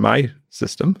in my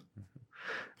system,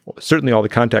 certainly all the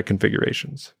contact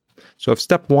configurations. So if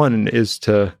step one is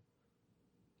to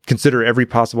consider every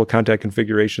possible contact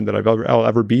configuration that I'll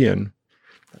ever be in,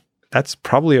 that's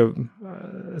probably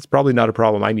it's probably not a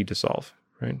problem I need to solve,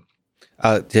 right?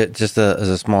 Just as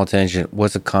a small tangent,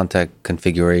 what's a contact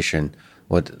configuration?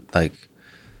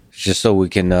 Just so we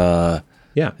can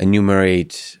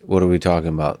enumerate, what are we talking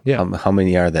about? Yeah. How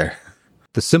many are there?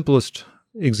 The simplest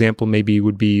example maybe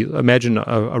would be, imagine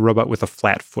a robot with a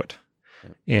flat foot.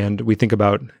 And we think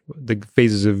about the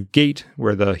phases of gait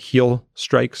where the heel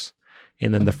strikes,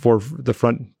 and then the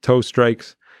front toe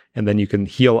strikes, and then you can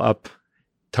heel up,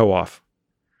 toe off.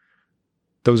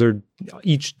 Those are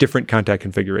each different contact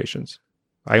configurations.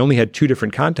 I only had 2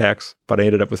 different contacts, but I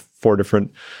ended up with 4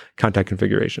 different contact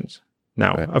configurations.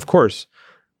 Now, Of course,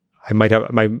 I might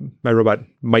have my robot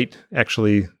might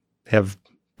actually have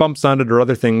bumps on it or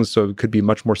other things, so it could be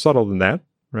much more subtle than that,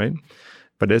 right?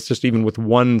 But it's just even with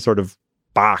one sort of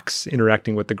box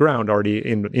interacting with the ground already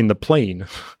in the plane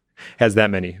has that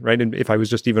many, right? And if I was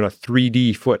just even a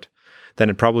 3D foot,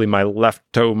 then probably my left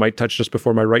toe might touch just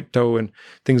before my right toe, and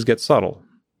things get subtle.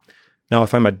 Now,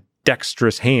 if I'm a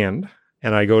dexterous hand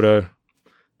and I go to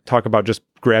talk about just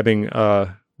grabbing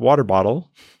a water bottle,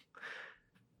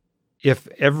 if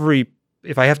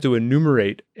I have to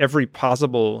enumerate every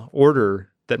possible order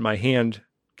that my hand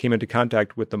came into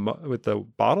contact with the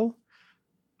bottle,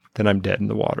 then I'm dead in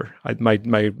the water.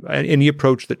 Any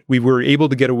approach that we were able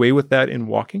to get away with that in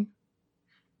walking,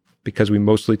 because we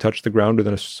mostly touched the ground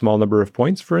within a small number of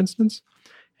points, for instance,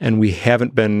 and we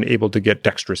haven't been able to get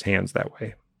dexterous hands that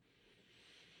way.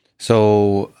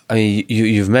 So, I mean,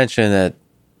 you've mentioned that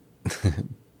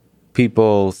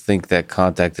people think that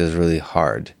contact is really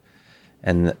hard,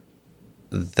 and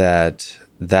that's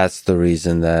the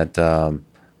reason that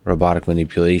robotic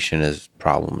manipulation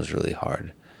problem is really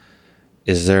hard.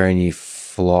 Is there any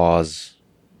flaws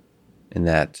in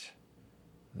that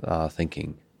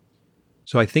thinking?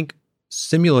 So I think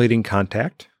simulating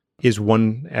contact is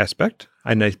one aspect.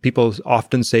 And people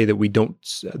often say that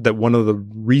one of the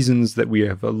reasons that we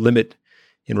have a limit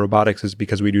in robotics is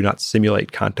because we do not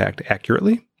simulate contact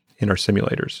accurately in our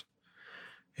simulators.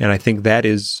 And I think that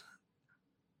is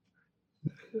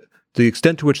the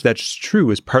extent to which that's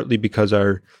true is partly because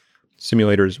our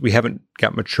simulators, we haven't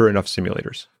got mature enough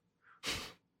simulators.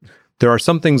 There are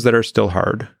some things that are still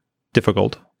hard,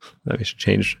 difficult, that we should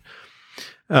change.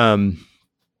 But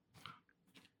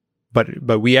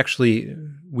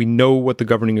we know what the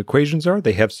governing equations are.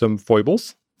 They have some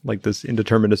foibles, like this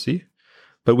indeterminacy,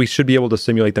 but we should be able to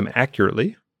simulate them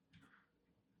accurately.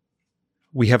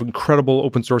 We have incredible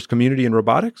open source community in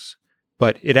robotics,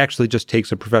 but it actually just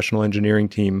takes a professional engineering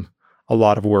team a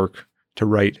lot of work to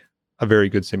write a very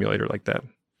good simulator like that.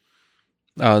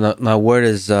 Now where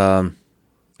does, I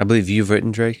believe you've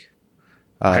written Drake?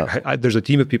 There's a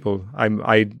team of people.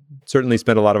 I certainly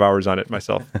spent a lot of hours on it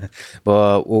myself.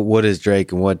 Well, what is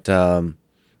Drake, and what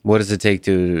does it take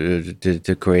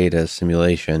to create a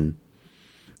simulation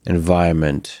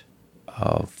environment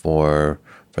for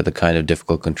the kind of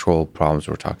difficult control problems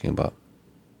we're talking about?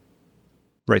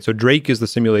 Right. So Drake is the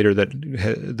simulator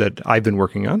that I've been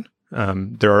working on.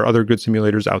 There are other good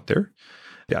simulators out there.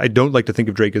 I don't like to think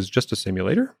of Drake as just a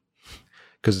simulator,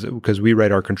 because we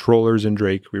write our controllers in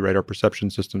Drake, we write our perception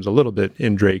systems a little bit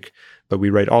in Drake, but we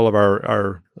write all of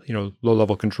our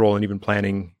low-level control and even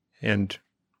planning and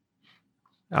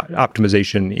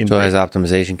optimization in Drake. So it has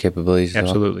optimization capabilities?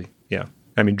 Absolutely, yeah.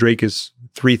 I mean, Drake is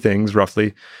 3 things,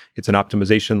 roughly. It's an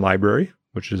optimization library,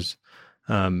 which is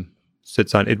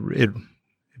sits on it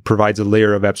provides a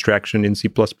layer of abstraction in C++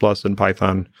 and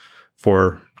Python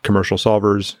for commercial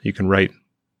solvers. You can write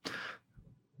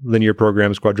linear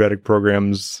programs, quadratic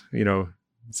programs,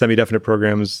 semi-definite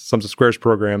programs, sums of squares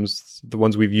programs, the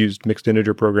ones we've used, mixed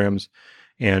integer programs,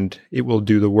 and it will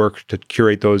do the work to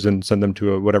curate those and send them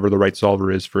to whatever the right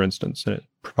solver is, for instance, and it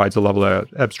provides a level of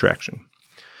abstraction.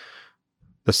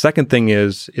 The second thing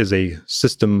is a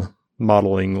system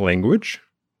modeling language,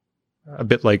 a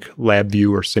bit like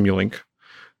LabVIEW or Simulink,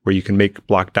 where you can make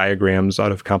block diagrams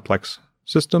out of complex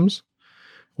systems.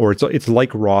 Or it's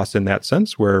like ROS in that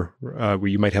sense, where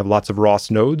you might have lots of ROS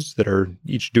nodes that are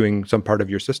each doing some part of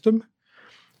your system.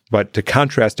 But to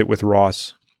contrast it with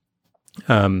ROS,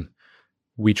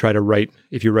 we try to write,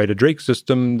 if you write a Drake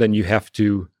system, then you have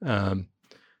to,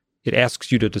 it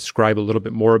asks you to describe a little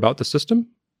bit more about the system.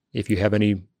 If you have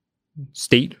any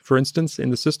state, for instance,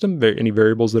 in the system, any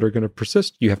variables that are going to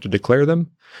persist, you have to declare them.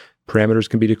 Parameters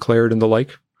can be declared and the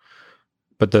like.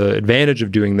 But the advantage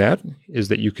of doing that is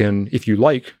that you can, if you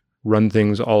like, run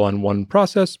things all on one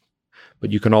process,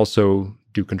 but you can also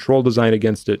do control design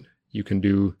against it. You can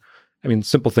do,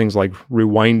 simple things like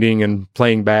rewinding and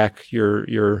playing back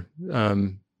your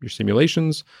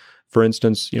simulations. For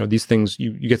instance, these things,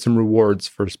 you get some rewards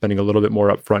for spending a little bit more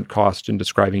upfront cost in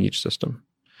describing each system.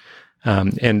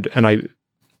 And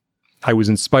I was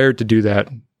inspired to do that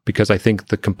because I think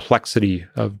the complexity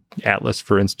of Atlas,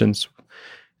 for instance,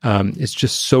 is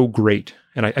just so great.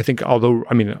 And I think, although,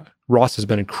 I mean, Ross has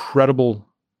been incredible,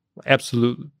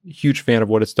 absolute huge fan of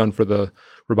what it's done for the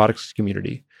robotics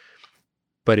community,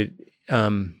 but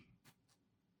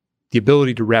the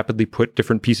ability to rapidly put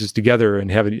different pieces together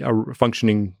and have a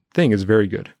functioning thing is very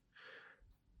good.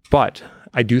 But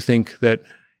I do think that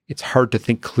it's hard to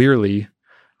think clearly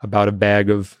about a bag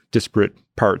of disparate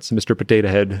parts, Mr. Potato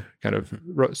Head kind of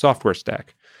software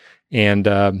stack. And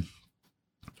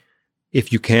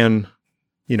if you can,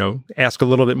 ask a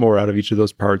little bit more out of each of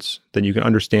those parts, then you can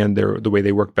understand the way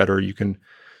they work better. You can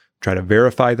try to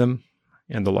verify them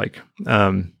and the like,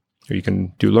 or you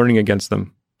can do learning against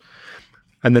them.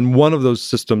 And then one of those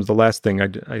systems, the last thing,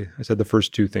 I said the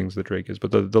first two things that Drake is,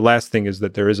 but the last thing is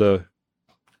that there is a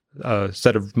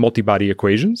set of multi-body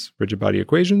equations, rigid body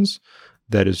equations,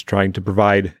 that is trying to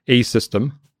provide a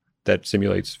system that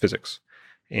simulates physics.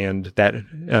 And that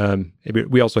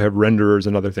we also have renderers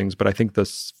and other things, but I think the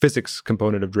physics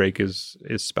component of Drake is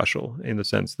special in the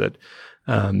sense that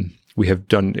we have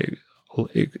done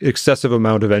excessive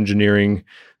amount of engineering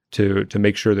to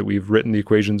make sure that we've written the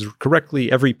equations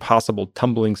correctly. Every possible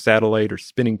tumbling satellite or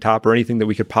spinning top or anything that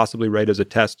we could possibly write as a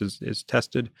test is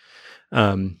tested.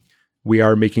 We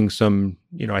are making some,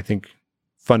 I think,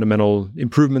 fundamental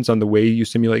improvements on the way you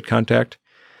simulate contact.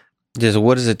 Yeah, so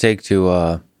what does it take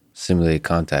to simulate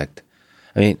contact?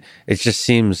 I mean, it just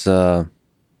seems, there's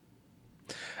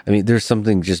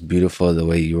something just beautiful the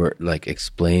way you were like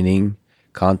explaining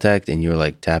contact and you're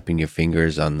like tapping your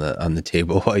fingers on the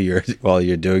table while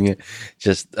you're doing it.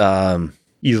 Just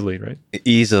easily, right?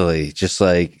 Easily.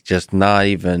 Just not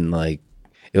even like,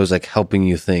 it was like helping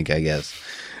you think, I guess.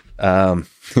 So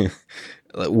you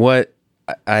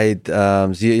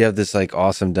have this like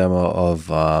awesome demo of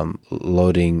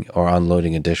loading or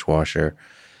unloading a dishwasher,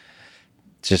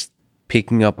 just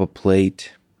picking up a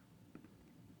plate,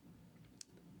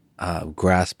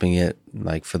 grasping it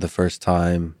like for the first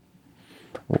time.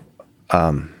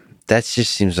 That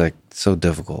just seems like so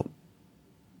difficult.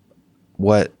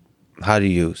 How do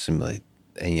you simulate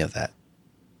any of that?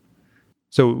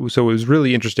 So it was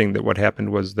really interesting that what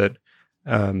happened was that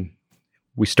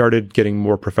we started getting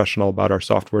more professional about our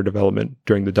software development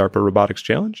during the DARPA Robotics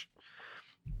Challenge.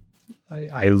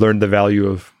 I learned the value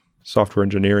of software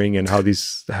engineering and how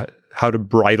to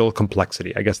bridle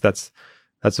complexity. I guess that's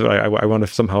what I want to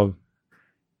somehow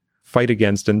fight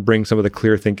against and bring some of the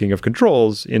clear thinking of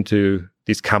controls into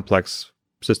these complex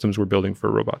systems we're building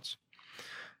for robots.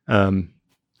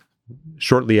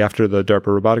 Shortly after the DARPA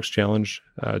Robotics Challenge,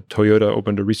 Toyota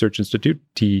opened a research institute,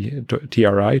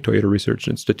 TRI, Toyota Research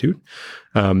Institute.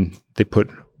 They put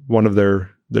one of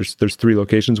there's 3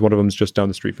 locations. One of them is just down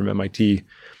the street from MIT,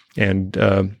 and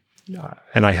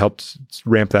I helped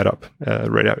ramp that up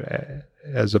right out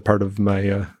as a part of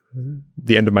my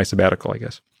the end of my sabbatical, I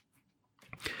guess.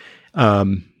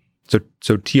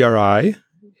 So TRI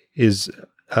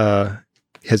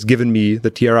has given me the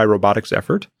TRI robotics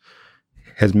effort,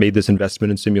 has made this investment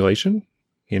in simulation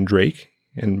in Drake,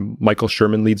 and Michael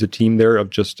Sherman leads a team there of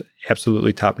just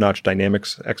absolutely top-notch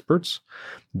dynamics experts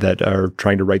that are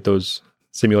trying to write those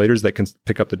simulators that can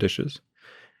pick up the dishes.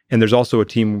 And there's also a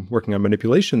team working on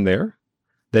manipulation there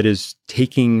that is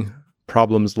taking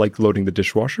problems like loading the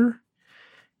dishwasher,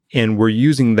 and we're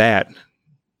using that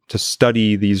to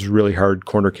study these really hard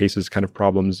corner cases kind of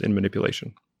problems in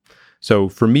manipulation. So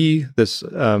for me, this,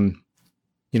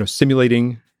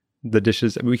 simulating the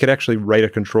dishes, we could actually write a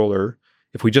controller.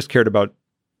 If we just cared about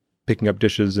picking up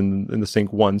dishes in the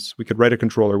sink once, we could write a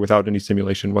controller without any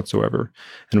simulation whatsoever,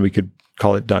 and we could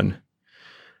call it done.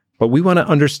 But we want to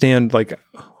understand, like,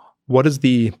 what is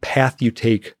the path you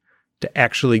take to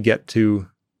actually get to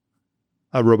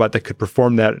a robot that could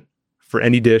perform that for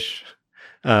any dish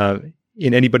in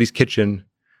anybody's kitchen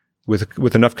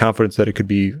with enough confidence that it could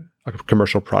be a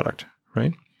commercial product,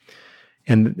 right?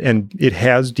 And it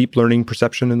has deep learning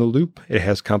perception in the loop. It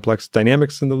has complex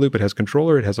dynamics in the loop. It has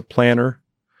controller. It has a planner.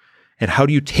 And how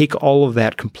do you take all of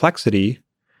that complexity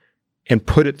and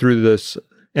put it through this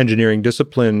engineering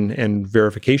discipline and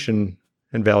verification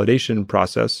and validation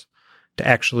process to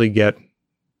actually get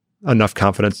enough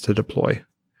confidence to deploy?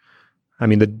 I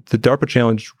mean, the DARPA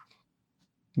challenge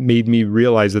made me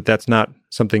realize that that's not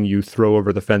something you throw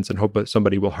over the fence and hope that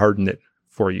somebody will harden it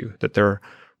for you, that there are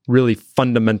really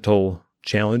fundamental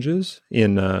challenges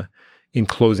in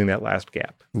closing that last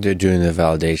gap. They're doing the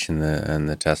validation and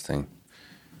the testing.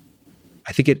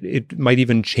 I think it might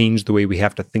even change the way we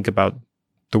have to think about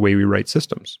the way we write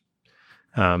systems.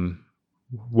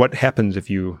 What happens if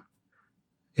you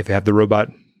have the robot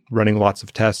running lots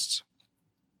of tests,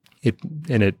 it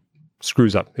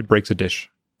screws up. It breaks a dish,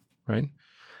 right?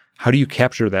 How do you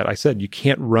capture that? I said you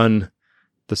can't run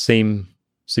the same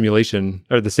simulation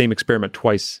or the same experiment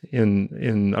twice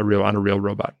on a real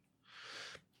robot.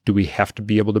 Do we have to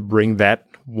be able to bring that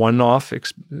one-off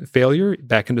failure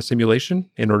back into simulation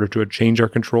in order to change our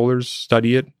controllers,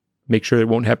 study it, make sure it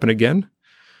won't happen again?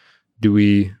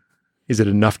 Is it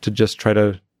enough to just try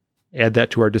to add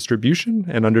that to our distribution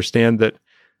and understand that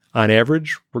on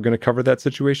average, we're going to cover that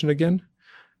situation again?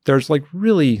 There's like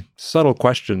really subtle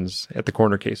questions at the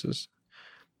corner cases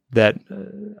that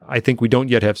I think we don't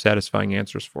yet have satisfying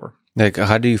answers for. Like,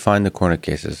 how do you find the corner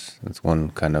cases? That's one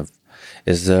kind of.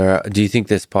 Do you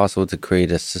think it's possible to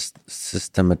create a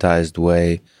systematized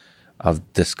way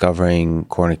of discovering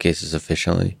corner cases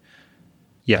efficiently?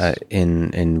 Yes.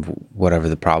 In whatever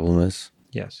the problem is?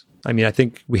 Yes. I mean, I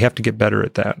think we have to get better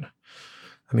at that.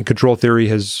 I mean, control theory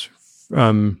has,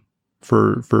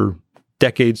 for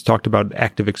decades, talked about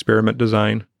active experiment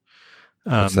design.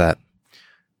 What's that?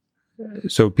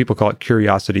 So people call it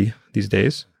curiosity these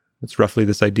days. It's roughly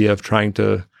this idea of trying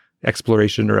to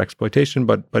exploration or exploitation,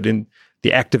 but in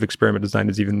the active experiment design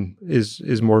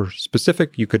is more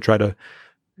specific. You could try to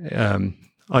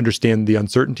understand the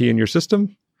uncertainty in your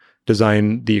system,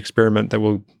 design the experiment that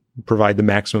will provide the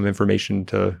maximum information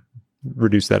to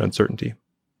reduce that uncertainty.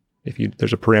 If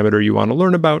there's a parameter you want to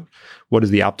learn about, what is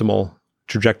the optimal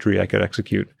trajectory I could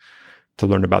execute to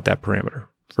learn about that parameter,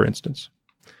 for instance.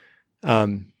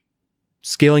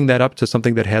 Scaling that up to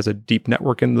something that has a deep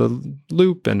network in the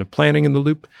loop and a planning in the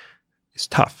loop is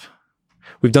tough.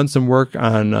 We've done some work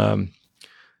on,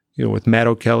 with Matt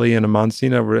O'Kelly and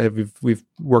Amancina, we've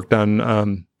worked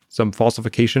on some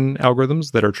falsification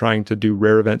algorithms that are trying to do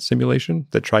rare event simulation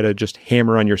that try to just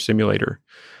hammer on your simulator.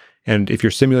 And if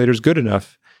your simulator is good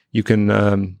enough, you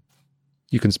can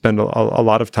spend a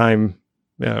lot of time,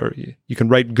 or you can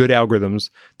write good algorithms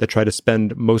that try to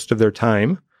spend most of their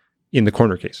time in the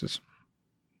corner cases.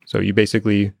 So you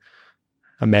basically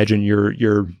imagine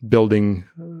you're building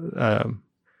an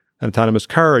autonomous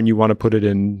car and you want to put it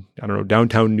in,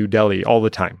 downtown New Delhi all the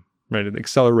time, right?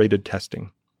 Accelerated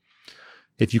testing.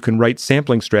 If you can write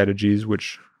sampling strategies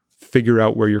which figure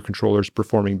out where your controller is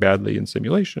performing badly in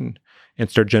simulation and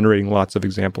start generating lots of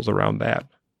examples around that,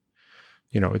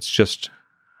 it's just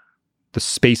the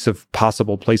space of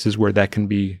possible places where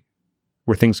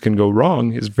things can go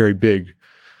wrong is very big.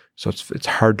 So it's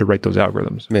hard to write those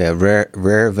algorithms. Yeah,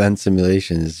 rare event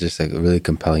simulation is just like a really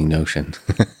compelling notion.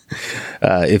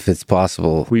 If it's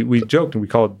possible, we joked and we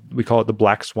call it the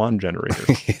black swan generator.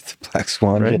 It's a black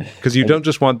swan, right? Because you don't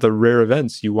just want the rare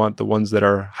events; you want the ones that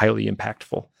are highly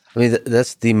impactful. I mean,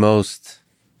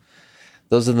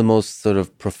 those are the most sort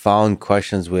of profound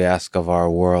questions we ask of our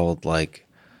world. Like,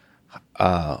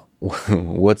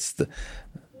 what's the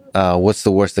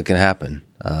worst that can happen?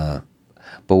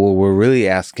 But what we're really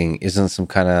asking isn't some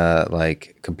kind of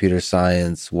like computer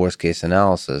science worst case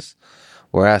analysis.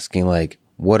 We're asking like,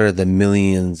 what are the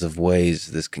millions of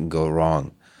ways this can go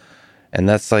wrong? And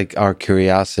that's like our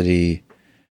curiosity.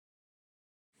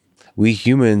 We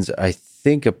humans, I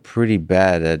think, are pretty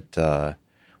bad at,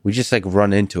 we just like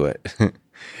run into it.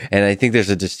 And I think there's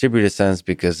a distributed sense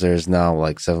because there's now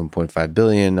like 7.5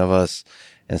 billion of us.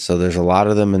 And so there's a lot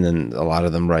of them, and then a lot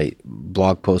of them write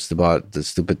blog posts about the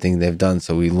stupid thing they've done.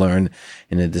 So we learn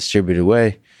in a distributed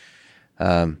way.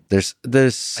 There's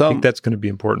some. I think that's going to be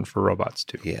important for robots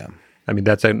too. Yeah, I mean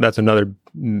that's another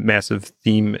massive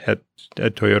theme at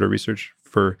Toyota Research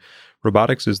for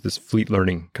robotics is this fleet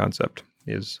learning concept.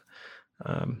 Is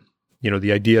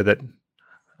the idea that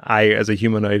I, as a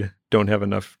humanoid, don't have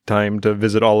enough time to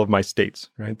visit all of my states.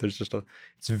 Right?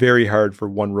 It's very hard for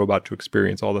one robot to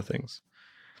experience all the things.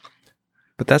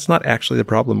 But that's not actually the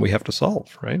problem we have to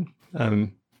solve, right? We're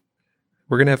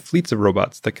going to have fleets of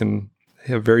robots that can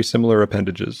have very similar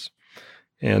appendages.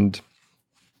 And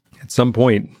at some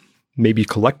point, maybe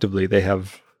collectively, they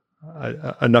have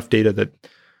enough data that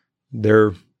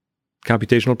their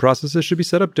computational processes should be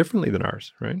set up differently than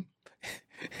ours, right?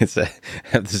 I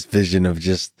have this vision of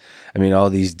just,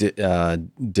 all these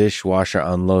dishwasher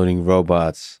unloading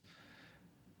robots.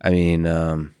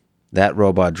 That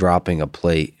robot dropping a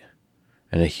plate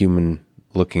and a human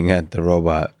looking at the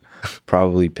robot,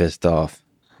 probably pissed off.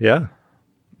 Yeah.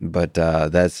 But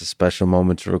that's a special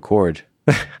moment to record.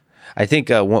 I think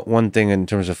one thing in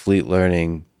terms of fleet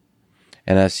learning,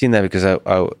 and I've seen that because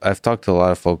I've talked to a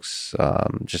lot of folks,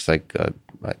 just like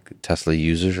Tesla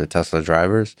users or Tesla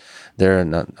drivers. They're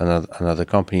another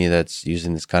company that's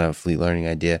using this kind of fleet learning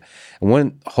idea. And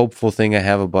one hopeful thing I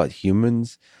have about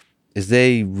humans is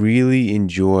they really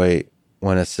enjoy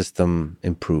when a system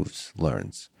improves,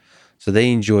 learns. So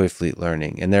they enjoy fleet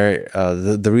learning, and they're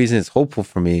the reason it's hopeful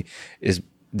for me is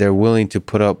they're willing to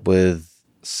put up with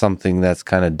something that's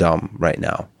kind of dumb right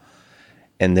now,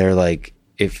 and they're like,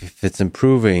 if it's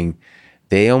improving,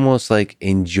 they almost like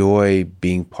enjoy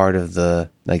being part of the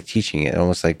like teaching it.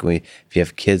 Almost like if you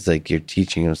have kids, like you're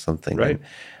teaching them something, right?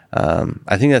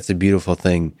 I think that's a beautiful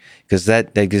thing because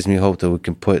that gives me hope that we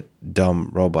can put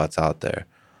dumb robots out there.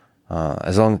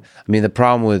 The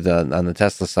problem with on the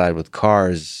Tesla side with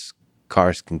cars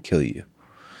can kill you.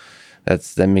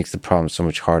 That makes the problem so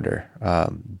much harder.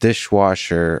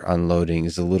 Dishwasher unloading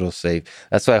is a little safe.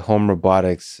 That's why home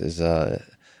robotics is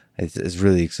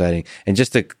really exciting. And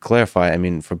just to clarify, I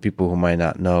mean, for people who might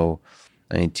not know,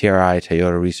 I mean, TRI,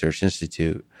 Toyota Research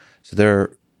Institute. So they're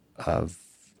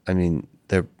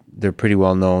pretty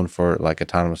well known for like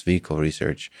autonomous vehicle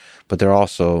research, but they're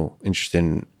also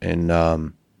interested in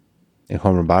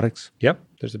home robotics. Yep.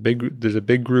 There's a big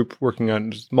group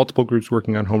there's multiple groups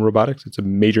working on home robotics. It's a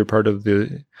major part of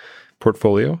the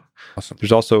portfolio. Awesome.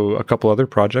 There's also a couple other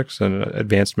projects in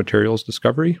advanced materials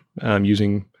discovery,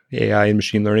 using AI and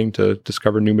machine learning to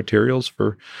discover new materials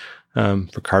for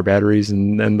car batteries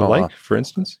and the like, for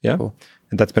instance. Yeah. Cool.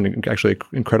 And that's been actually an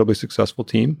incredibly successful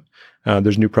team.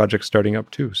 There's new projects starting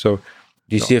up too. So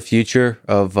do you see a future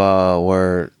of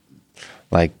where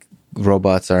like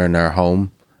robots are in our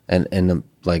home and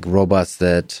like robots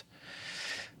that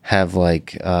have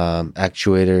like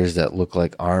actuators that look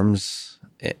like arms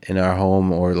in our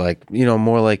home, or like, you know,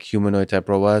 more like humanoid type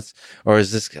robots? Or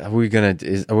are we gonna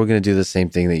do the same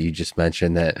thing that you just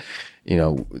mentioned, that, you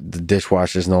know, the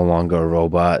dishwasher is no longer a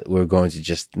robot? We're going to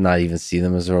just not even see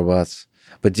them as robots.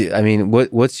 But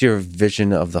what's your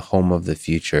vision of the home of the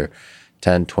future,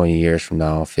 10, 20 years from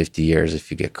now, 50 years if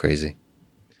you get crazy?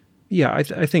 Yeah,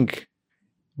 I think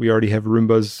we already have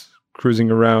Roombas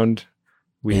cruising around.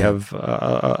 We have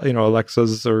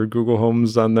Alexas or Google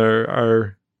Homes on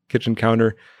our kitchen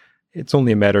counter. It's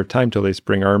only a matter of time till they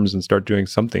spring arms and start doing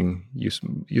something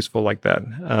useful like that.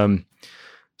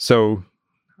 So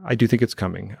I do think it's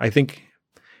coming. I think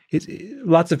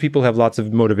lots of people have lots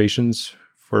of motivations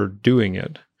for doing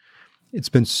it. It's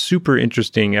been super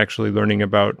interesting actually learning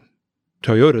about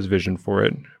Toyota's vision for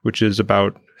it, which is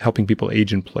about helping people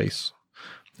age in place.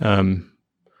 Because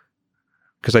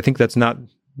I think that's not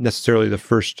necessarily the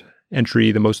first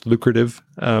entry, the most lucrative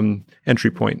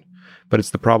entry point, but it's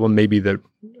the problem maybe that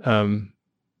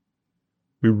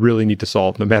we really need to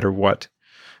solve no matter what.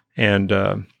 And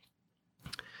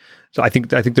so I think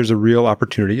there's a real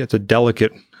opportunity. It's a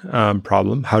delicate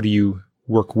problem. How do you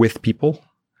work with people,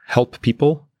 help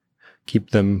people,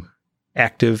 keep them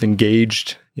active,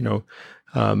 engaged,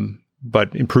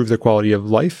 but improve their quality of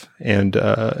life and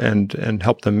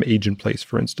help them age in place,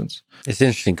 for instance. It's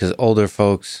interesting because older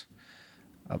folks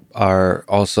are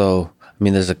also,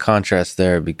 there's a contrast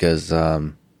there because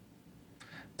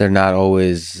they're not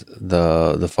always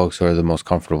the folks who are the most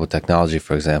comfortable with technology,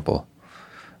 for example.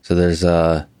 So there's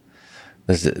a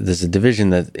division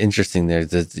that's interesting there,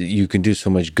 that you can do so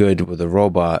much good with a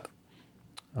robot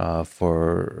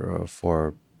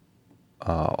for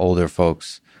older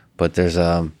folks, but there's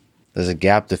a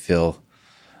gap to fill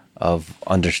of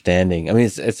understanding.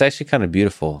 It's actually kind of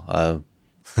beautiful.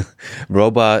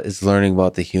 Robot is learning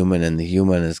about the human, and the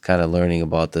human is kind of learning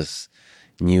about this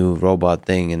new robot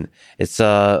thing. And it's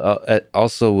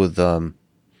also with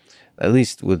at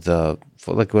least with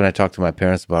like when I talk to my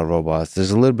parents about robots,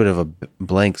 there's a little bit of a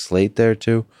blank slate there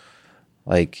too.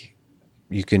 Like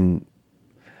they don't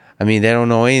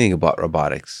know anything about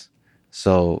robotics,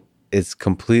 so it's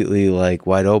completely like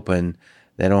wide open.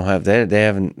 They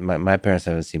haven't. My parents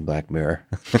haven't seen Black Mirror,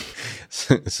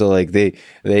 so like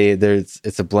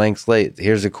it's a blank slate.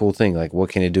 Here's a cool thing. Like,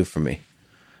 what can it do for me?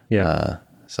 Yeah.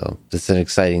 So it's an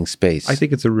exciting space. I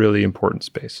think it's a really important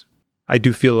space. I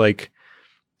do feel like,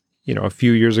 a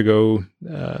few years ago,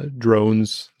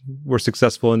 drones were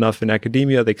successful enough in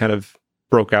academia. They kind of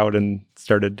broke out and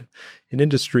started in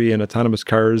industry, and autonomous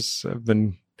cars have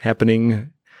been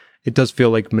happening. It does feel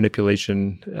like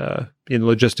manipulation in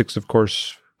logistics, of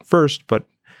course, first, but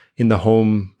in the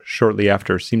home shortly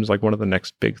after seems like one of the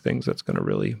next big things that's going to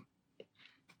really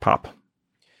pop.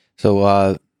 So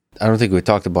I don't think we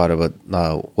talked about it, but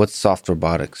what's soft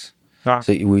robotics?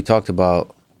 So we talked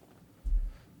about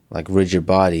like rigid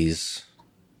bodies.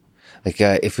 Like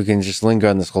if we can just linger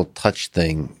on this whole touch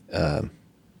thing.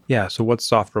 Yeah. So what's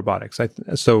soft robotics? I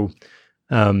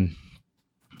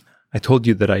told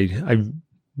you that I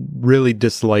really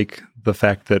dislike the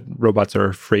fact that robots are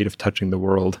afraid of touching the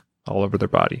world all over their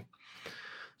body.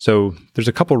 So there's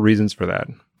a couple reasons for that.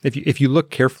 If you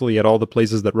look carefully at all the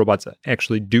places that robots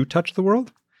actually do touch the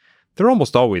world, they're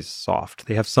almost always soft.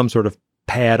 They have some sort of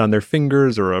pad on their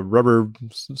fingers or a rubber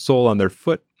sole on their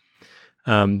foot.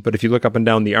 But if you look up and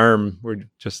down the arm, we're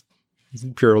just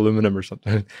pure aluminum or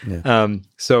something. Yeah.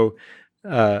 So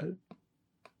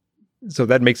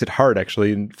that makes it hard,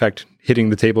 actually. In fact, hitting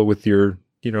the table with your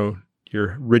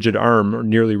rigid arm or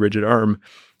nearly rigid arm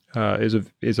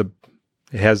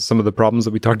it has some of the problems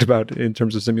that we talked about in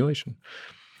terms of simulation.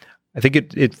 I think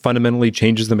it fundamentally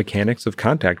changes the mechanics of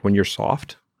contact when you're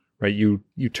soft, right? You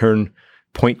turn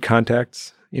point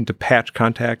contacts into patch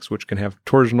contacts, which can have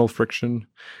torsional friction.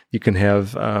 You can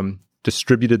have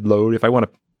distributed load. If I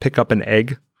want to pick up an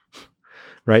egg,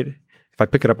 right? If I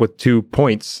pick it up with 2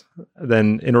 points,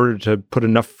 then in order to put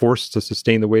enough force to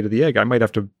sustain the weight of the egg, I might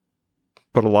have to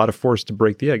put a lot of force to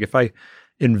break the egg. If I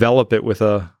envelop it with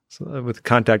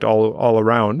contact all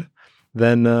around,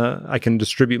 then I can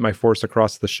distribute my force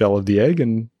across the shell of the egg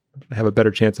and have a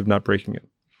better chance of not breaking it.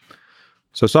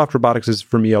 So soft robotics is,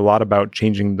 for me, a lot about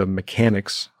changing the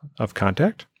mechanics of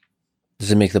contact. Does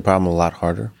it make the problem a lot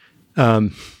harder?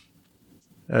 Quite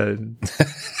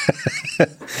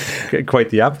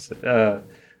the opposite.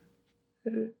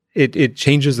 It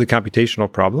changes the computational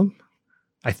problem.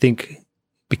 I think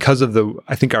because of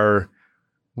our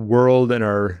world and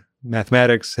our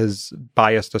mathematics has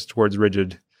biased us towards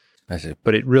rigid. I see.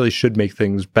 But it really should make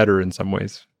things better in some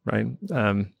ways, right?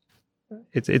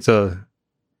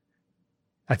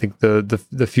 I think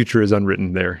the future is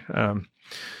unwritten there.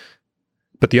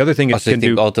 But the other thing it can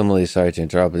do... ultimately, sorry to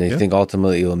interrupt, but you think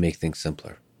ultimately it will make things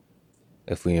simpler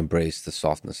if we embrace the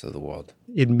softness of the world?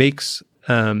 It makes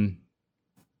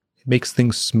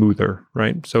things smoother,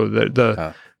 right? So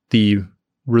the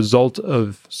result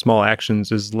of small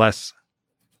actions is less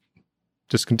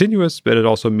discontinuous, but it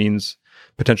also means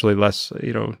potentially less,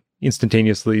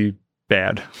 instantaneously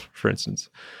bad. For instance,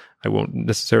 I won't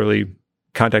necessarily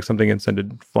contact something and send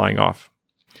it flying off.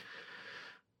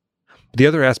 The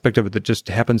other aspect of it that just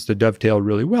happens to dovetail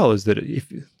really well is that if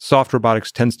soft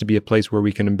robotics tends to be a place where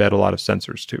we can embed a lot of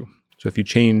sensors too. So if you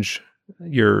change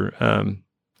your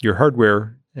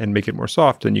hardware and make it more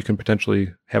soft, then you can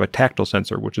potentially have a tactile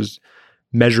sensor, which is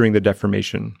measuring the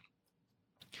deformation.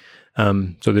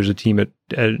 So there's a team at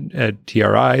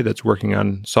TRI that's working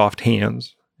on soft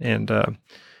hands, and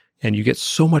you get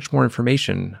so much more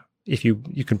information if you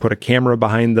can put a camera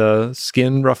behind the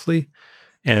skin roughly,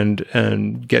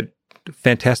 and get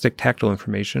fantastic tactile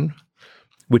information,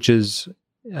 which is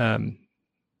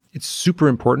it's super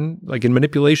important. Like in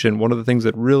manipulation, one of the things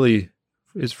that really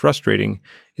is frustrating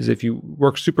is if you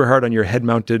work super hard on your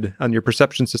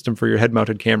perception system for your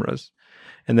head-mounted cameras,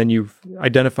 and then you've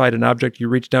identified an object, you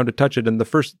reach down to touch it, and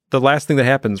the last thing that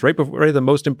happens right at the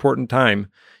most important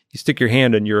time, you stick your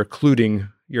hand and you're occluding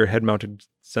your head-mounted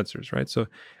sensors, right? So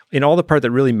in all the part that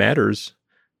really matters,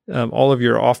 all of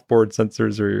your off-board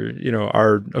sensors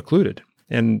are occluded.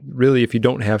 And really, if you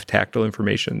don't have tactile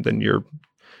information, then you're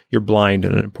blind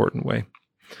in an important way.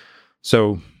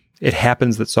 So it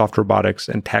happens that soft robotics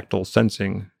and tactile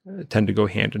sensing tend to go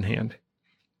hand in hand.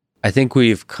 I think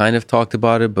we've kind of talked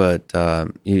about it, but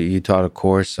you taught a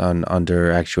course on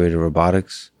under actuated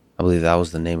robotics. I believe that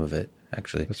was the name of it,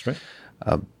 actually. That's right.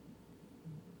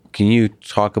 Can you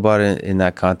talk about it in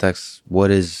that context? What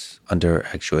is under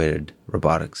actuated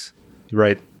robotics?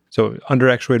 Right. So under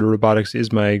actuated robotics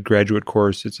is my graduate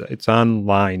course. It's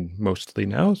online mostly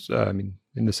now. So,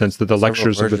 in the sense that the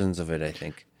lectures versions of it, I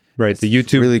think. Right. It's the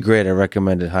YouTube really great. I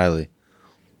recommend it highly.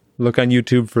 Look on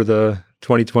YouTube for the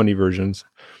 2020 versions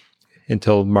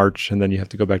until March, and then you have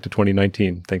to go back to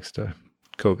 2019 thanks to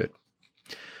COVID.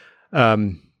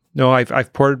 No,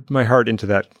 I've poured my heart into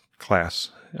that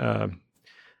class.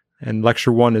 And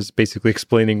lecture 1 is basically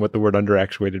explaining what the word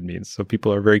underactuated means. So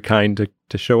people are very kind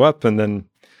to show up and then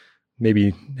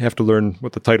maybe have to learn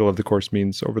what the title of the course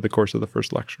means over the course of the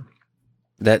first lecture.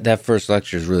 That first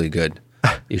lecture is really good.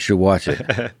 You should watch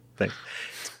it. Thanks.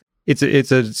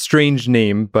 It's a strange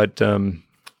name, but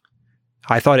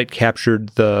I thought it captured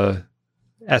the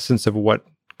essence of what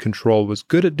control was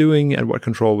good at doing and what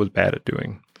control was bad at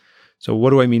doing. So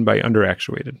what do I mean by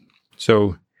underactuated?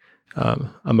 So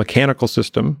a mechanical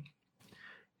system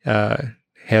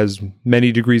has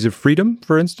many degrees of freedom,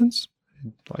 for instance.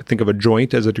 I think of a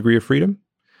joint as a degree of freedom,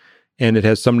 and it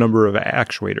has some number of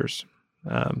actuators,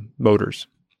 motors.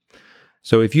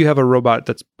 So if you have a robot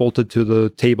that's bolted to the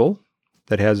table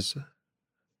that has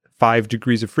 5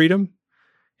 degrees of freedom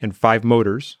and 5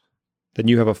 motors, then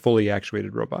you have a fully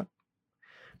actuated robot.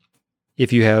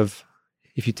 If you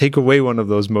take away one of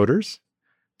those motors,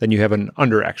 then you have an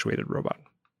underactuated robot.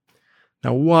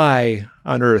 Now, why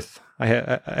on earth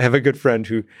I have a good friend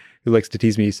who likes to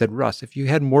tease me. He said, Russ, if you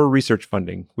had more research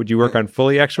funding, would you work on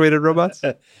fully actuated robots?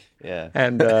 Yeah.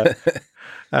 And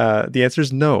the answer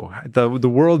is no. The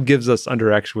world gives us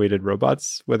underactuated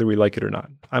robots, whether we like it or not.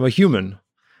 I'm a human.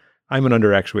 I'm an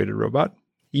underactuated robot,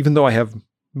 even though I have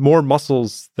more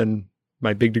muscles than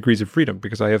my big degrees of freedom,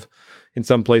 because I have, in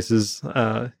some places,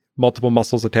 multiple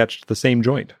muscles attached to the same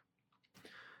joint.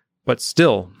 But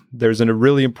still, there's a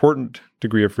really important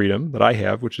degree of freedom that I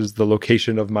have, which is the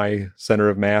location of my center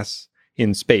of mass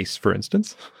in space, for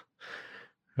instance.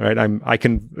 All right, I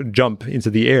can jump into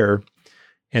the air,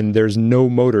 and there's no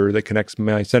motor that connects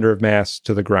my center of mass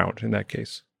to the ground in that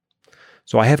case.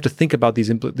 So I have to think about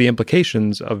the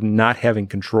implications of not having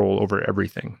control over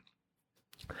everything.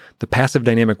 The passive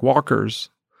dynamic walkers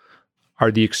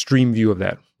are the extreme view of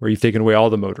that, where you've taken away all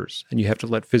the motors and you have to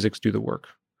let physics do the work.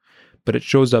 But it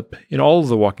shows up in all of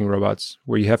the walking robots,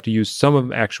 where you have to use some of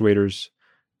actuators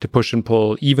to push and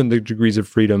pull even the degrees of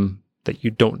freedom that you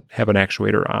don't have an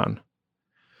actuator on.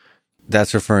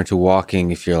 That's referring to walking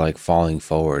if you're like falling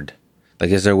forward. Like,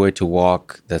 is there a way to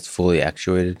walk that's fully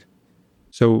actuated?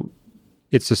 So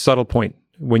it's a subtle point.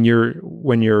 When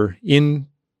you're in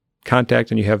contact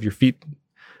and you have your feet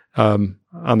on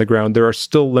the ground, there are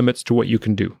still limits to what you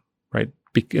can do, right?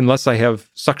 Unless I have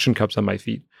suction cups on my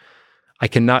feet, I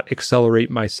cannot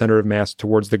accelerate my center of mass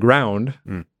towards the ground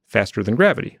faster than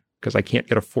gravity, because I can't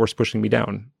get a force pushing me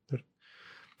down,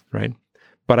 right?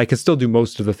 But I can still do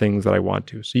most of the things that I want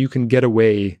to. So you can get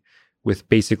away with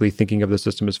basically thinking of the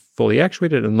system as fully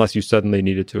actuated unless you suddenly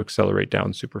needed to accelerate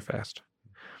down super fast.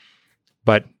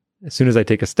 But as soon as I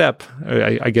take a step,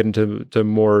 I get into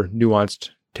more nuanced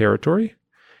territory,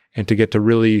 and to get to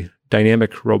really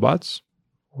dynamic robots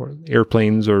or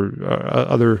airplanes or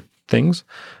other things,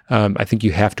 I think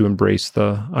you have to embrace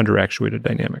the underactuated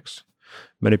dynamics.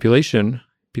 Manipulation,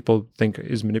 people think,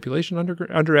 is manipulation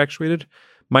underactuated?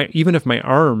 Even if my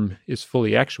arm is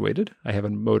fully actuated, I have a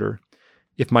motor.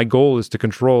 If my goal is to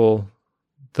control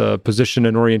the position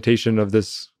and orientation of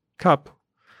this cup,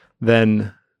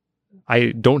 then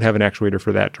I don't have an actuator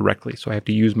for that directly. So I have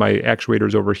to use my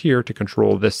actuators over here to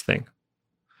control this thing.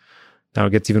 Now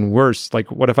it gets even worse.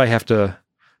 Like, what if I have to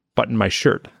button my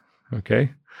shirt?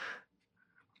 Okay.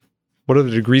 What are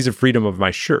the degrees of freedom of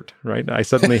my shirt, right?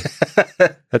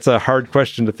 That's a hard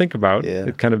question to think about. Yeah.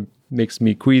 It kind of makes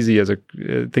me queasy as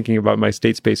thinking about my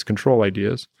state space control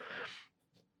ideas.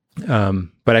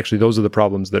 But actually, those are the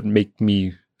problems that make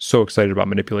me so excited about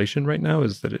manipulation right now,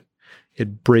 is that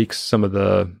it breaks some of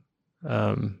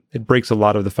it breaks a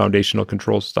lot of the foundational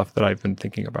control stuff that I've been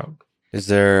thinking about. Is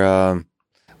there,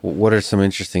 what are some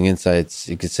interesting insights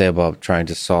you could say about trying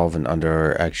to solve an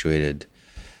underactuated,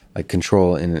 like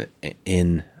control in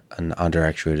an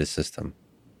underactuated system?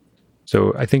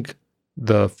 So I think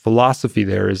the philosophy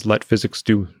there is let physics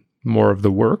do more of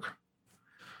the work.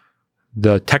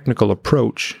 The technical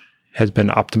approach has been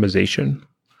optimization.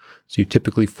 So you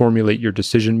typically formulate your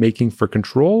decision-making for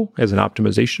control as an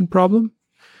optimization problem,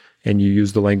 and you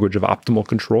use the language of optimal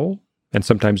control, and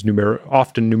sometimes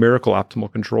often numerical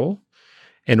optimal control,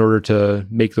 in order to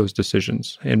make those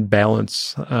decisions and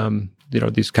balance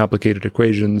these complicated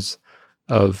equations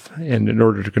and in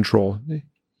order to control.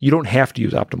 You don't have to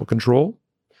use optimal control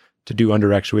to do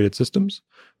underactuated systems,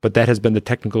 but that has been the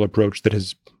technical approach that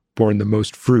has borne the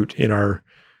most fruit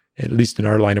at least in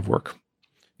our line of work.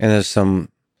 And there's so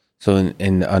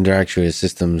in underactuated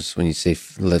systems, when you say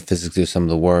let physics do some of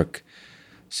the work,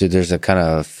 so there's a kind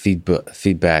of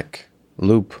feedback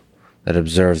loop that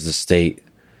observes the state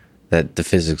that the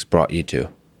physics brought you to.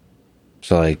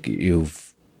 So like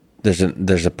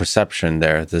there's a perception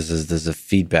there. There's a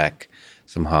feedback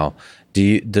somehow. Do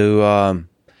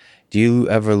you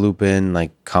ever loop in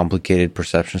like complicated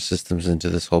perception systems into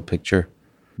this whole picture?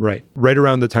 Right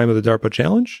around the time of the DARPA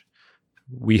challenge,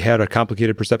 we had a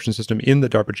complicated perception system in the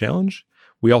DARPA challenge.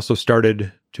 We also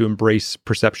started to embrace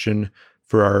perception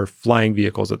for our flying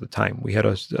vehicles at the time. We had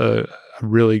a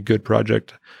really good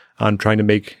project on trying to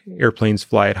make airplanes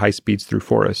fly at high speeds through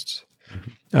forests.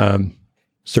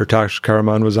 Sertaç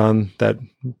Karaman was on that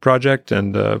project,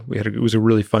 and it was a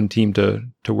really fun team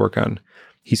to work on.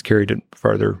 He's carried it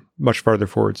much farther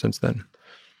forward since then.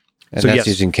 And so that's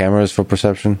using cameras for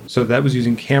perception? So that was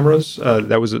using cameras. At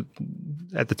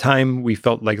the time, we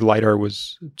felt like LiDAR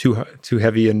was too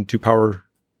heavy and too power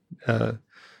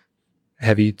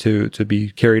heavy to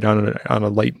be carried on a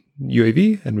light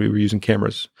UAV, and we were using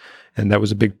cameras. And that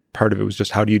was a big part of it, was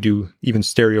just how do you do even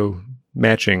stereo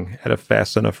matching at a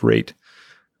fast enough rate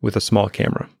with a small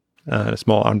camera, a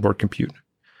small onboard compute.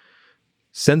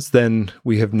 Since then,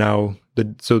 we have now,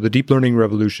 the deep learning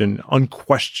revolution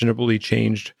unquestionably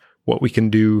changed what we can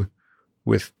do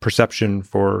with perception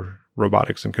for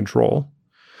robotics and control.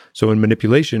 So in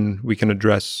manipulation, we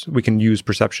can use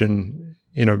perception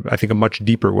in I think, a much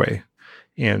deeper way.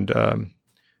 And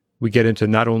we get into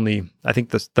not only, I think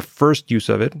the first use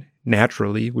of it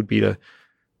naturally would be to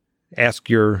ask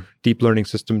your deep learning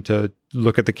system to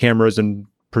look at the cameras and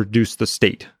produce the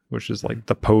state, which is like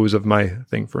the pose of my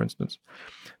thing, for instance.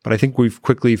 But I think we've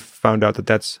quickly found out that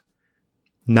that's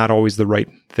not always the right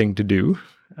thing to do.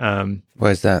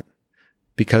 Why is that?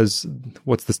 Because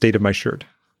what's the state of my shirt?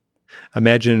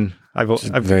 Imagine I've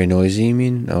very noisy, you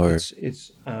mean? Or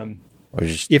or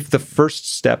just if the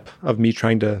first step of me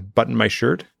trying to button my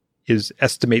shirt is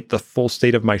estimate the full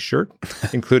state of my shirt,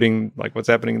 including like what's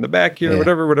happening in the back here,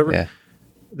 whatever,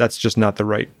 that's just not the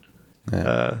right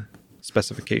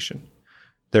specification.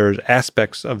 There's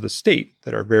aspects of the state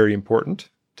that are very important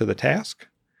to the task.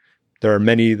 There are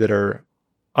many that are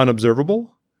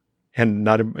unobservable and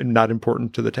not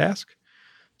important to the task.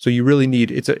 So you really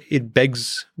need, it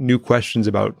begs new questions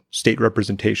about state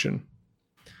representation.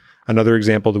 Another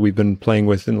example that we've been playing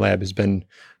with in lab has been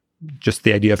just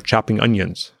the idea of chopping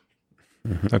onions,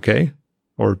 okay?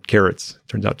 Or carrots,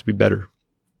 turns out to be better.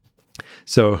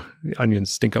 So onions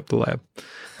stink up the lab.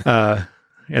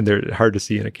 And they're hard to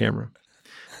see in a camera.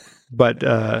 But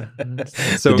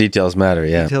so the details matter,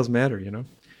 yeah. Details matter,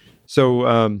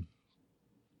 So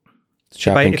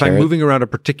Chopping if I'm moving around a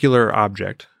particular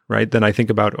object, right, then I think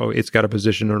about, it's got a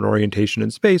position or an orientation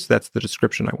in space. That's the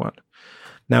description I want.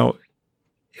 Now,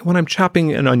 when I'm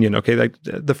chopping an onion, okay, like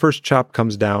the first chop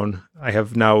comes down. I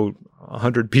have now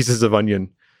 100 pieces of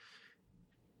onion.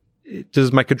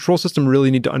 Does my control system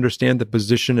really need to understand the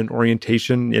position and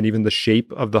orientation and even the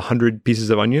shape of the 100 pieces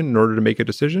of onion in order to make a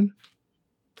decision?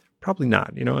 Probably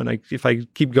not, and if I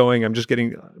keep going, I'm just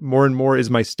getting more and more.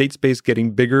 Is my state space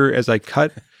getting bigger as I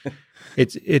cut?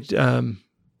 It's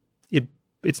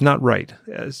not right.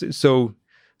 So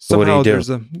somehow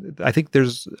I think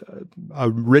there's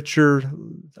a richer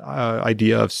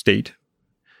idea of state.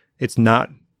 It's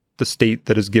not the state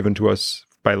that is given to us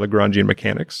by Lagrangian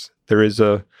mechanics. There is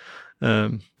a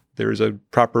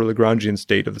proper Lagrangian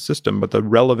state of the system, but the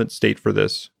relevant state for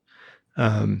this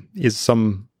is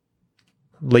some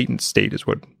latent state, is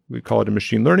what we call it in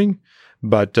machine learning.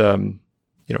 But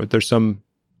there's some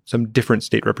different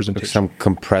state representation, some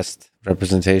compressed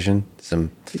representation,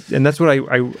 and that's what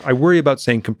I worry about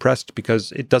saying compressed,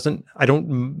 because it doesn't. I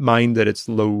don't mind that it's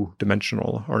low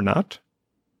dimensional or not,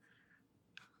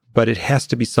 but it has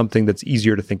to be something that's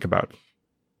easier to think about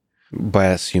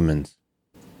by us humans,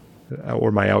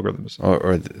 or my algorithms,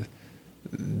 or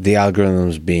the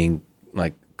algorithms being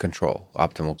like optimal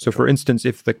control. So, for instance,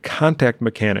 if the contact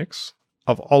mechanics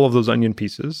of all of those onion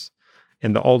pieces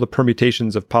and all the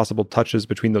permutations of possible touches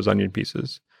between those onion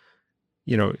pieces,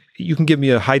 you can give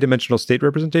me a high dimensional state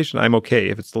representation. I'm okay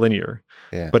if it's linear.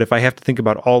 Yeah. But if I have to think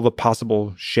about all the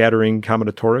possible shattering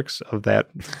combinatorics of that,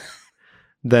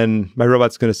 then my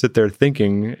robot's going to sit there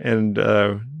thinking, and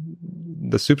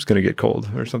the soup's going to get cold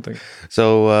or something.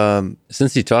 So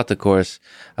since you taught the course,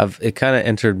 it kind of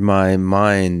entered my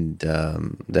mind,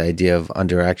 the idea of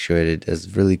underactuated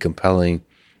as really compelling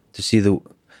to see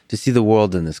the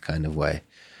world in this kind of way.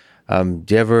 Do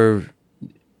you ever,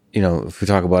 if we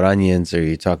talk about onions or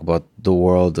you talk about the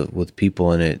world with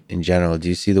people in it in general, do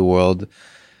you see the world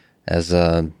as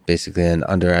basically an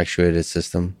underactuated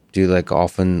system? Do you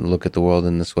often look at the world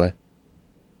in this way?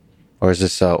 Or is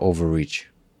this overreach?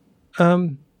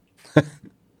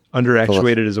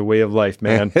 Underactuated is a way of life,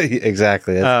 man.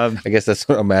 Exactly. I guess that's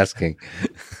what I'm asking.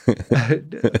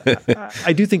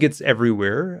 I do think it's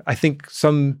everywhere. I think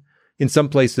in some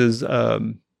places,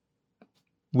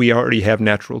 we already have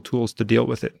natural tools to deal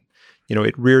with it.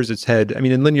 It rears its head. I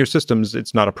mean, in linear systems,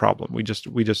 it's not a problem. We just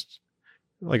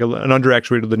like an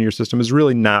underactuated linear system is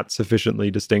really not sufficiently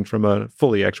distinct from a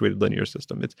fully actuated linear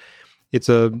system. It's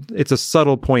a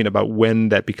subtle point about when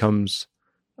that becomes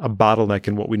a bottleneck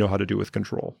in what we know how to do with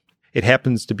control. It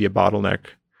happens to be a bottleneck,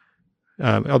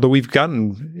 although we've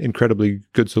gotten incredibly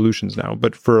good solutions now.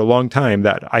 But for a long time,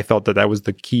 I felt that was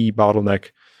the key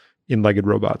bottleneck in legged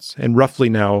robots. And roughly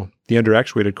now, the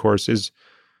underactuated course is,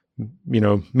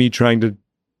 me trying to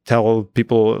tell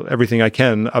people everything I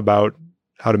can about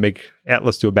how to make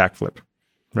Atlas do a backflip,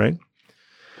 right?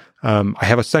 I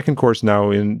have a second course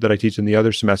now that I teach in the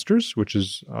other semesters, which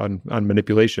is on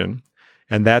manipulation.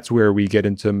 And that's where we get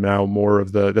into now more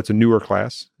of that's a newer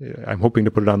class. I'm hoping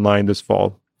to put it online this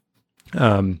fall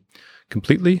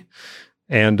completely.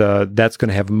 And that's going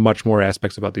to have much more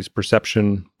aspects about these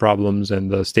perception problems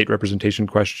and the state representation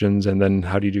questions, and then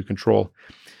how do you do control.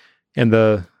 And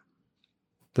the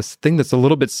thing that's a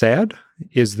little bit sad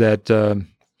is that,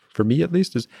 for me at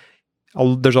least, is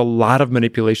there's a lot of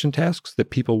manipulation tasks that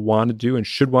people want to do and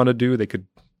should want to do. They could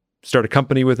start a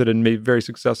company with it and be very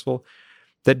successful,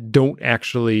 that don't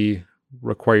actually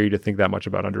require you to think that much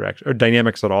about or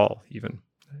dynamics at all, even,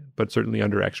 but certainly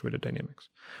underactuated dynamics.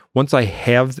 Once I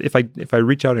have, if I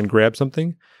reach out and grab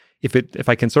something, if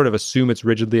I can sort of assume it's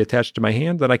rigidly attached to my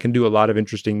hand, then I can do a lot of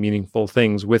interesting, meaningful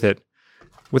things with it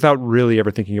without really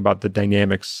ever thinking about the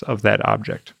dynamics of that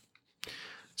object.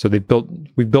 So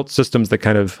we've built systems that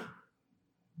kind of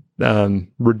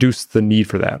reduce the need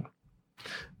for that,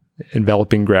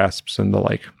 enveloping grasps and the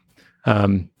like.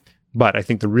 But I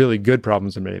think the really good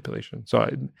problems in manipulation. So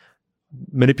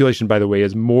manipulation, by the way,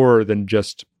 is more than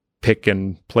just pick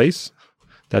and place.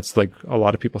 That's like a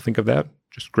lot of people think of that,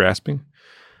 just grasping.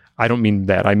 I don't mean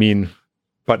that. I mean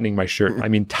buttoning my shirt. I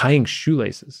mean tying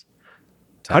shoelaces.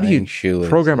 How do you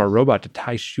program a robot to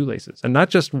tie shoelaces? And not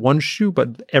just one shoe,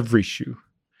 but every shoe,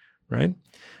 right?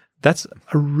 That's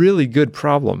a really good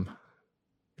problem.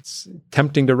 It's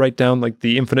tempting to write down like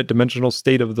the infinite dimensional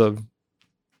state of the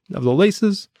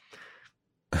laces.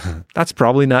 That's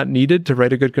probably not needed to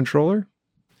write a good controller.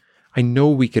 I know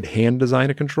we could hand design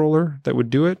a controller that would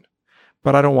do it,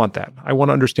 but I don't want that. I want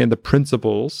to understand the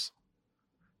principles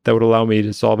that would allow me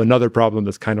to solve another problem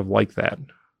that's kind of like that.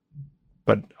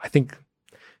 But I think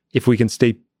if we can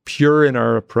stay pure in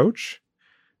our approach,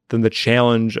 then the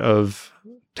challenge of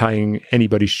tying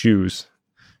anybody's shoes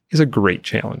is a great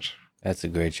challenge. That's a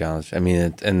great challenge. I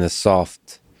mean, and the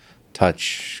soft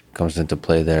touch comes into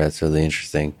play there. That's really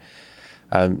interesting.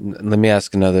 Let me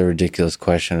ask another ridiculous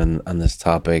question on this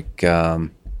topic. How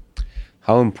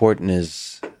important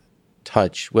is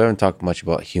touch? We haven't talked much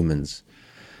about humans,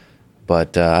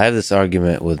 but I have this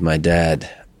argument with my dad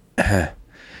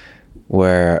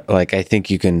where, like, I think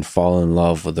you can fall in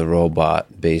love with a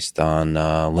robot based on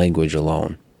language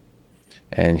alone.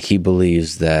 And he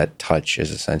believes that touch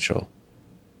is essential.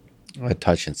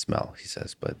 Touch and smell, he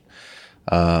says. But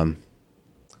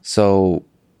so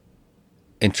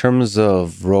in terms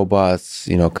of robots,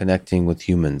 connecting with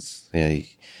humans, we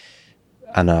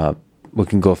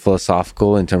can go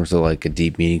philosophical in terms of like a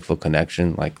deep, meaningful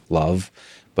connection, like love,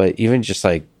 but even just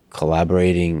like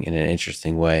collaborating in an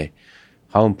interesting way.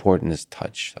 How important is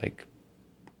touch? Like,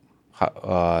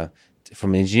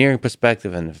 from an engineering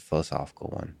perspective and a philosophical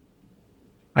one.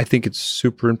 I think it's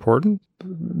super important.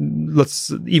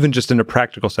 Let's, even just in a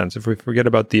practical sense, if we forget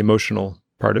about the emotional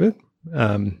part of it,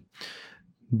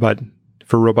 but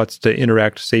for robots to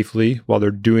interact safely while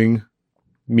they're doing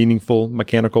meaningful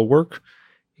mechanical work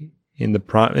in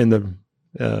the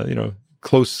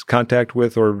close contact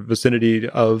with or vicinity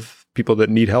of people that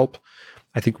need help,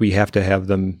 I think we have to have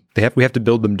them. We have to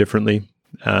build them differently.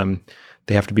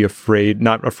 They have to be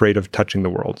not afraid of touching the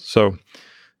world. So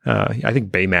I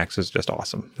think Baymax is just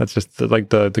awesome. That's just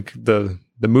the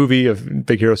movie of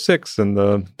Big Hero 6 and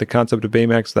the concept of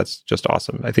Baymax. That's just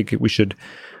awesome. I think we should.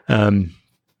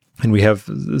 And we have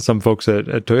some folks at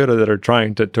Toyota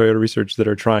Toyota Research that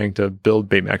are trying to build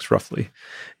Baymax roughly.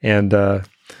 And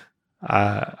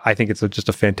I think it's just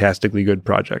a fantastically good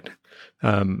project.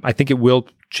 I think it will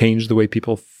change the way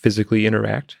people physically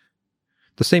interact.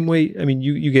 The same way, I mean,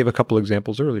 you gave a couple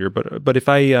examples earlier, but if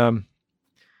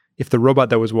the robot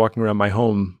that was walking around my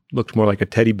home looked more like a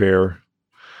teddy bear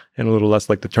and a little less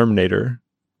like the Terminator,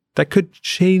 that could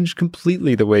change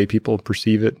completely the way people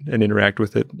perceive it and interact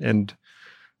with it. And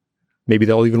maybe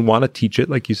they'll even want to teach it,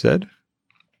 like you said,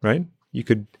 right? You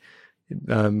could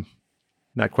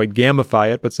not quite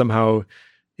gamify it, but somehow,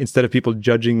 instead of people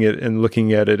judging it and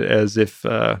looking at it as if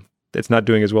it's not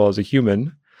doing as well as a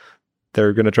human,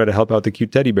 they're going to try to help out the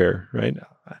cute teddy bear, right?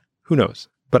 Who knows?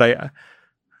 But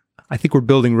I think we're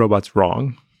building robots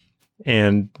wrong,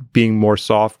 and being more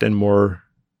soft and more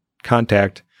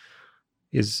contact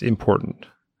is important,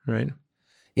 right?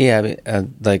 Yeah, I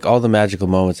mean, like all the magical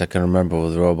moments I can remember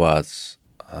with robots.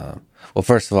 Well,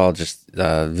 first of all, just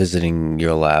visiting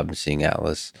your lab and seeing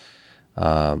Atlas,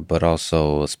 but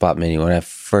also Spot Mini. When I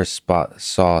first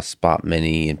saw Spot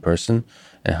Mini in person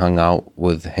and hung out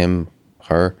with him,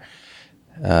 her,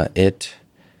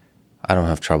 I don't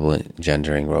have trouble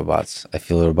gendering robots. I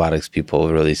feel robotics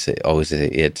people really always say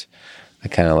it. I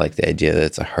kind of like the idea that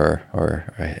it's a her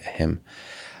or a him.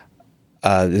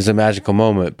 There's a magical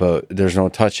moment, but there's no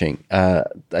touching. I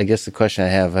guess the question I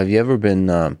have you ever been,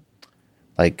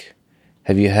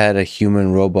 have you had a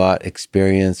human robot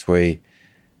experience where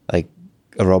a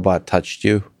robot touched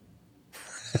you?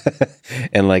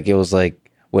 And it was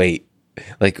like, wait,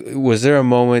 was there a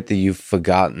moment that you've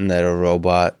forgotten that a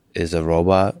robot is a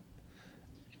robot?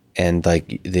 And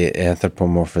the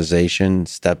anthropomorphization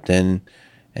stepped in,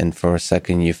 and for a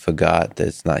second you forgot that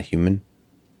it's not human?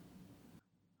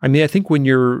 I mean, I think when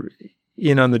you're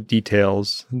in on the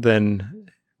details, then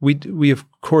we of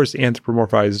course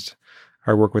anthropomorphized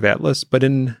our work with Atlas, but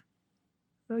in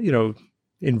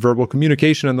verbal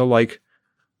communication and the like,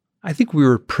 I think we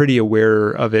were pretty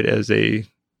aware of it as a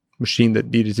machine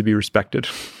that needed to be respected.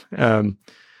 I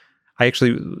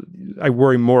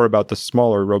worry more about the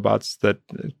smaller robots that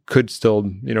could still,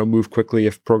 move quickly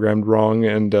if programmed wrong,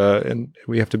 and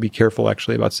we have to be careful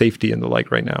actually about safety and the like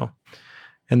right now.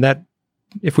 And that,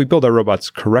 if we build our robots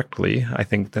correctly, I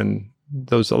think then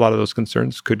a lot of those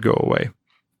concerns could go away.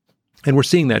 And we're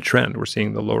seeing that trend. We're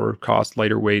seeing the lower cost,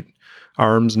 lighter weight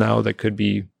arms now that could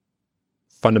be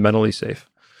fundamentally safe.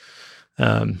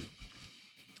 I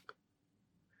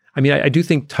do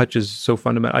think touch is so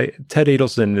fundamental. Ted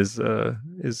Adelson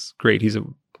is great. He's a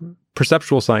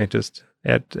perceptual scientist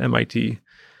at MIT,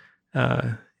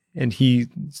 and he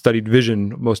studied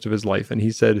vision most of his life. And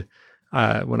he said,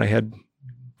 when I had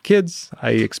kids,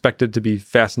 I expected to be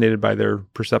fascinated by their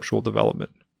perceptual development.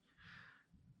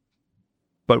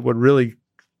 But what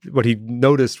he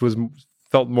noticed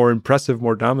felt more impressive,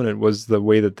 more dominant, was the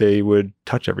way that they would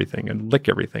touch everything and lick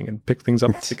everything and pick things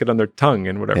up, stick it on their tongue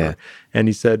and whatever. Yeah. And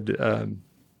he said,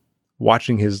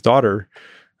 watching his daughter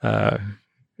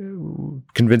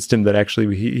convinced him that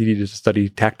actually he needed to study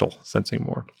tactile sensing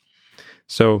more.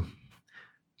 So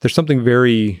there's something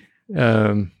very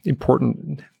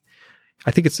important.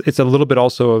 I think it's a little bit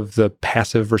also of the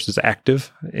passive versus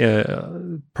active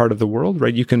part of the world,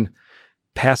 right? You can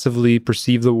passively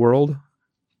perceive the world,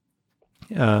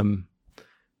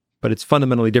 but it's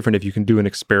fundamentally different if you can do an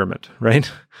experiment, right?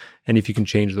 And if you can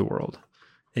change the world.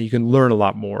 And you can learn a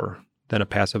lot more than a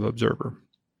passive observer.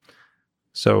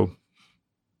 So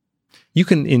you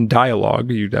can, in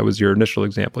dialogue, that was your initial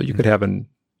example, you could have an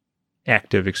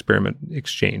active experiment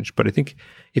exchange. But I think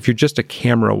if you're just a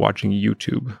camera watching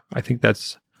YouTube, I think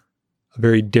that's a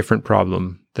very different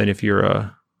problem than if you're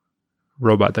a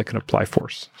robot that can apply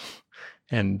force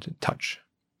and touch.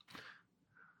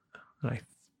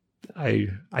 I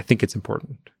think it's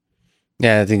important.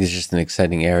 Yeah, I think it's just an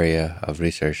exciting area of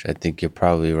research. I think you're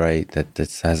probably right that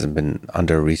this hasn't been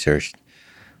under-researched.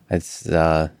 It's,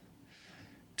 to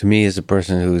me, as a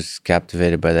person who's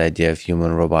captivated by the idea of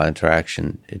human-robot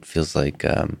interaction, it feels like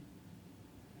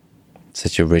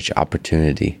such a rich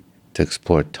opportunity to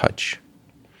explore touch.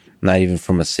 Not even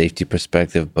from a safety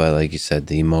perspective, but like you said,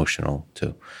 the emotional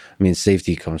too. I mean,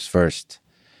 safety comes first.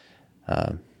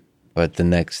 But the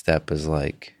next step is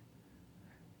like,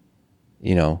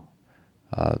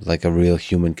 like a real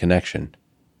human connection.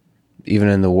 Even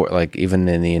in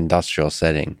the industrial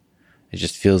setting, it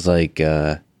just feels like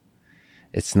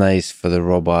it's nice for the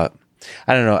robot.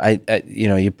 I don't know.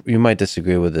 You might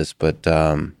disagree with this, but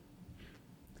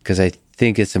because I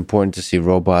think it's important to see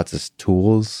robots as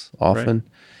tools often. Right.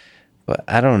 But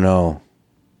I don't know.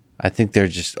 I think they're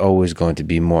just always going to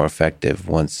be more effective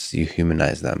once you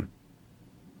humanize them.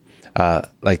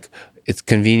 It's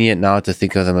convenient now to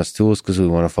think of them as tools because we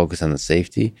want to focus on the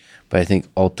safety. But I think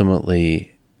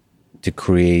ultimately, to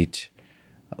create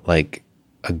like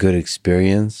a good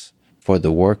experience for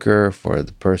the worker, for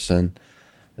the person,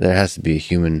 there has to be a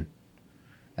human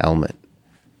element.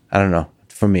 I don't know.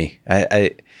 For me,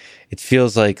 it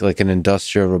feels like an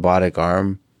industrial robotic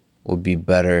arm would be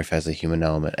better if it has a human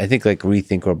element. I think like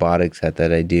Rethink Robotics had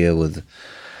that idea with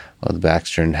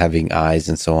Baxter and having eyes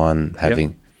and so on.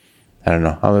 Yep. I don't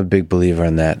know. I'm a big believer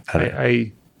in that.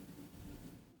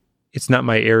 It's not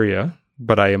my area,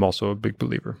 but I am also a big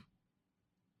believer.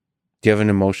 Do you have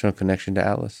an emotional connection to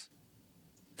Atlas?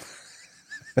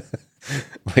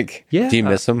 Do you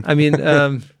miss him? I mean,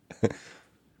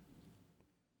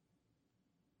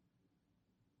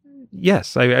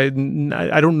 yes. I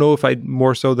don't know if I'd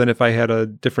more so than if I had a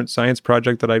different science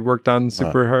project that I'd worked on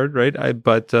super hard, right?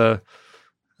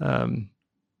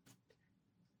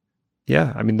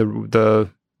 Yeah, I mean the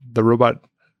robot.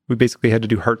 We basically had to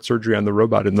do heart surgery on the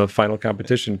robot in the final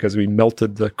competition because we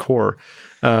melted the core,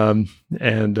 and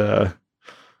there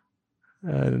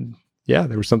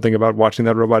was something about watching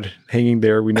that robot hanging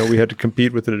there. We know we had to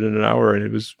compete with it in an hour, and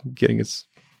it was getting its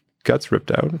guts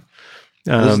ripped out.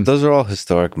 Those are all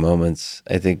historic moments.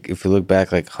 I think if you look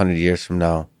back like 100 years from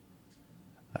now,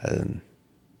 I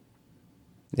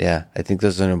think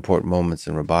those are important moments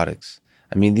in robotics.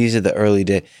 I mean, these are the early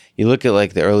days. You look at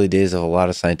like the early days of a lot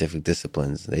of scientific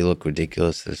disciplines. They look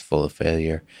ridiculous. They're full of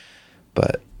failure.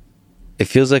 But it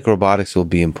feels like robotics will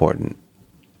be important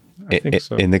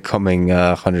in the coming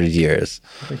 100 years.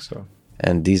 I think so.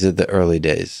 And these are the early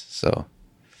days. So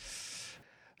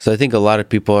I think a lot of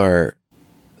people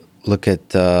look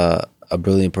at a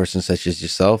brilliant person such as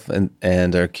yourself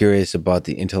and are curious about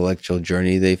the intellectual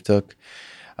journey they've took.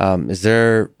 Is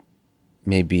there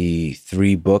maybe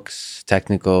 3 books,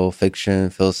 technical, fiction,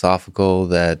 philosophical,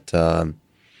 that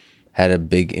had a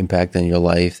big impact on your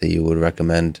life that you would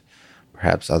recommend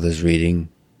perhaps others reading?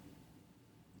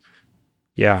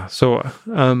 Yeah. So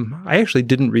I actually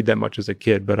didn't read that much as a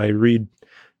kid, but I read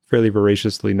fairly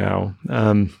voraciously now.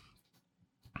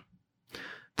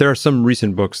 There are some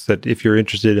recent books that, if you're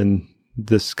interested in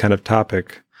this kind of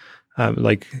topic,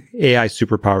 like AI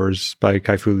Superpowers by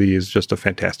Kai-Fu Lee is just a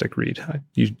fantastic read.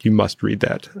 You must read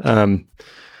that.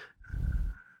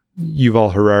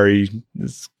 Yuval Harari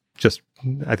is just,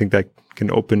 I think that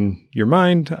can open your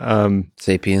mind.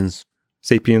 Sapiens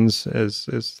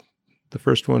is the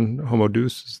first one. Homo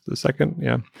Deus is the second.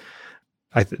 Yeah.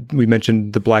 We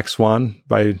mentioned The Black Swan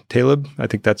by Taleb. I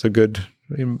think that's a good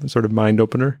sort of mind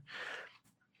opener.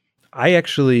 I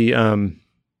actually,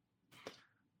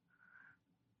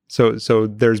 so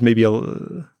there's maybe a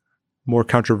more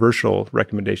controversial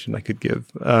recommendation I could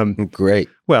give. Great.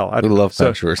 Well, I love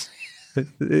controversy.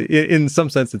 In some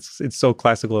sense, it's so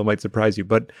classical it might surprise you.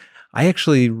 But I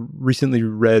actually recently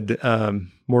read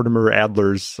Mortimer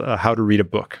Adler's How to Read a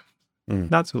Book.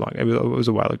 Not so long. It was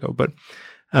a while ago. But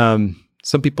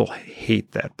some people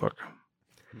hate that book.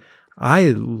 I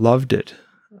loved it.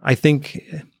 I think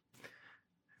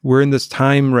we're in this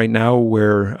time right now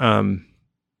where,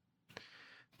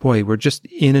 we're just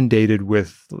inundated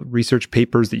with research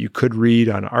papers that you could read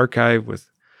on arXiv with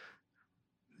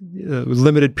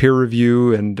limited peer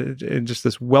review and just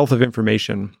this wealth of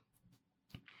information.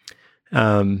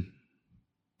 I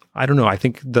don't know. I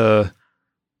think the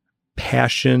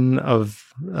passion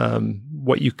of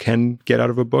what you can get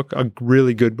out of a book, a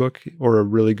really good book or a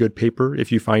really good paper,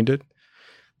 if you find it,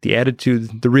 the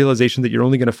attitude, the realization that you're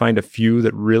only going to find a few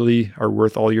that really are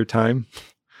worth all your time.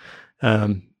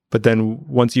 But then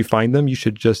once you find them, you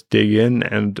should just dig in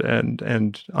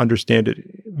and understand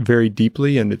it very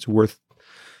deeply, and it's worth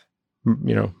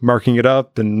marking it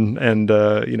up and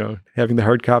having the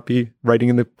hard copy, writing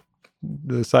in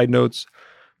the side notes,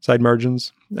 side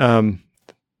margins.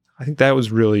 I think that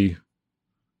was really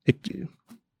it.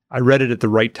 I read it at the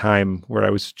right time where I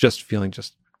was just feeling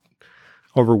just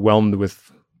overwhelmed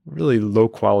with really low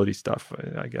quality stuff,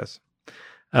 I guess.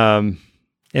 And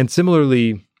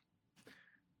similarly,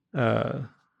 I'm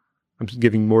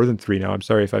giving more than 3 now. I'm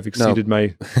sorry if I've exceeded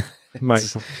my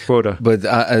quota. But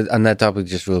on that topic,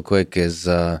 just real quick, is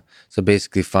so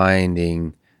basically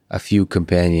finding a few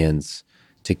companions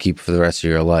to keep for the rest of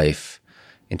your life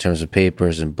in terms of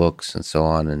papers and books and so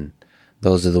on. And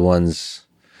those are the ones,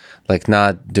 like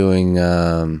not doing,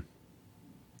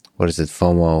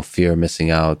 FOMO, fear of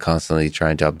missing out, constantly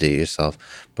trying to update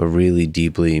yourself, but really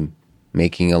deeply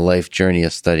making a life journey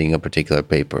of studying a particular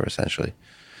paper, essentially,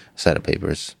 a set of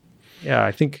papers. Yeah,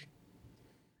 I think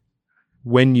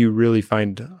when you really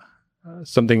find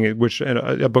something which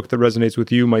a book that resonates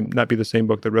with you might not be the same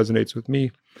book that resonates with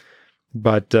me,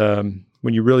 but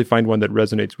when you really find one that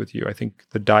resonates with you, I think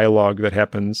the dialogue that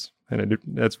happens, and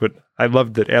that's what I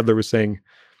loved that Adler was saying.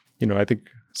 I think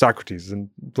Socrates and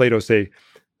Plato say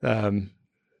the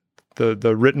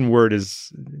written word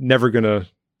is never going to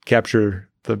capture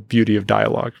the beauty of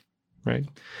dialogue, right?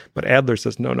 But Adler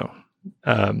says no.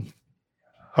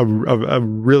 A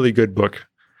really good book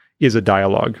is a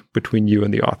dialogue between you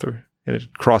and the author, and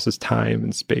it crosses time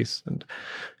and space. And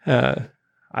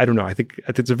I don't know. I think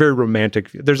it's a very romantic.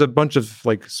 There's a bunch of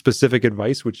like specific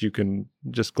advice which you can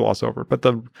just gloss over, but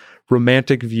the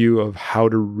romantic view of how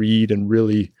to read and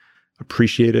really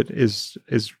appreciate it is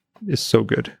so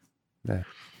good. Yeah.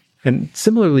 And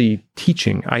similarly,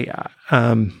 teaching. I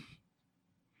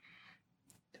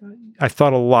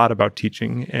thought a lot about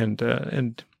teaching,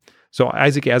 and so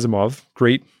Isaac Asimov,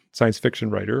 great science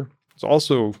fiction writer, has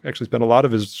also actually spent a lot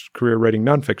of his career writing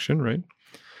nonfiction, right?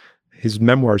 His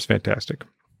memoir is fantastic.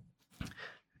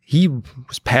 He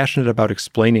was passionate about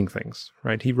explaining things,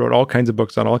 right? He wrote all kinds of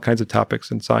books on all kinds of topics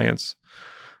in science.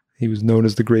 He was known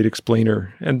as the great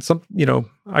explainer. And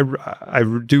I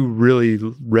do really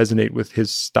resonate with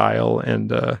his style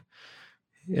and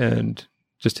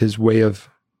just his way of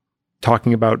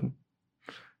talking about,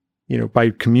 by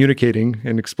communicating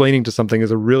and explaining to something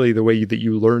is really the way that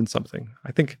you learn something.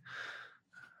 I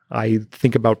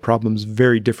think about problems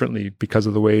very differently because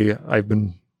of the way I've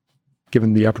been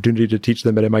given the opportunity to teach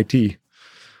them at MIT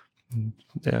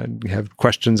and have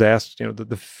questions asked,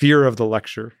 the fear of the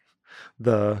lecture,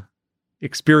 the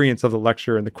experience of the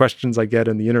lecture and the questions I get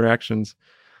and the interactions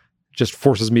just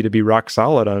forces me to be rock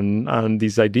solid on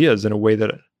these ideas in a way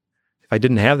that if I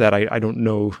didn't have that, I don't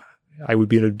know, I would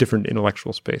be in a different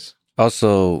intellectual space.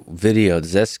 Also, video,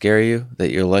 does that scare you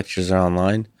that your lectures are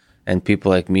online and people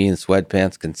like me in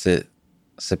sweatpants can sit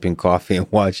sipping coffee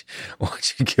and watch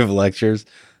you give lectures.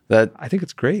 That I think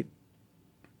it's great.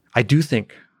 I do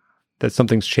think that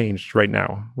something's changed right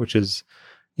now, which is,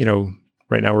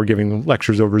 right now we're giving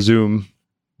lectures over Zoom.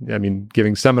 I mean,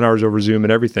 giving seminars over Zoom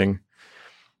and everything.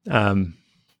 I'm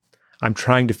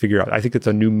trying to figure out. I think it's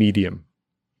a new medium.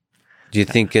 Do you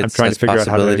think it's I'm trying to figure out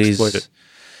how to exploit it.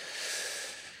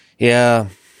 Yeah,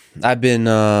 I've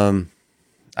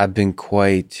been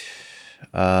quite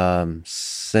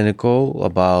cynical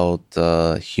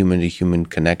about human to human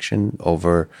connection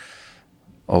over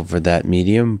that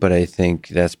medium, but I think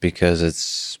that's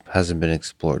because hasn't been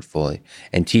explored fully.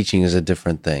 And teaching is a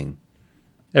different thing.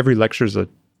 Every lecture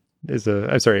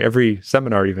every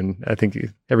seminar, even I think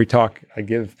every talk I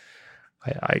give,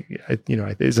 I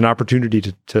is an opportunity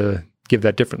to give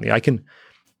that differently. I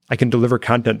can deliver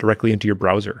content directly into your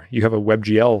browser. You have a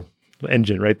WebGL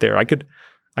engine right there. I can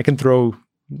throw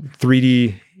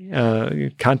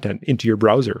 3D content into your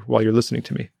browser while you're listening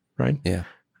to me, right? Yeah.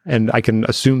 And I can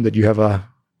assume that you have at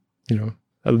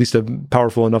least a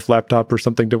powerful enough laptop or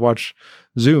something to watch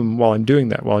Zoom while I'm doing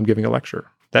that, while I'm giving a lecture.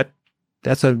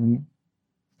 That's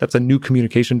a new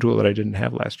communication tool that I didn't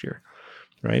have last year,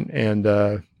 right? And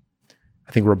I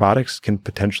think robotics can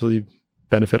potentially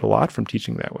benefit a lot from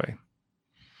teaching that way.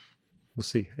 We'll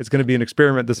see. It's going to be an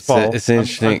experiment this fall. It's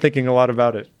interesting. I'm thinking a lot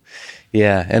about it.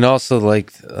 Yeah, and also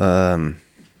like the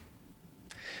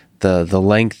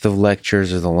length of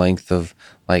lectures or the length of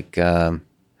like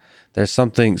there's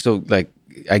something. So like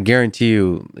I guarantee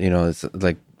you, it's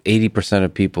like 80%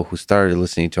 of people who started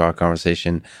listening to our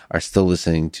conversation are still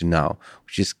listening to now,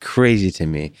 which is crazy to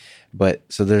me. But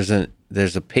so there's a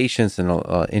patience and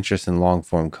interest in long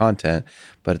form content,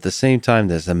 but at the same time,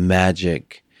 there's a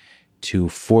magic to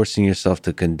forcing yourself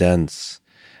to condense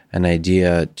an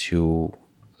idea to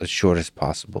as short as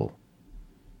possible.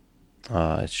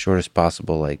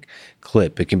 Like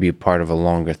clip. It can be a part of a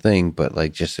longer thing, but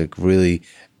like just like really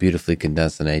beautifully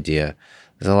condense an idea.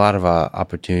 There's a lot of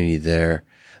opportunity there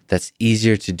that's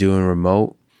easier to do in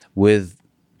remote with,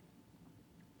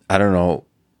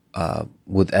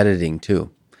 with editing too.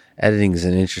 Editing is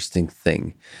an interesting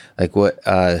thing. Like what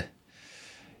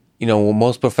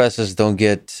most professors don't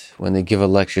get when they give a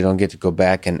lecture, don't get to go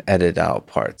back and edit out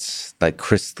parts,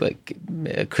 crisp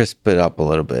it up a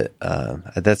little bit.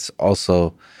 That's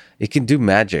also, it can do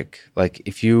magic. Like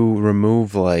if you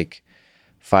remove like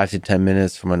 5 to 10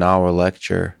 minutes from an hour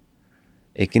lecture,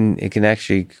 it can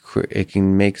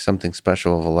make something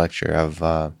special of a lecture.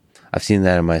 I've seen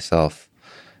that in myself.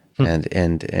 And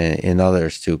in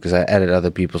others too, because I edit other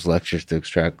people's lectures to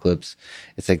extract clips.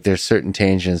 It's like there's certain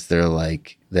tangents they're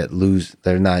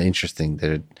not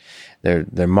interesting.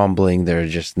 They're mumbling. They're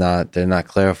not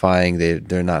clarifying.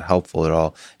 They're not helpful at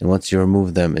all. And once you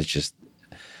remove them, it's just,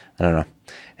 I don't know.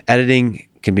 Editing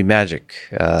can be magic.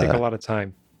 Take a lot of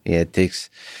time. Yeah,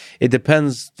 it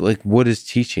depends like what is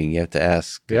teaching. You have to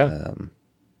ask. Yeah.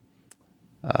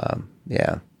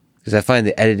 Yeah. Because I find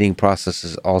the editing process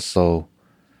is also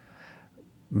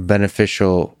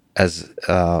beneficial as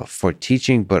for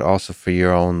teaching, but also for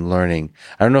your own learning.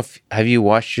 I don't know have you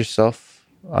watched yourself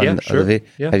on sure.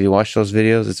 Have you watched those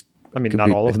videos?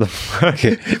 Not all of them.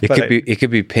 It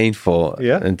could be painful.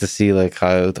 Yeah. And to see like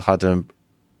how to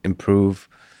improve.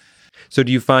 So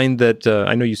do you find that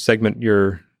I know you segment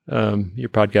your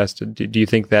podcast. Do you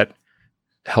think that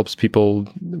helps people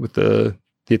with the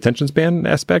attention span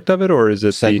aspect of it, or is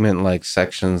it segment like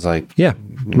sections? Like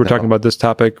we're talking about this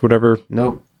topic, whatever.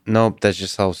 Nope. That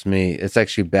just helps me. It's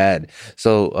actually bad.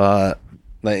 So,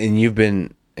 and you've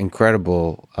been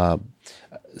incredible.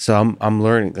 So I'm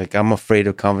learning. Like I'm afraid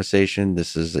of conversation.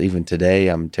 This is even today.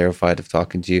 I'm terrified of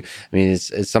talking to you. I mean,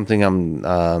 it's something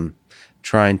I'm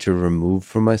trying to remove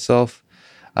from myself.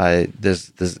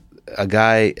 There's a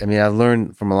guy. I mean, I've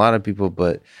learned from a lot of people,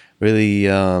 but really.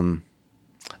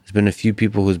 There's been a few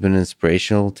people who's been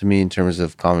inspirational to me in terms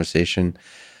of conversation.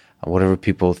 Whatever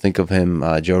people think of him,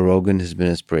 Joe Rogan has been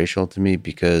inspirational to me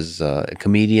because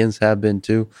comedians have been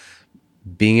too.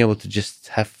 Being able to just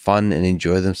have fun and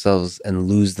enjoy themselves and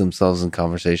lose themselves in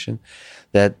conversation,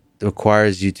 that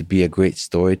requires you to be a great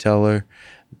storyteller,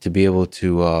 to be able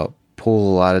to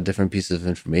pull a lot of different pieces of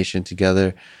information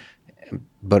together,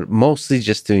 but mostly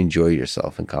just to enjoy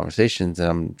yourself in conversations. And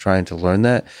I'm trying to learn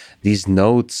that. These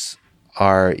notes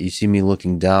you see me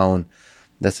looking down,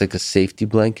 that's like a safety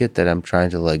blanket that I'm trying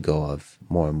to let go of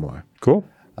more and more. Cool.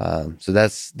 So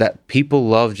that people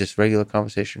love just regular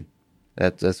conversation.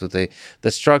 That's what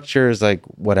the structure is like,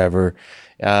 whatever.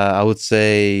 I would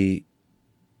say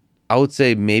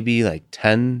maybe like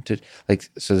 10 to like,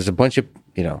 so there's a bunch of,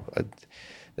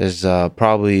 there's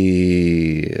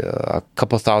probably a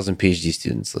couple thousand PhD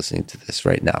students listening to this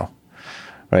right now,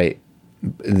 right?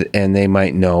 And they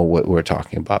might know what we're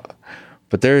talking about.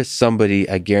 But there is somebody,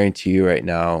 I guarantee you right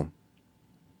now,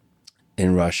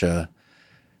 in Russia,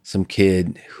 some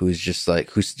kid who's just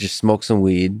smoked some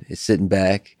weed, is sitting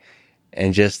back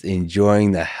and just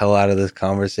enjoying the hell out of this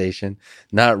conversation,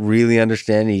 not really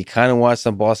understanding. He kind of watched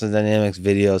some Boston Dynamics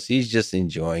videos. He's just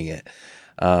enjoying it.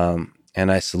 And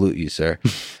I salute you, sir.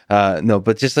 No,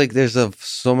 but just like there's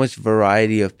so much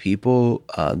variety of people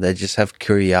that just have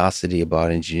curiosity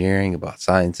about engineering, about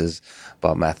sciences,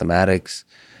 about mathematics,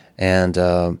 and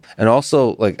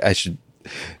also like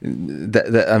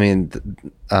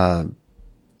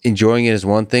enjoying it is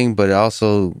one thing, but I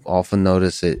also often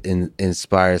notice it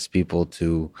inspires people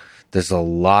to. There's a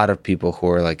lot of people who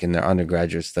are like in their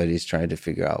undergraduate studies trying to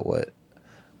figure out what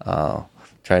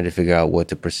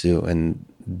to pursue, and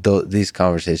these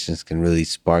conversations can really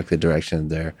spark the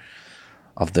direction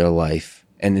of their life.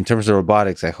 And in terms of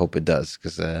robotics, I hope it does,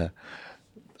 because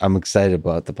I'm excited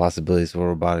about the possibilities what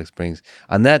robotics brings.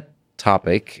 On that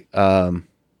topic, do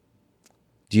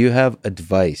you have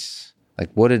advice? Like,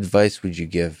 what advice would you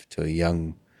give to a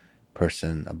young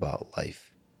person about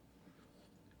life?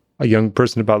 A young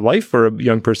person about life, or a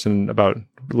young person about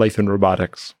life in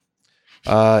robotics?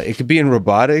 It could be in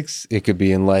robotics. It could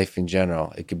be in life in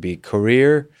general. It could be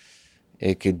career.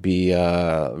 It could be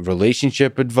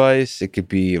relationship advice. It could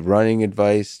be running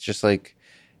advice. Just like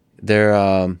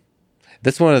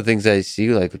that's one of the things I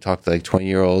see. Like we talk to like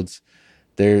 20-year-olds.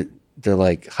 They're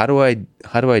like, how do I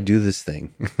do this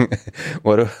thing?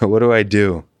 What do I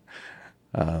do?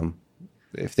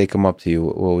 If they come up to you,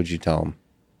 what would you tell them?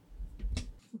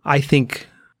 I think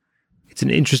it's an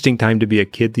interesting time to be a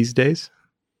kid these days.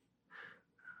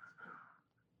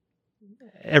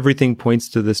 Everything points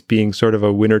to this being sort of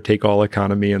a winner-take-all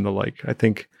economy and the like. I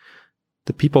think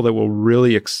the people that will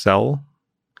really excel,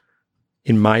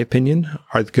 in my opinion,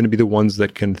 are going to be the ones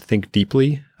that can think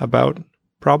deeply about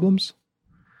problems.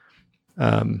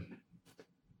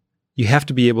 You have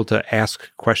to be able to ask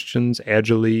questions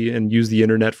agilely and use the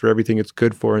internet for everything it's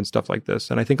good for and stuff like this.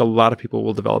 And I think a lot of people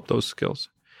will develop those skills.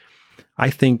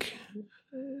 I think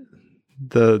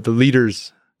the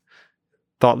leaders,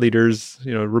 thought leaders,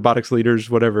 robotics leaders,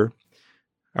 whatever,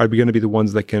 are going to be the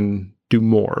ones that can do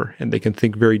more, and they can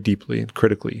think very deeply and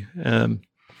critically. And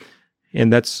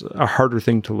that's a harder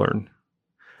thing to learn.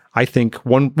 I think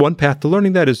one path to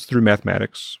learning that is through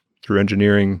mathematics, through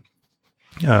engineering.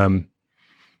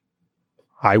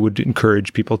 I would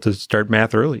encourage people to start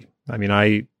math early. I mean,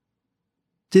 I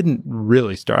didn't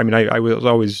really start. I mean, I was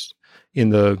always in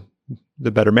the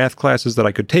better math classes that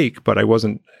I could take, but I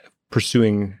wasn't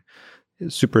pursuing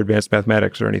super advanced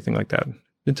mathematics or anything like that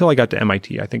until I got to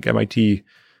MIT. I think MIT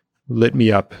lit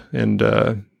me up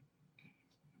and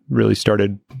really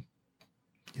started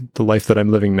the life that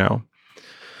I'm living now.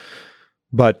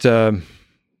 But I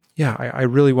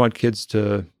really want kids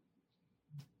to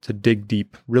dig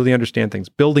deep, really understand things,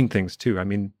 building things too. I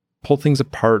mean, pull things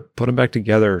apart, put them back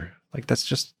together. Like, that's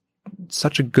just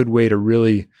such a good way to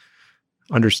really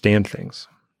understand things,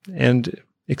 and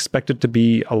expect it to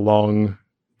be a long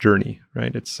journey,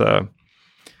 right? It's you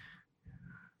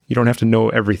don't have to know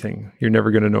everything. You're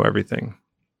never going to know everything.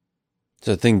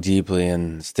 So think deeply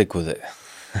and stick with it.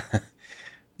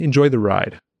 Enjoy the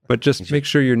ride, but just make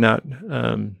sure you're not.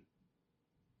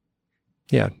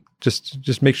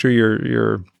 Just make sure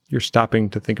you're stopping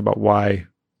to think about why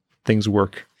things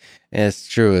work. Yeah, it's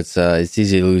true. It's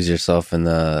easy to lose yourself in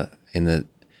the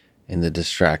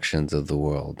distractions of the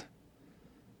world.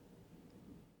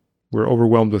 We're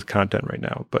overwhelmed with content right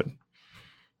now, but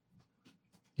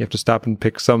you have to stop and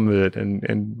pick some of it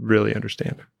and really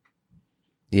understand.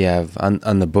 Yeah,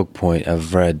 on the book point,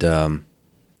 I've read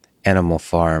Animal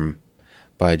Farm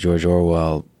by George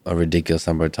Orwell a ridiculous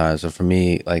number of times. So for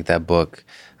me, like, that book,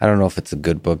 I don't know if it's a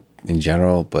good book in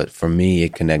general, but for me,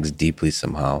 it connects deeply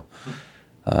somehow.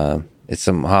 It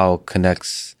somehow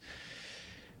connects.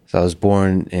 So I was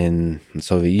born in the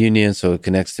Soviet Union, so it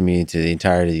connects to me to the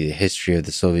entirety of the history of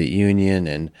the Soviet Union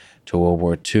and to World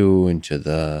War II and to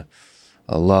the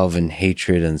love and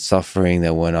hatred and suffering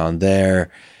that went on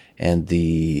there, and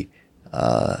the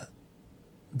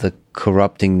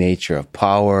corrupting nature of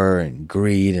power and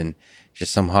greed, and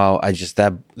just somehow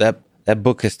that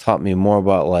book has taught me more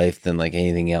about life than like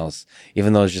anything else,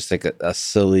 even though it's just like a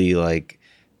silly, like,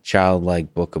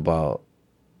 childlike book about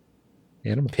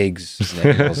pigs and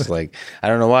animals. Like, I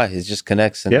don't know why, it just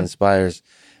connects and inspires.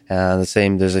 The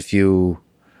same, there's a few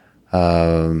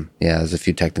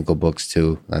technical books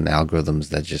too on algorithms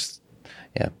that just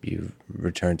you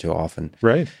return to often.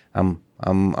 Right. I'm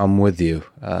I'm with you.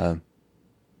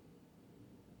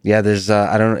 Yeah, there's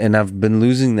and I've been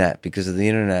losing that because of the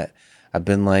internet. I've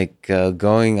been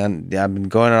going on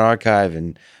archive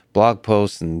and blog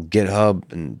posts and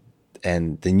GitHub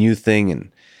and the new thing,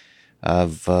 and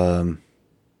I've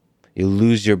you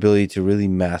lose your ability to really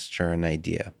master an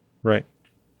idea. Right.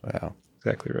 Wow.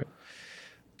 Exactly right.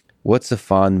 What's a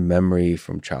fond memory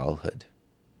from childhood?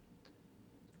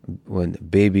 When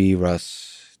baby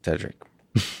Russ Tedrick.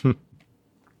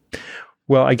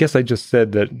 Well, I guess I just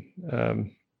said that at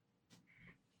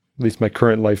least my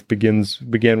current life began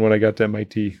when I got to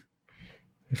MIT.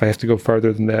 If I have to go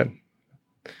farther than that.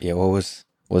 Yeah, was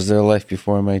there a life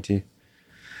before MIT?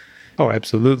 Oh,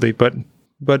 absolutely. But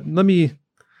let me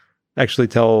actually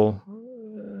tell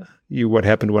you what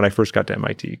happened when I first got to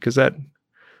MIT, because that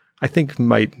I think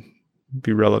might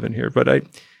be relevant here. But I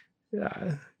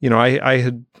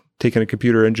had taken a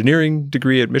computer engineering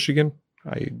degree at Michigan.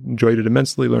 I enjoyed it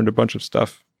immensely, learned a bunch of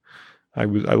stuff. I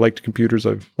liked computers.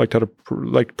 I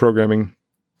liked programming.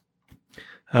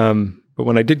 But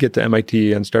when I did get to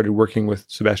MIT and started working with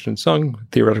Sebastian Sung,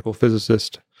 theoretical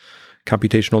physicist,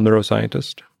 computational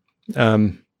neuroscientist,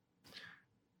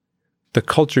 the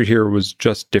culture here was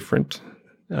just different.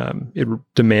 It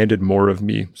demanded more of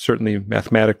me, certainly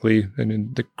mathematically and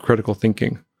in the critical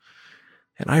thinking.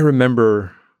 And I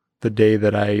remember the day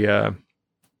that I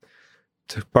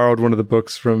borrowed one of the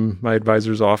books from my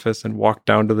advisor's office and walked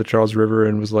down to the Charles River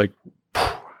and was like,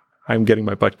 I'm getting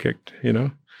my butt kicked,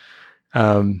 And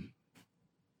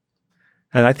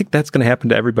I think that's going to happen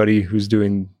to everybody who's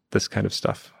doing this kind of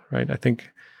stuff, right? I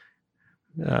think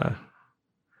I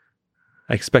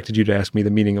expected you to ask me the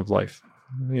meaning of life.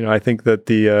 I think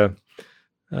that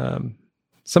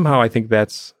somehow I think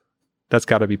that's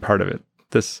got to be part of it.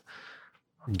 This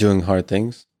doing hard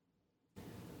things.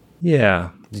 Yeah.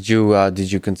 Did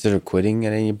you consider quitting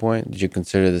at any point? Did you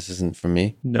consider this isn't for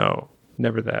me? No,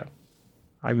 never that.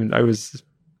 I mean, I was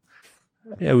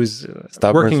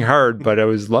Stop working hard, but I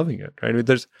was loving it. Right?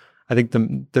 I think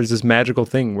there's this magical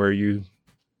thing where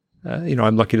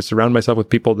I'm lucky to surround myself with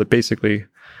people that basically,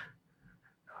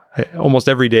 almost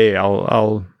every day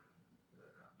I'll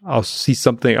see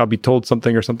something, I'll be told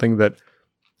something or something that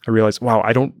I realize, wow,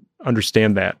 I don't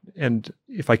understand that. And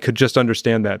if I could just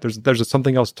understand that, there's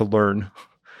something else to learn.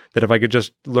 That if I could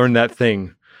just learn that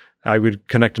thing, I would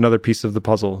connect another piece of the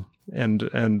puzzle. And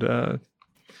I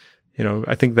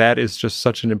think that is just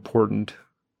such an important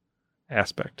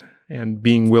aspect. And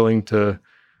being willing to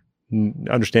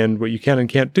understand what you can and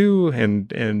can't do,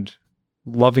 and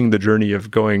loving the journey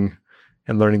of going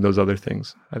and learning those other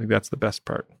things. I think that's the best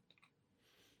part.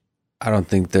 I don't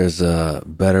think there's a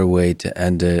better way to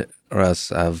end it,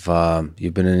 Russ.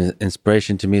 You've been an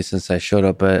inspiration to me since I showed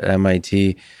up at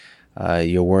MIT.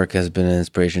 Your work has been an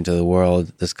inspiration to the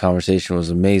world. This conversation was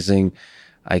amazing.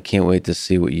 I can't wait to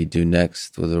see what you do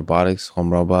next with robotics,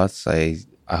 home robots. I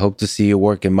hope to see you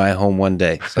work in my home one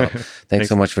day. So thanks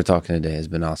so much for talking today. It's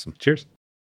been awesome. Cheers.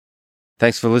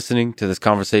 Thanks for listening to this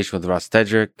conversation with Russ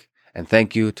Tedrick. And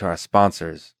thank you to our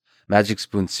sponsors, Magic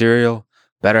Spoon Cereal,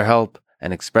 BetterHelp,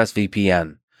 and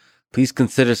ExpressVPN. Please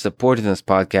consider supporting this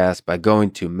podcast by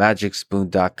going to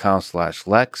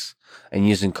magicspoon.com/Lex and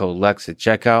using code LEX at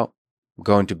checkout,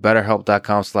 going to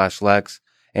betterhelp.com/Lex,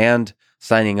 and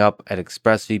signing up at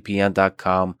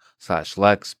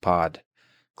expressvpn.com/LexPod.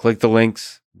 Click the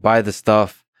links, buy the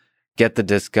stuff, get the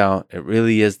discount. It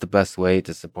really is the best way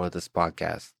to support this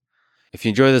podcast. If you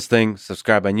enjoy this thing,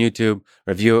 subscribe on YouTube,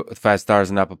 review it with 5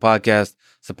 stars on Apple Podcasts,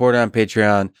 support it on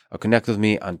Patreon, or connect with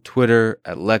me on Twitter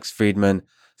at Lex Friedman,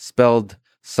 spelled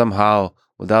somehow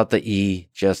without the E,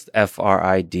 just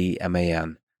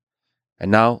Fridman.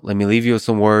 And now, let me leave you with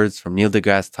some words from Neil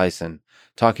deGrasse Tyson,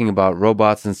 talking about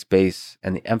robots in space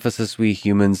and the emphasis we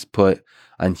humans put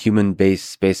on human-based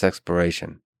space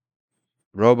exploration.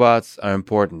 Robots are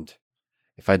important.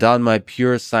 If I donned my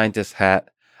pure scientist hat,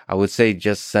 I would say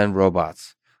just send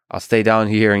robots. I'll stay down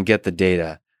here and get the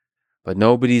data. But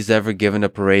nobody's ever given a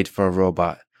parade for a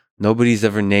robot. Nobody's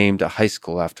ever named a high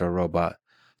school after a robot.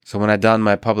 So when I don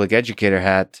my public educator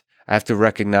hat, I have to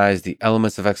recognize the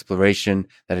elements of exploration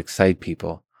that excite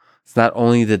people. It's not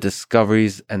only the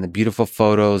discoveries and the beautiful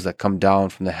photos that come down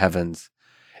from the heavens.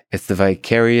 It's the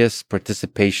vicarious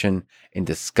participation in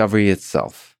discovery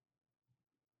itself.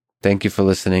 Thank you for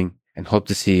listening, and hope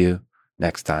to see you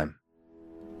next time.